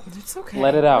control, It's okay.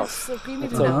 Let it out. It's okay, we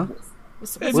It's don't okay. know.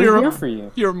 What's and We're your here for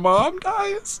you. your mom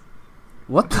dies.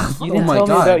 What the? You Oh didn't my tell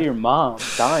me about god. your mom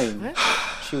dying. What?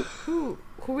 She, Who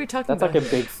are we talking that's about? like a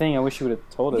big thing. I wish you would have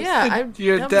told us. Yeah,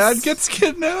 Your that dad was- gets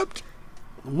kidnapped.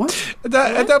 What? At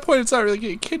that point, it's not really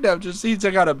getting kidnapped. Just he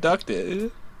got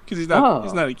abducted because he's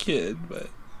Oh. not a kid. But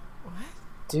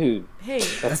Dude. Hey,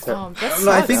 That's that No,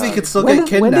 I think sucks. they could still When get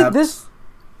did, when kidnapped.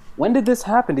 when did this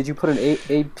happen? Did you put an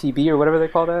APB or whatever they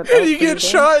call that? and you for your get dad?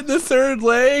 shot in the third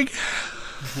leg.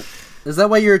 Is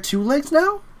that why you're two legs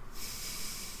now?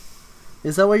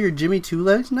 Is that why you're Jimmy two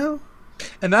legs now?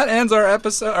 And that ends our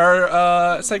episode,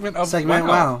 our segment of Segment.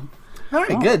 Wow. All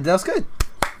right, good. That was good.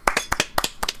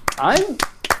 I'm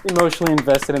emotionally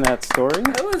invested in that story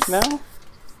was- now.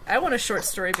 I want a short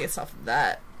story based off of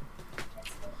that.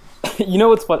 You know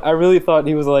what's fun? I really thought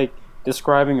he was like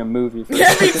describing a movie. For a Yeah,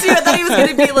 me second. too. I thought he was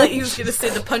gonna be like he was gonna say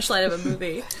the punchline of a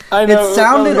movie. I know. It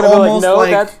sounded I was gonna be almost no,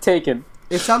 like- that's taken.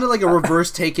 It sounded like a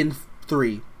reverse Taken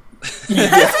 3. That's what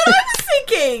I was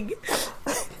thinking.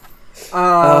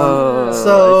 I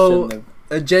So shouldn't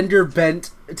a gender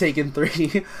bent Taken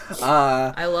 3.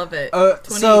 I love it. So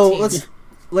 2018.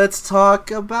 let's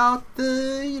talk about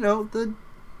the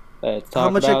Let's How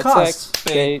talk much it about costs?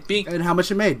 sex, babe. and how much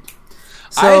it made.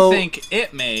 So I think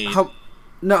it made. how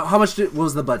much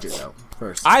was the budget though?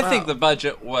 First, I think the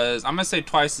budget was. I'm gonna say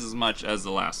twice as much as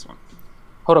the last one.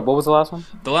 Hold up, what was the last one?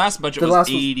 The last budget The was last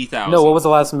one- 80,000. No, what was the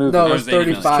last movie? no, it it was was 80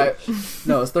 million. 35.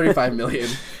 No, it's 35 million.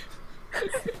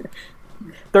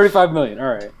 35 million. All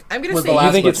right. I'm gonna was say the You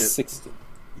last think budget. it's 60?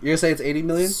 You're gonna say it's 80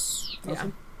 million? yeah.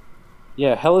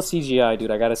 Yeah, hella CGI,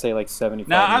 dude. I gotta say like 75.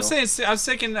 No, I'm mil. saying. I was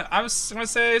thinking. I was gonna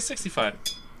say 65.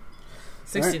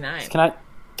 69. Can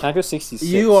I go 66?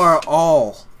 You are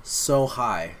all so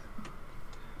high.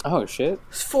 Oh shit.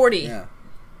 40. Yeah.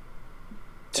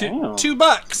 Damn.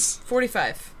 $2.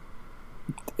 45.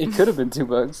 It could have been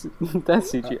 $2.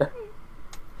 That's CGI.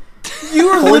 You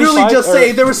were literally 45 just or-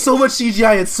 saying there was so much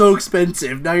CGI, it's so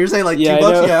expensive. Now you're saying like Yeah, I $2?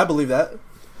 know. Yeah, I believe that.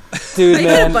 Dude, They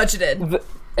man. could have budgeted.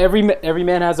 Every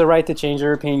man has a right to change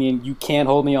their opinion. You can't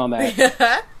hold me on that.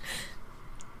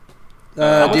 Do you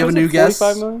have a Was new it guess?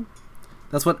 45 million?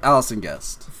 That's what Allison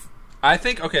guessed. I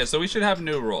think. Okay, so we should have a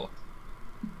new rule.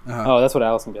 Oh, that's what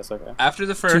Allison guessed. Okay. After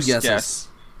the first guesses. guess,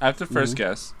 after the 1st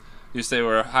guess, you say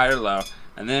we're high or low,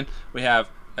 and then we have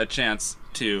a chance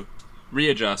to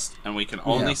readjust, and we can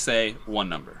only Yeah. say one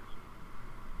number.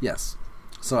 Yes.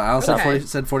 So Allison Okay.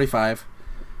 said 45.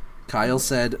 Kyle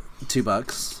said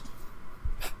 $2.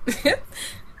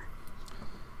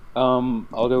 I'll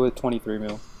go with 23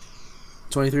 mil.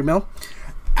 23 mil.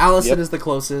 Allison Yep. is the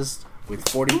closest with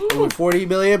 40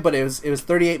 million, but it was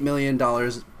 $38 million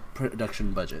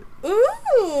production budget.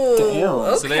 Ooh. Damn.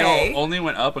 Okay. So they only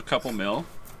went up a couple mil.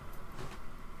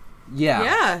 Yeah.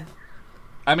 Yeah.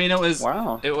 I mean, it was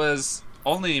Wow. It was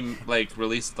only like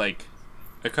released like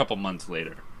a couple months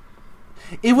later.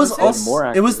 It was Was it? also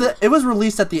More it was actors. it was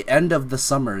released at the end of the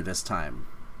summer this time.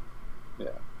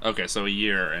 Okay, so a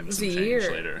year and was some a change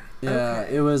year. later. Yeah,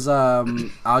 Okay. it was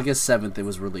August 7th it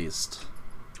was released.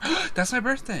 That's my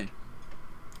birthday.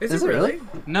 Is it really?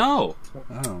 No.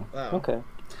 Oh. Okay.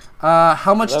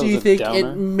 How much That do was you a think downer.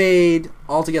 it made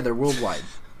altogether worldwide?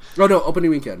 Oh no, opening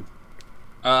weekend.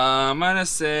 I'm gonna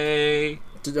say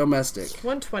Domestic.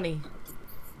 120.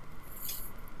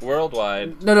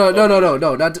 worldwide. No,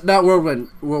 not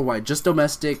worldwide, just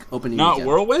domestic opening Not weekend.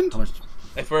 whirlwind. How much?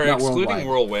 If we're Not excluding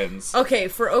worldwide. whirlwinds, Okay,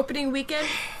 for opening weekend,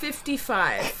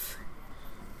 55.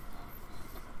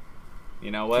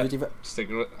 you know what?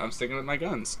 55. I'm sticking with my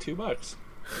guns. $2.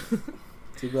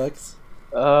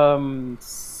 $2.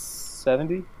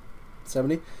 70.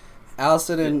 70.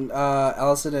 Allison and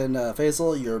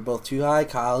Faisal, you're both too high.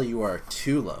 Kyle, you are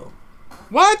too low.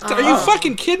 What? Are you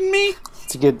fucking kidding me?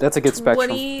 That's a good spectrum.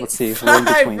 25, Let's see. We're in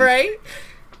between. right?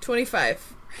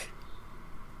 25.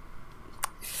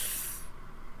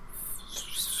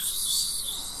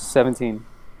 17.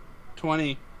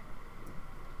 20.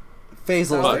 Faisal's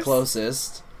the Dollars?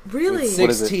 closest. Really? What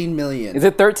is it? 16 million. Is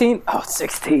it 13? Oh,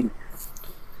 16.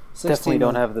 16 Definitely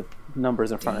don't million. have the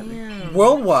numbers in front of me. Damn.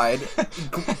 Worldwide,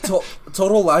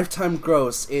 total lifetime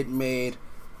gross, it made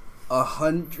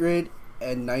 $119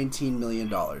 million,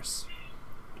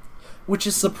 which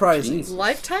is surprising. Jeez.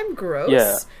 Lifetime gross?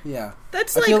 Yeah. Yeah,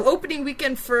 That's I like feel- opening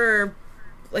weekend for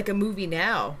like a movie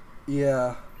now.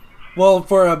 yeah. Well,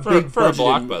 for a big For a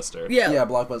budgeted- blockbuster. Yeah. Yeah,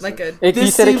 blockbuster. Like a You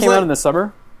This said it seems came like- out in the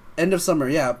summer? End of summer,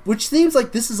 yeah. Which seems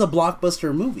like this is a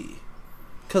blockbuster movie,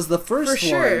 because the first for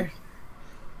sure. one,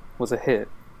 Was a hit.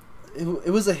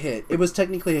 it was a hit. It was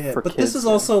technically a hit, For but this kids, is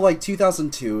yeah. also like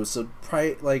 2002, so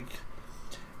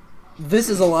this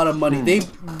is a lot of money.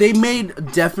 They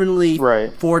made definitely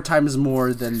Right. 4 times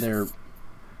more than their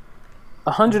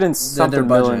 100 and something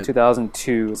budget. million in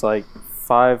 2002 is like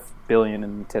 5 billion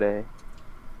in today.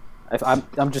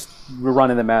 I'm just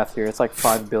running the math here. It's like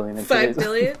 5 billion in 5 today's.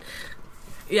 billion?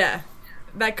 Yeah.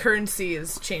 That currency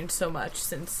has changed so much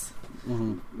since.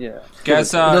 Yeah.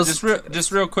 Guys, Those-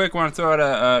 just real quick, want to throw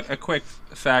out a quick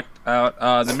fact out.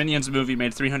 The Minions movie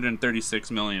made 336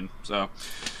 million. So,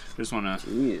 just want to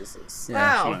Jesus.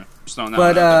 Wow. throwing that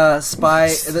But one out there. spy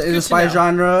in the to spy know.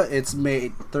 genre, it's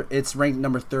ranked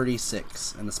number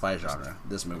 36 in the spy genre.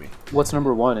 This movie. What's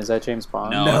number 1? Is that James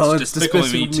Bond? No. it's Despicable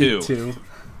Me 2.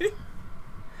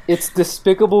 It's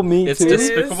Despicable Me It's too.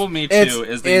 Despicable Me 2 It's-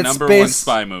 is the it's number one based-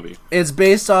 spy movie. It's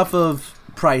based off of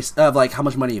price of like how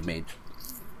much money you've made.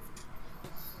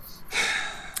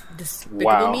 Despicable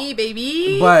Wow. Me,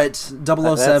 baby. But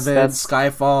 007 that's-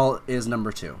 Skyfall is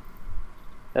number 2.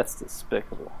 That's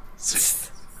despicable.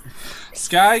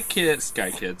 Sky Kids.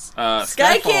 Sky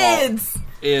Skyfall Kids!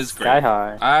 is great. Sky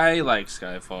High. I like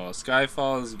Skyfall.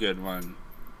 Skyfall is a good one.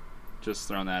 Just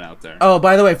throwing that out there. Oh,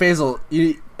 by the way, Faisal,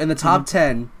 you in the top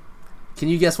 10. Can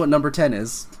you guess what number 10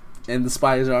 is in the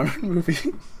spy genre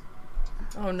movie?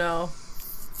 Oh no.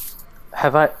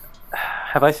 Have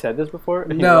I said this before?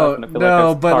 You're No, laughing. I feel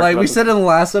no, I've but talked like about we this. said in the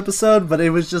last episode, but it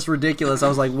was just ridiculous. I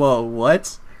was like, "Whoa,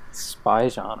 what?" Spy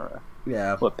genre.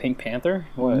 Yeah. What, Pink Panther?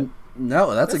 What?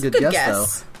 No, that's a good guess,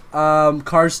 guess. though.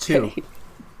 Cars 2.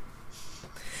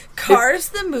 Cars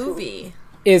the movie.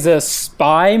 Is a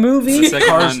spy movie? The second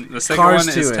Cars- one, the second Cars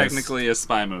one 2 is is. technically a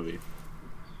spy movie.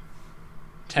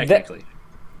 Technically.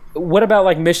 What about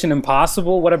like Mission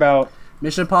Impossible? What about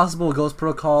Mission Impossible Ghost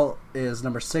Protocol is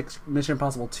number 6. Mission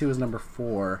Impossible 2 is number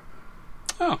 4.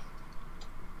 Oh.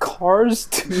 Cars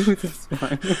 2?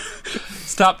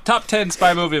 It's top 10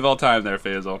 spy movie of all time there,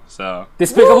 Faisal. So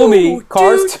Despicable Me. Woo!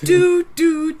 Cars 2.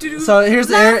 Do. So here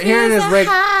it is ranked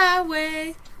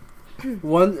Highway.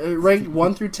 ranked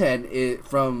 1 through 10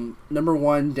 from number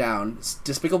 1 down.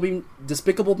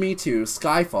 Despicable Me 2,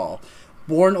 Skyfall,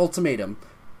 Bourne Ultimatum,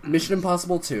 Mission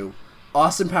Impossible 2,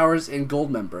 Austin Powers and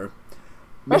Goldmember,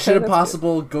 Mission that's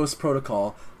Impossible Ghost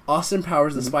Protocol, Austin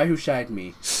Powers The Spy Who Shagged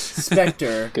Me,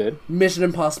 Spectre, Good. Mission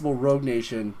Impossible Rogue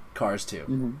Nation, Cars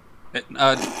 2.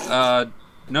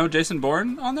 no Jason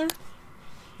Bourne on there? You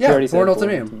Yeah, already said Bourne Bourne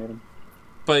Ultimatum.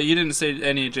 But you didn't say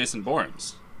any Jason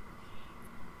Bournes.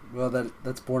 Well,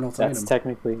 that's Bourne Ultimatum. That's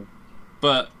technically.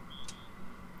 But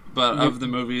of the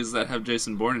movies that have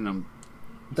Jason Bourne in them,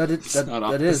 that it's not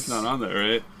on there,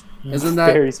 right? Isn't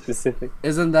that Very specific.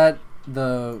 isn't that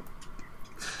the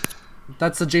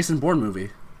that's the Jason Bourne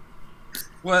movie,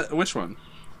 What? Which one?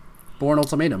 Bourne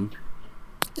Ultimatum.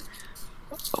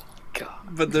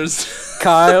 but there's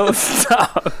Kyle,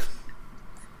 stop.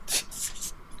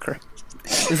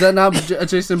 Is that not a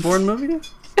Jason Bourne movie?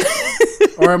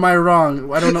 Or am I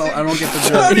wrong? I don't know. I don't get the How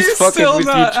joke. do you He's fucking still with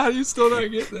you. not? How do you still not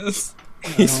get this?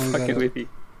 He's don't fucking get it. with you.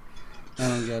 I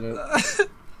don't get it.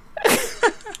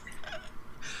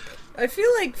 I feel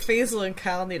like Faisal and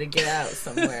Kyle need to get out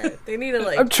somewhere. They need to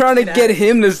like. I'm trying to get out.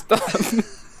 him to stop.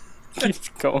 Keeps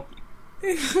going.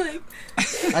 Like,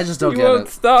 I just don't He get won't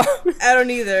it. stop. I don't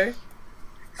either.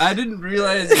 I didn't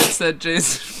realize it said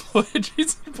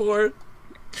Jason Bourne.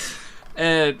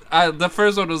 And the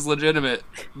first one was legitimate,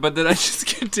 but then I just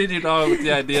continued on with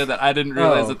the idea that I didn't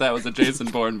realize Oh. that was a Jason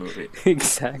Bourne movie.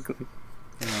 Exactly.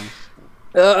 Are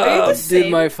you the Dude,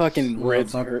 same? my fucking Well, ribs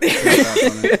it's not- hurt.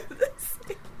 it's not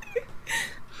funny.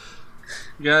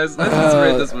 Guys, let's just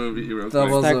rate this movie real that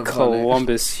quick. was- That Wasn't funny.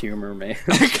 Columbus humor, man.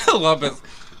 Columbus.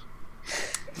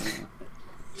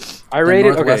 I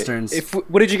rated okay. Northwesterns.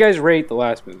 What did you guys rate the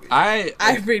last movie? I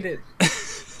rated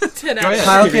 10 Go out of ahead. 10.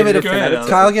 Kyle gave it a Go ahead, Alex.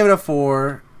 Kyle gave it a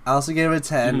 4. I also gave it a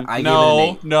 10. I gave it an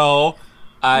 8. no.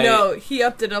 No, he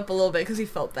upped it up a little bit because he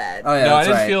felt bad. Oh yeah, No, I that's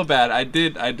didn't right. feel bad. I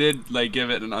did like give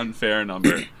it an unfair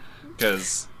number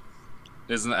because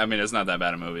it's not that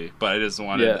bad a movie, but I just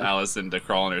wanted Yeah. Allison to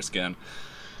crawl in her skin.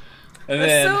 And That's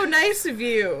then so nice of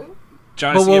you.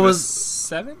 Jonas But what gave was- it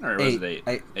 7 or was it 8?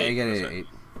 I get it at 8.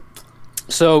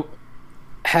 So,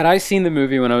 had I seen the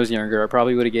movie when I was younger, I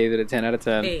probably would have gave it a 10 out of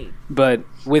 10. 8. But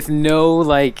with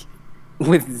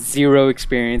with zero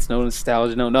experience, no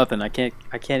nostalgia, no nothing, I can't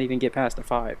even get past a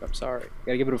 5. I'm sorry.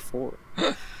 Gotta give it a 4.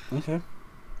 Okay.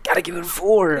 Gotta give it a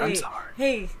 4. I'm Hey, sorry.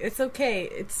 hey, it's okay.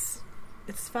 It's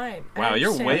fine. I Wow,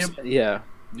 you're understand. Yeah.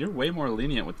 You're way more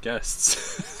lenient with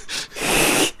guests.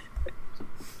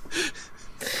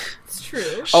 It's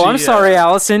true. Oh, I'm She, sorry,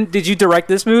 Allison. Did you direct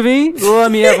this movie? Well,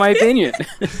 let me have my opinion.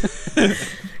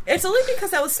 It's only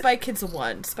because that was Spy Kids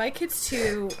 1. Spy Kids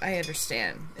 2, I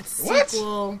understand. It's a What?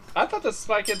 sequel. I thought the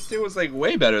Spy Kids 2 was like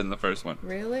way better than the first one.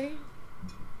 Really?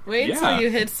 Wait Yeah. until you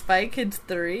hit Spy Kids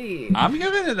 3. I'm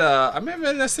giving it a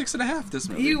 6.5. This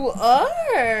movie. You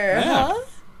are, huh?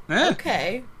 Yeah.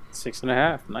 Okay.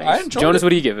 6.5. Nice. I enjoyed Jonas, it. what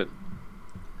do you give it?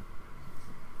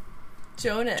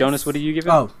 Jonas, What do you give it?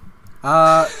 Oh.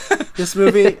 This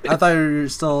movie, I thought you were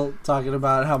still talking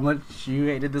about how much you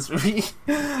hated this movie.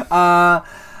 I'm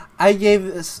gonna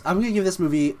give this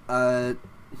movie, I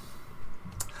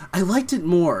liked it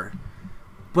more.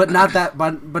 But not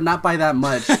by that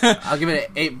much. I'll give it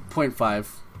an 8.5.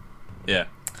 Yeah.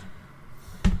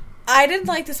 I didn't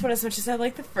like this one as much as I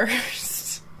liked the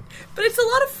first. But it's a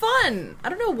lot of fun. I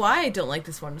don't know why I don't like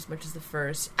this one as much as the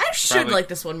first. I should Probably- like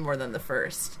this one more than the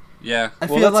first. Yeah. I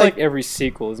Well, feel that's like, like every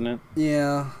sequel, isn't it?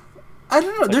 yeah. I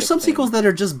don't know. like There's a some thing. sequels that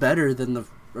are just better than the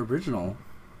original.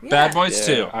 Yeah. Bad Boys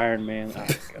 2. Iron Man. Oh,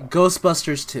 God.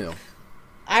 Ghostbusters 2.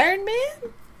 Iron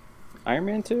Man? Iron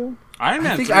Man 2? Iron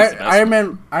Man I think 3 is the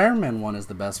best Iron Man 1 is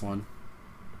the best one.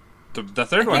 The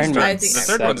third I one's think- I think the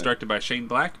so. third one's 7. directed by Shane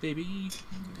Black, baby.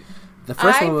 The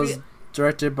first I one was re-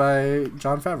 directed by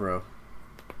Jon Favreau.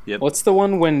 What's the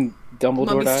one when Dumbledore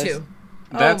Mummies dies? 2.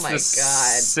 That's oh my the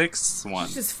god. 6th one.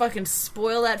 Just fucking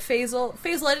spoil that Faisal.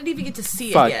 Faisal, I didn't even get to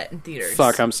see Fuck. it yet in theaters.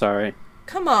 Fuck, I'm sorry.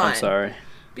 Come on. I'm sorry.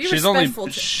 Be She's only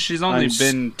respectful. I'm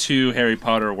been to Harry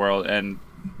Potter World and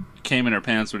came in her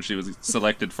pants when she was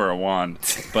selected for a wand.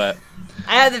 But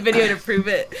I have the video to prove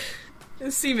it.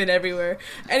 There's semen everywhere.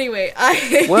 Anyway,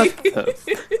 I What the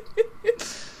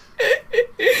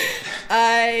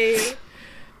I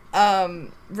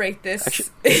rate this Actually-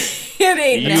 an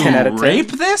 8 you and a 10 half. out of 10.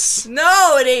 rape this?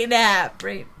 No, an 8 and a half.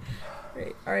 Rate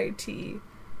R-A-T.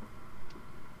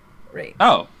 Rate.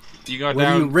 Oh, you go What do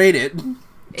down you rate it?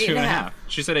 2.5.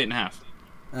 She said 8.5. In half.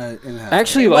 I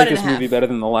actually One like and this a half. movie better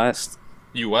than the last.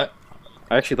 You what?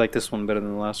 I actually like this one better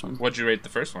than the last one. What'd you rate the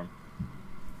first one?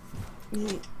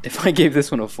 If I gave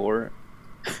this one a 4,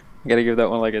 I gotta give that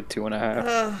one like a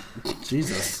 2.5.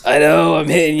 Jesus. I know, I'm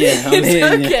hitting you. I'm It's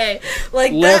hitting you. okay.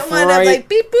 Like Left, that one, I'm right, like,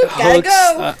 beep boop, gotta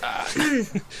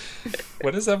Hooks, go.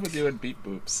 What is up with you and beep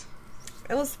boops?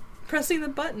 I was pressing the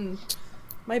button.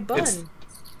 My bun. It's-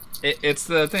 It's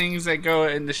the things that go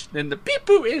in the beep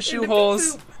boop In issue the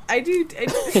holes. beep boop. I do.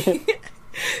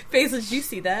 Faisal, did you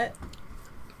see that?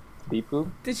 Beep boop.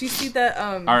 Did you see that?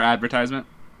 Our advertisement.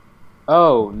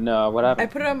 Oh no, what I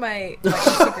happened? put it on my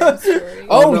Instagram story.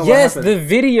 Oh no, what yes, happened? the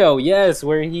video. Yes,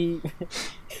 where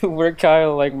where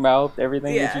Kyle like mouthed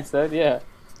everything that Yeah. you said. Yeah,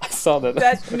 I saw that. That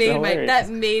That's made hilarious.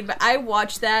 I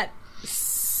watched that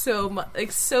so much,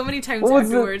 like so many times What was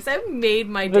the- afterwards. That made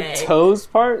my The day. toes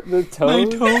part. The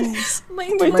toes. My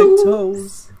My toes.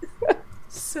 toes.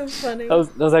 So funny. That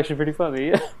was actually pretty funny.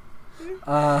 Yeah.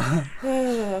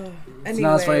 It's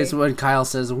not as funny as when Kyle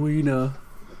says "Wiener."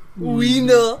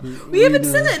 Wiener. We haven't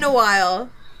said it in a while.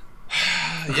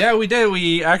 Yeah, we did.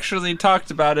 We actually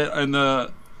talked about it in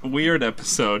the weird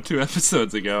episode 2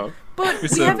 episodes ago. But we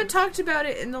said- haven't talked about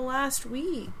it in the last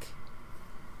week.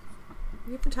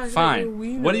 We haven't talked about your Fine.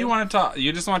 wiener. What do you want to talk?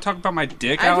 You just want to talk about my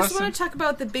dick, I Allison? just want to talk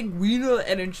about the big wiener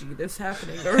energy that's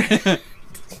happening. Already.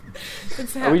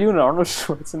 It's Are we doing an Arnold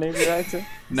Schwarzenegger accent?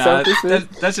 Nah, Is that what this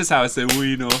is? that's just how I say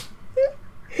we know.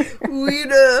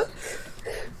 Wiener.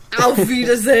 Auf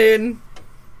Wiedersehen.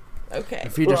 Okay.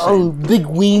 If you just say, big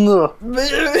wiener.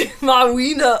 My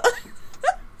wiener.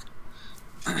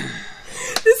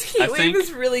 This heat I wave think-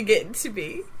 is really getting to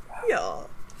me. Y'all.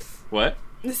 What?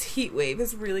 This heat wave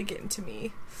is really getting to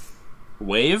me.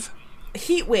 Wave?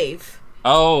 Heat wave.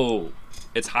 Oh,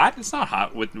 it's hot? It's not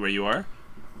hot with where you are.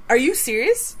 Are you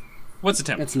serious? What's the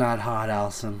temperature? it's not hot,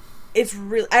 Allison. It's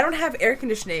really. I don't have air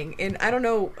conditioning, and I don't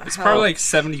know It's how. probably like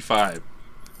 75.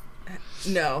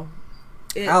 No.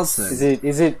 It's, Allison. Is it?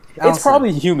 It's Allison.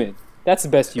 probably humid. That's the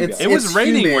best you It's- got. It was It's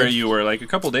raining humid. where you were like a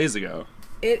couple days ago.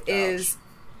 It is.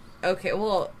 Okay,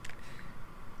 well,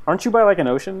 Aren't you by like an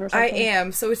ocean or I something?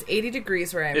 am. So it's 80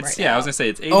 degrees where I am It's right yeah, now. I was gonna say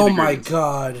it's 80 Oh degrees. my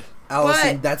god,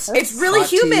 Allison, But that's it's really hot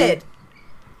to you? humid.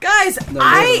 Guys, No,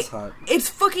 that is hot. it's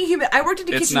fucking humid. I worked in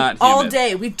the It's kitchen not all humid.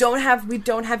 day. We don't have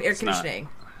air It's conditioning.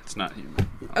 It's not humid.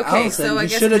 Okay, Allison, so I you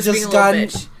guess should I'm have just being just a little gotten.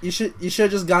 bitch. You should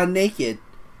have just gone naked.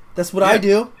 That's what I Yeah.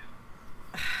 do.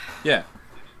 Yeah.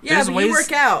 Yeah, There's but ways- you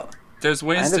work out. There's I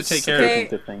ways end to up take care Okay.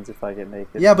 of into things if I get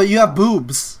naked. Yeah, but you have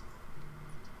boobs.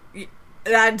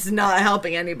 That's not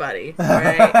helping anybody. All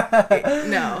right?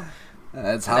 No.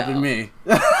 That's helping No. me.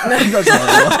 That's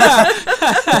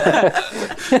all.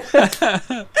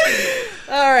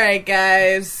 All right,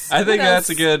 guys. I think What that's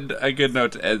else? a good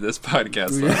note to end this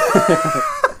podcast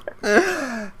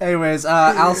on. Anyways,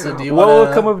 Allison, do you What want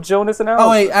will come of Jonas and Alice?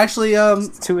 Oh wait, actually,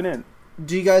 Tune in.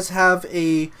 do you guys have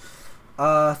a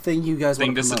thing you guys Thing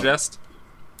want to promote? suggest?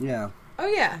 Yeah. Oh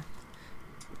yeah.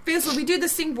 Because we do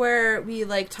this thing where we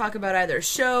like talk about either a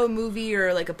show, movie,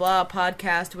 or like a blah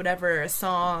podcast, whatever, a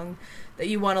song that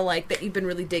you want to like that you've been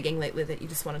really digging lately that you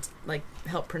just want to like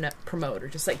help promote or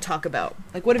just like talk about.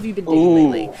 Like what have you been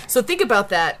digging lately? So think about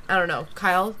that. I don't know,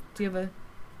 Kyle. Do you have a?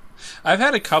 I've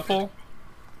had a couple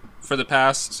for the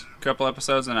past couple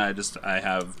episodes, and I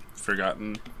have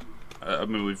forgotten. I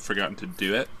mean, we've forgotten to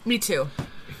do it. Me too.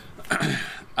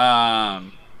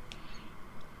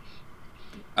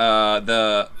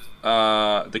 The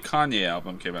Kanye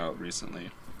album came out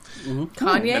recently,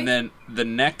 Kanye. and then the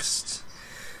next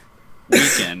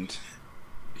weekend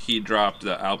he dropped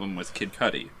the album with Kid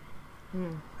Cudi.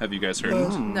 Have you guys heard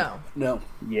it? No. No.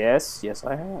 Yes,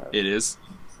 I have. It is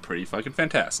pretty fucking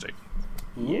fantastic.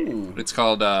 Yeah. It's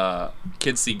called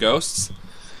Kids See Ghosts,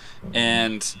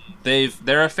 and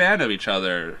they're a fan of each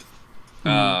other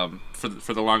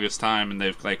for the longest time, and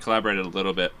they've like collaborated a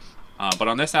little bit. But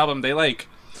on this album, they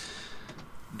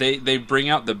bring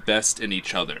out the best in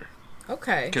each other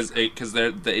Okay. because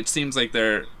it seems like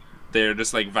they're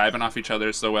just like vibing off each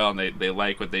other so well, and they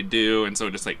like what they do, and so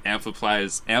it just like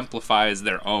amplifies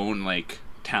their own like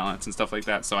talents and stuff like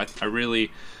that. So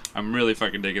I'm really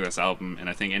fucking digging this album, and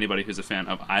I think anybody who's a fan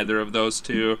of either of those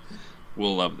two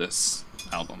will love this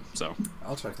album. So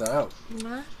I'll check that out.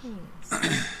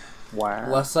 Wow.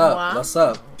 What's up? Wow. What's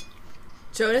up?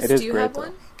 Jonas, It is do you great, have though.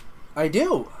 one? I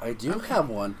do have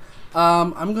one.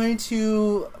 I'm going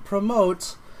to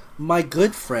promote my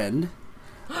good friend.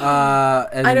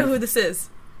 And, I know who this is.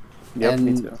 Yep,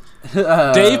 me and- too.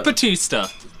 Dave Bautista.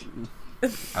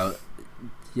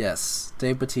 Yes,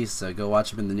 Dave Bautista. Go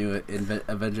watch him in the new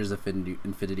Avengers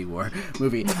Infinity War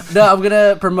movie. No, I'm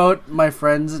gonna promote my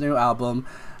friend's new album.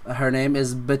 Her name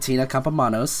is Bettina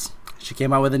Campomanos. She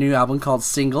came out with a new album called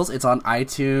Singles. It's on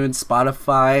iTunes,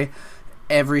 Spotify,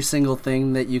 every single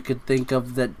thing that you could think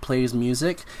of that plays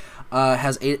music.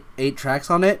 Has eight tracks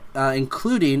on it,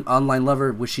 including Online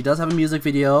Lover, which she does have a music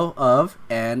video of,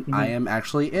 and I am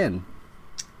actually in.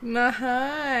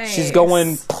 Nice. She's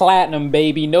going platinum,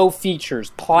 baby. No features,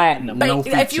 platinum. But No if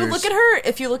you features.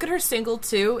 look at her single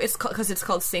too, it's because it's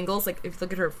called Singles. Like if you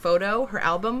look at her photo, her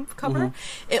album cover,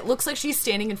 it looks like she's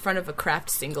standing in front of a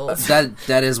Kraft Singles.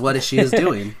 That is what she is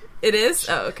doing. It is.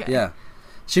 Oh, okay. Yeah,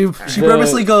 she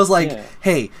purposely goes like, yeah.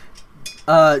 "Hey,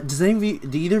 do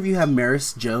either of you have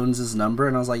Maris Jones's number?"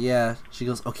 And I was like, "Yeah." She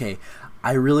goes, "Okay,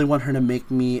 I really want her to make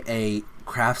me a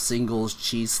Kraft Singles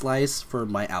cheese slice for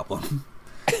my album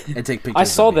and take pictures." I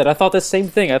saw of me." that. I thought the same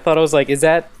thing. I thought I was like, is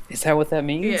that what that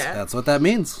means? Yeah. That's what that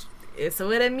means. It's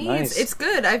what it means. Nice. It's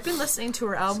good. I've been listening to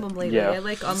her album lately. Yeah. I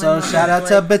like Online So Lover. shout out Like,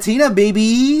 to Bettina,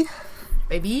 baby.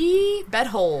 Baby,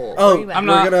 Bedhole. Oh, Where you at? I'm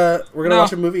not- we're gonna No.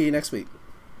 watch a movie next week.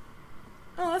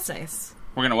 Oh, that's nice.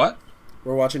 We're gonna what?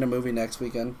 We're watching a movie next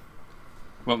weekend.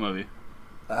 What movie?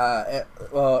 Ant-Man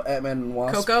and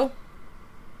Wasp. Coco?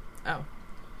 Oh.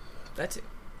 That too.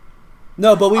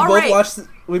 No, but we All both right. watched.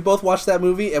 We both watched that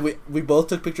movie, and we both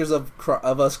took pictures of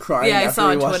us crying. Yeah, I after saw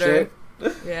we on watched Twitter.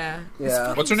 it. Yeah.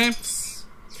 Yeah, What's her name?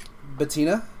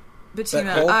 Bettina. Bettina.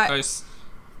 Bedhole?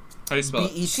 How do you spell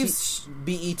it? She's-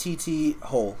 B-E-T-T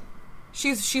hole.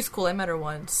 She's cool. I met her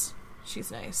once.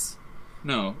 She's nice.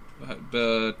 No,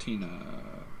 Bettina.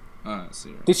 Let's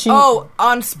see her. Did she? Oh,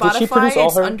 on she Spotify, produce all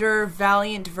it's her- under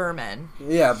Valiant Vermin.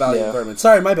 Yeah, Valiant Yeah. Vermin.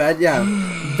 Sorry, my bad. Yeah,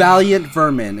 Valiant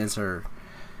Vermin is her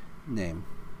name.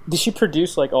 Did she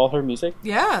produce like all her music?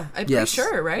 Yeah, I'm pretty Yes.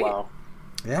 sure, right? Wow.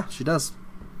 Yeah, she does.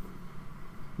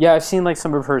 Yeah, I've seen like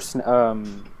some of her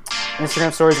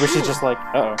Instagram stories where she's just like,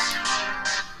 oh,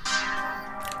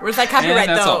 Where's that copyright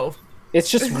And that's though? all. it's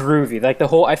just groovy. Like the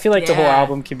whole, I feel like the whole Yeah.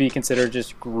 album can be considered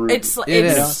just groovy. It's It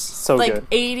it's is. So like good.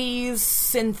 80s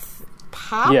synth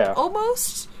pop Yeah.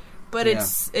 almost, but Yeah.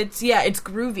 it's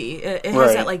groovy. It has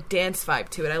Right. that like dance vibe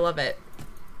to it. I love it.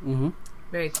 Mm-hmm.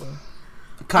 Very cool.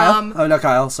 Kyle? Oh, no,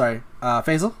 Kyle. Sorry.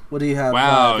 Faisal, what do you have?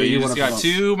 Wow, that you wanna just got promote?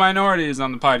 two minorities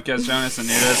on the podcast, Jonas, and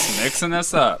you're just mixing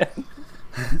this up.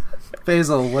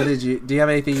 Faisal, what did you? Do you have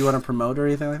anything you want to promote or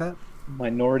anything like that?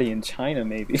 Minority in China,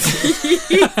 maybe.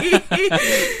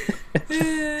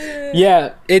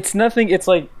 Yeah, it's nothing. It's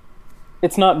like,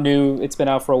 it's not new. It's been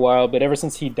out for a while, but ever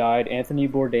since he died, Anthony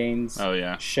Bourdain's Oh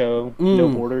yeah. show, No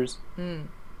Mm. Borders. On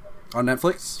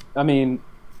Netflix? I mean,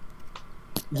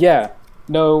 yeah,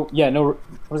 no,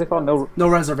 what's it called? No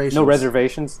reservations. No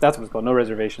reservations. That's what it's called. No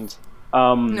reservations.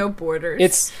 No borders.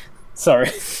 It's sorry.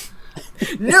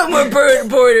 no more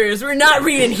borders. We're not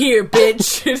reading here,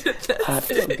 bitch.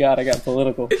 Oh God, I got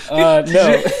political.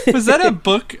 No, Was that a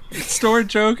bookstore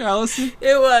joke, Allison?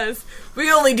 It was.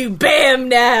 We only do BAM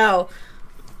now.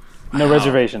 no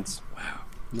reservations.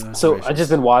 No So reservations. I've just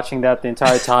been watching that the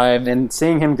entire time and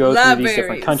seeing him go through these Libraries.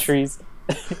 different countries,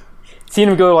 seeing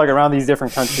him go like around these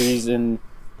different countries and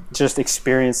just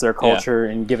experience their culture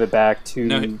and give it back to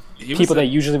No, he was people a- that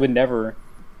usually would never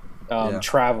Yeah.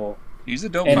 travel. He's a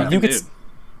dope And fucking you could, dude.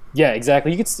 yeah,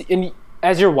 exactly. You could see, and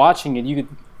as you're watching it, you could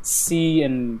see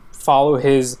and follow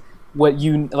his what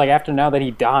you like after now that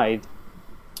he died.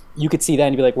 You could see that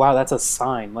and be like, wow, that's a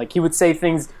sign. Like he would say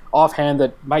things offhand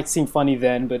that might seem funny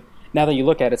then, but now that you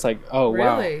look at it, it's like, oh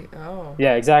wow, Really? Oh.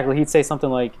 yeah, exactly. He'd say something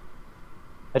like,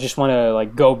 I just want to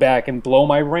like go back and blow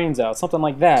my brains out, something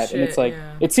like that. and it's Shit, like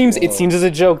yeah. it seems as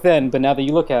a joke then, but now that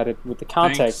you look at it with the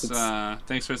context,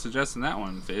 Thanks for suggesting that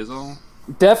one, Faisal.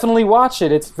 it's definitely watch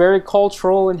it. It's very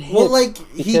cultural and hip. Well, like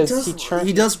he because does,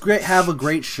 he does have a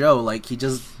great show. Like he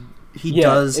Yeah,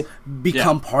 does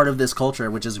become part of this culture,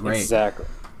 which is great. Exactly.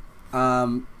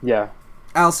 Yeah,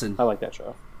 Allison, I like that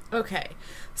show. Okay.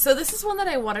 So this is one that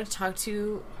I wanted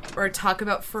to talk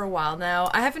about for a while now.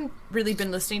 I haven't really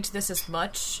been listening to this as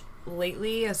much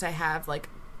lately as I have like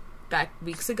back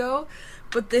weeks ago.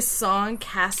 But this song,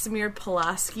 Casimir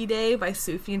Pulaski Day by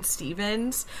Sufjan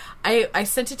Stevens, I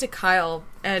sent it to Kyle,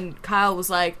 and Kyle was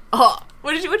like, "Oh,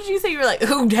 what did you say?" You were like,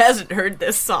 "Who hasn't heard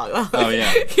this song?" Oh,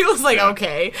 yeah. He was like,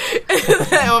 "Okay,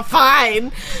 oh,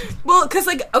 fine." Well, because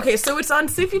like, okay, so it's on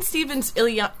Sufjan Stevens'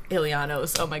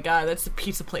 Ilianos. Oh my god, that's the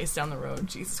pizza place down the road.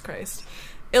 Jesus Christ,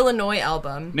 Illinois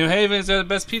album. New Haven's are the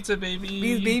best pizza,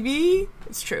 baby. Baby,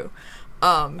 it's true.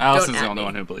 Allison's don't the at only me.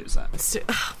 one who believes that.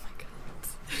 Oh my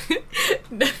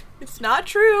god. It's not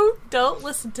true. Don't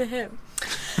listen to him.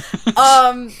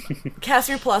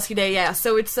 Casimir Pulaski Day, yeah.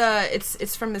 So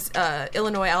it's from this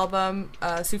Illinois album.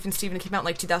 Sufjan Stevens came out in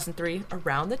like 2003,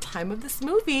 around the time of this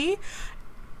movie.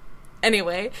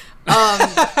 Anyway,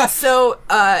 so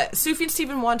Sufjan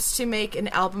Stevens wants to make an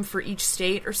album for each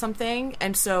state or something,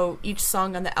 and so each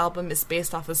song on the album is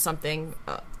based off of something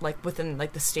like within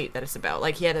like the state that it's about.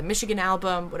 Like he had a Michigan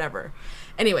album, whatever.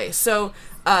 Anyway, so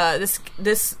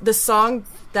the song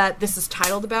that this is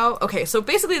titled about. Okay, so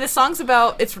basically the song's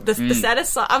about it's the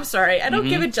saddest song. I'm sorry, I don't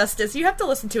give it justice. You have to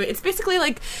listen to it. It's basically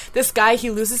like this guy,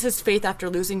 he loses his faith after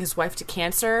losing his wife to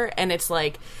cancer, and it's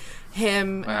like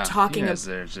him Wow, talking you guys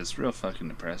are just real fucking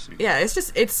depressing. yeah,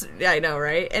 I know,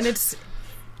 right? And it's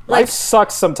Life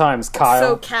sucks sometimes, Kyle.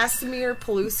 so Casimir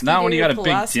Pulaski. Not when you got a big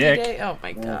Pulaski dick. Day. Oh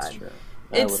my That's god. true.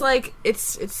 It's like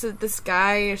it's this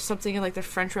guy or something in like the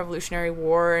French Revolutionary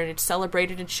War, and it's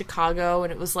celebrated in Chicago,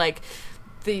 and it was like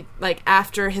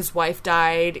after his wife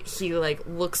died, he like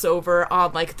looks over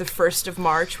on like the 1st of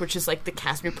March, which is like the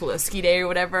Casimir Pulaski Day or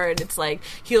whatever, and it's like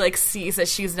he like sees that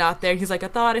she's not there. He's like, I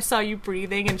thought I saw you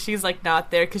breathing, and she's like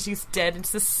not there because she's dead.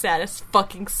 It's the saddest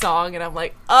fucking song, and I'm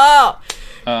like, oh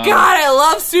God, I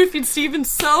love Sufjan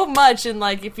Stevens so much. And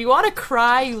like, if you want to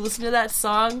cry, you listen to that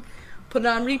song, put it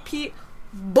on repeat,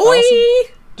 boy.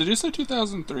 Did you say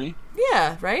 2003?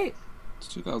 Yeah, right. It's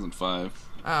 2005.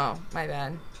 Oh, my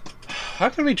bad. How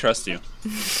can we trust you?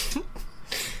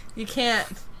 You can't.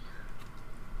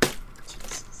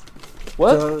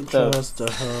 What? Don't trust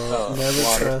a hoe. Never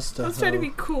trust a hoe. I was trying to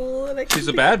be cool, and I She's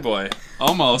a bad boy.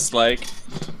 Almost like.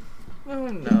 Oh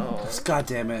no! God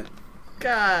damn it.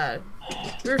 God,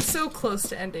 we're so close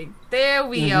to ending. There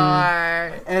we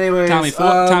are. Anyways,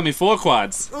 Tommy four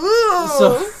quads. Ooh.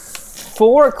 So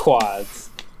 4 quads.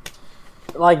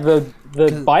 Like the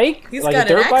bike? He's like got a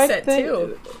dirt an bike accent thing?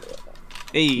 too.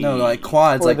 Hey. no, like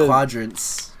quads, Or like the-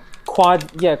 quadrants.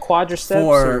 Quadriceps.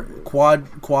 For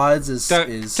quads is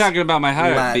Talking about my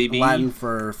heart, Lat- baby. Latin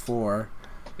for four.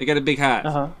 They got a big hat.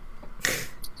 Uh-huh.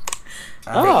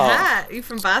 Ah, you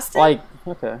from Boston? Like,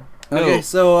 okay. Okay, No.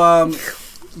 so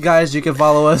guys, you can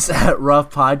follow us at Rough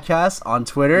Podcast on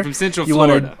Twitter. From Central You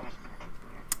wanna- Florida.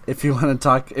 If you want to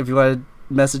talk, if you want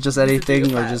to message us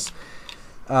anything or just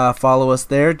follow us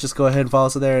there, just go ahead and follow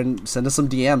us there and send us some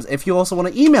DMs. If you also want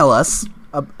to email us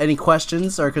any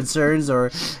questions or concerns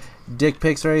or dick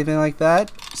pics or anything like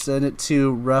that, send it to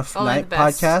Only the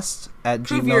best. roughnightpodcast@gmail.com.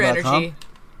 Prove your energy.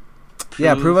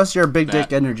 Yeah, prove us your big that.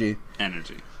 dick energy.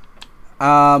 Energy.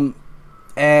 And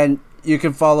you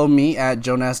can follow me at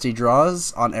Joe Nasty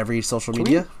Draws on every social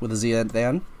media with a Z at the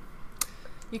end.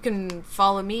 You can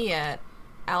follow me at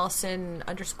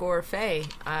Allison_Faye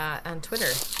on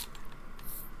Twitter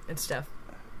and stuff.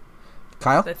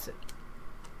 Kyle? That's it.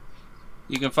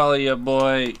 You can follow your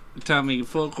boy Tommy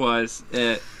Fullquaz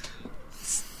at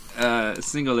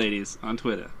Single Ladies on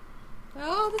Twitter.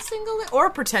 Oh, the single or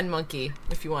Pretend Monkey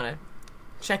if you want to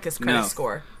check his credit No.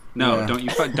 score. No,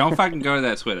 Yeah. don't fucking go to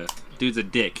that Twitter. Dude's a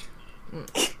dick.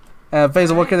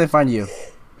 Faisal, where can they find you?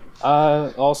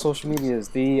 All social medias,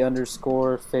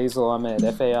 _Faisal Ahmed,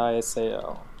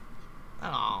 FAISAL. Oh,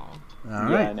 All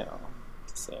Yeah, right. I know.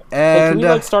 So. Hey, And can we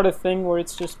like start a thing where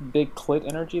it's just big clit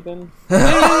energy then? We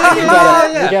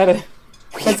yeah. gotta.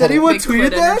 Has anyone big tweeted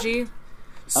clit that? energy. I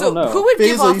So don't know. who would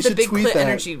give Basil, you off the should big tweet clit that.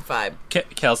 energy vibe?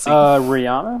 Kelsey.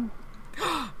 Rihanna?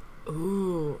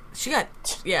 Ooh, she's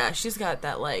got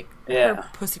that like Yeah. her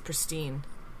pussy pristine,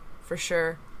 for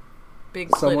sure.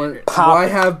 Big Someone, clit energy. why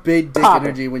have big dick Pop it.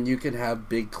 energy when you can have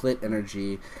big clit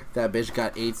energy? That bitch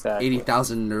got Exactly.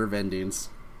 80,000 nerve endings.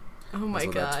 Oh my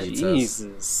what that god. tweet-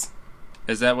 Jesus.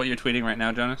 Is that what you're tweeting right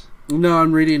now, Jonas? No,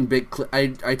 I'm reading big clit.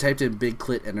 I typed in big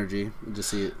clit energy. You just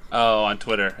see it. Oh, on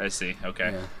Twitter. I see.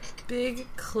 Okay. Yeah. Big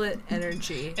clit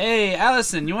energy. Hey,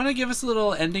 Allison, you want to give us a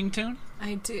little ending tune?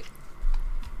 I do.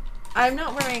 I'm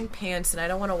not wearing pants, and I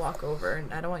don't want to walk over,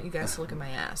 and I don't want you guys to look at my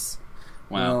ass.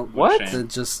 Wow. Well, what? a shame. Then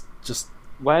just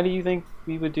Why do you think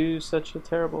we would do such a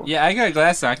terrible? Yeah, I got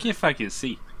glasses on. I can't fucking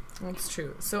see. That's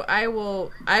true. So I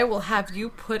will have you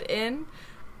put in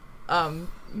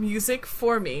music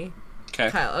for me, Okay.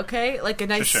 Kyle. Okay, like a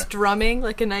nice sure. strumming,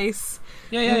 like a nice,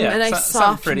 Yeah. a nice Something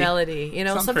soft pretty. melody. You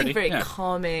know, Something something pretty, very yeah.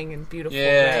 calming and beautiful.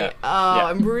 Yeah. Right?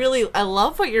 Oh, Yeah. I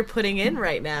love what you're putting in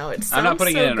right now. It sounds I'm not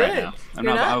putting so it in good. right now.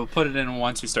 You're not? I'll put it in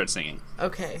once you start singing.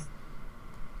 Okay.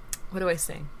 What do I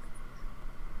sing?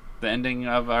 The ending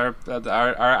of our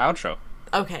outro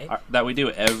Okay. that we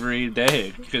do every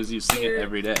day because you sing it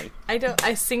every day.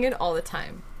 I sing it all the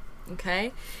time.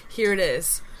 Okay? Here it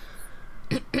is.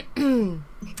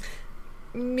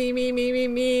 Me, me, me, me, me.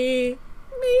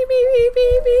 Me, me, me,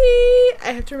 me, me.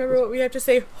 I have to remember what we have to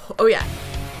say. Oh, yeah.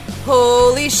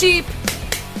 Holy sheep.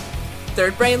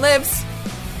 Third brain lives.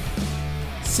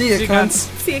 see it, cunts.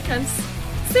 See ya, cunts.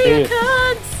 See ya, Yeah.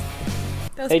 cunts.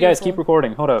 That was Hey guys, beautiful. keep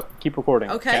recording. Hold up, keep recording.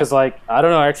 Okay. Because like I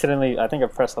don't know, accidentally, I think I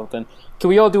pressed something. Can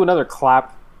we all do another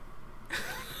clap?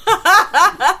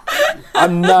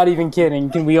 I'm not even kidding.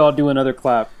 Can we all do another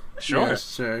clap? Sure. Yeah,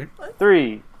 sure.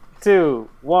 3, 2,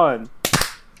 1.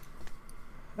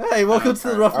 Hey, welcome to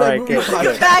the Rough Night Alright, Movie good, Podcast.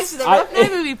 good. Back to the Rough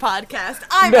Night Movie Podcast.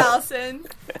 I'm No. Allison.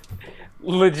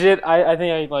 Legit, I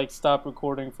think I like stopped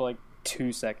recording for like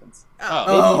 2 seconds.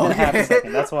 Oh, Even half a okay.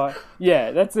 second. That's why. Yeah,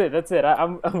 that's it. That's it.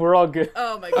 We're all good.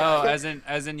 Oh, my Oh, God.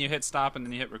 as in you hit stop and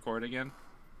then you hit record again.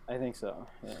 I think so.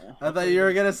 Yeah. I thought you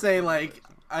were gonna say like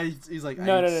he's like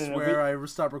No, I no, no, no, swear I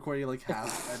stopped recording like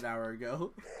half an hour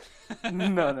ago.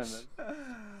 No.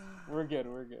 We're good.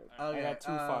 We're good. I Okay, got 2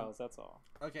 files. That's all.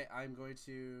 Okay, I'm going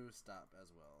to stop as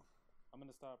well. I'm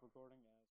gonna stop recording.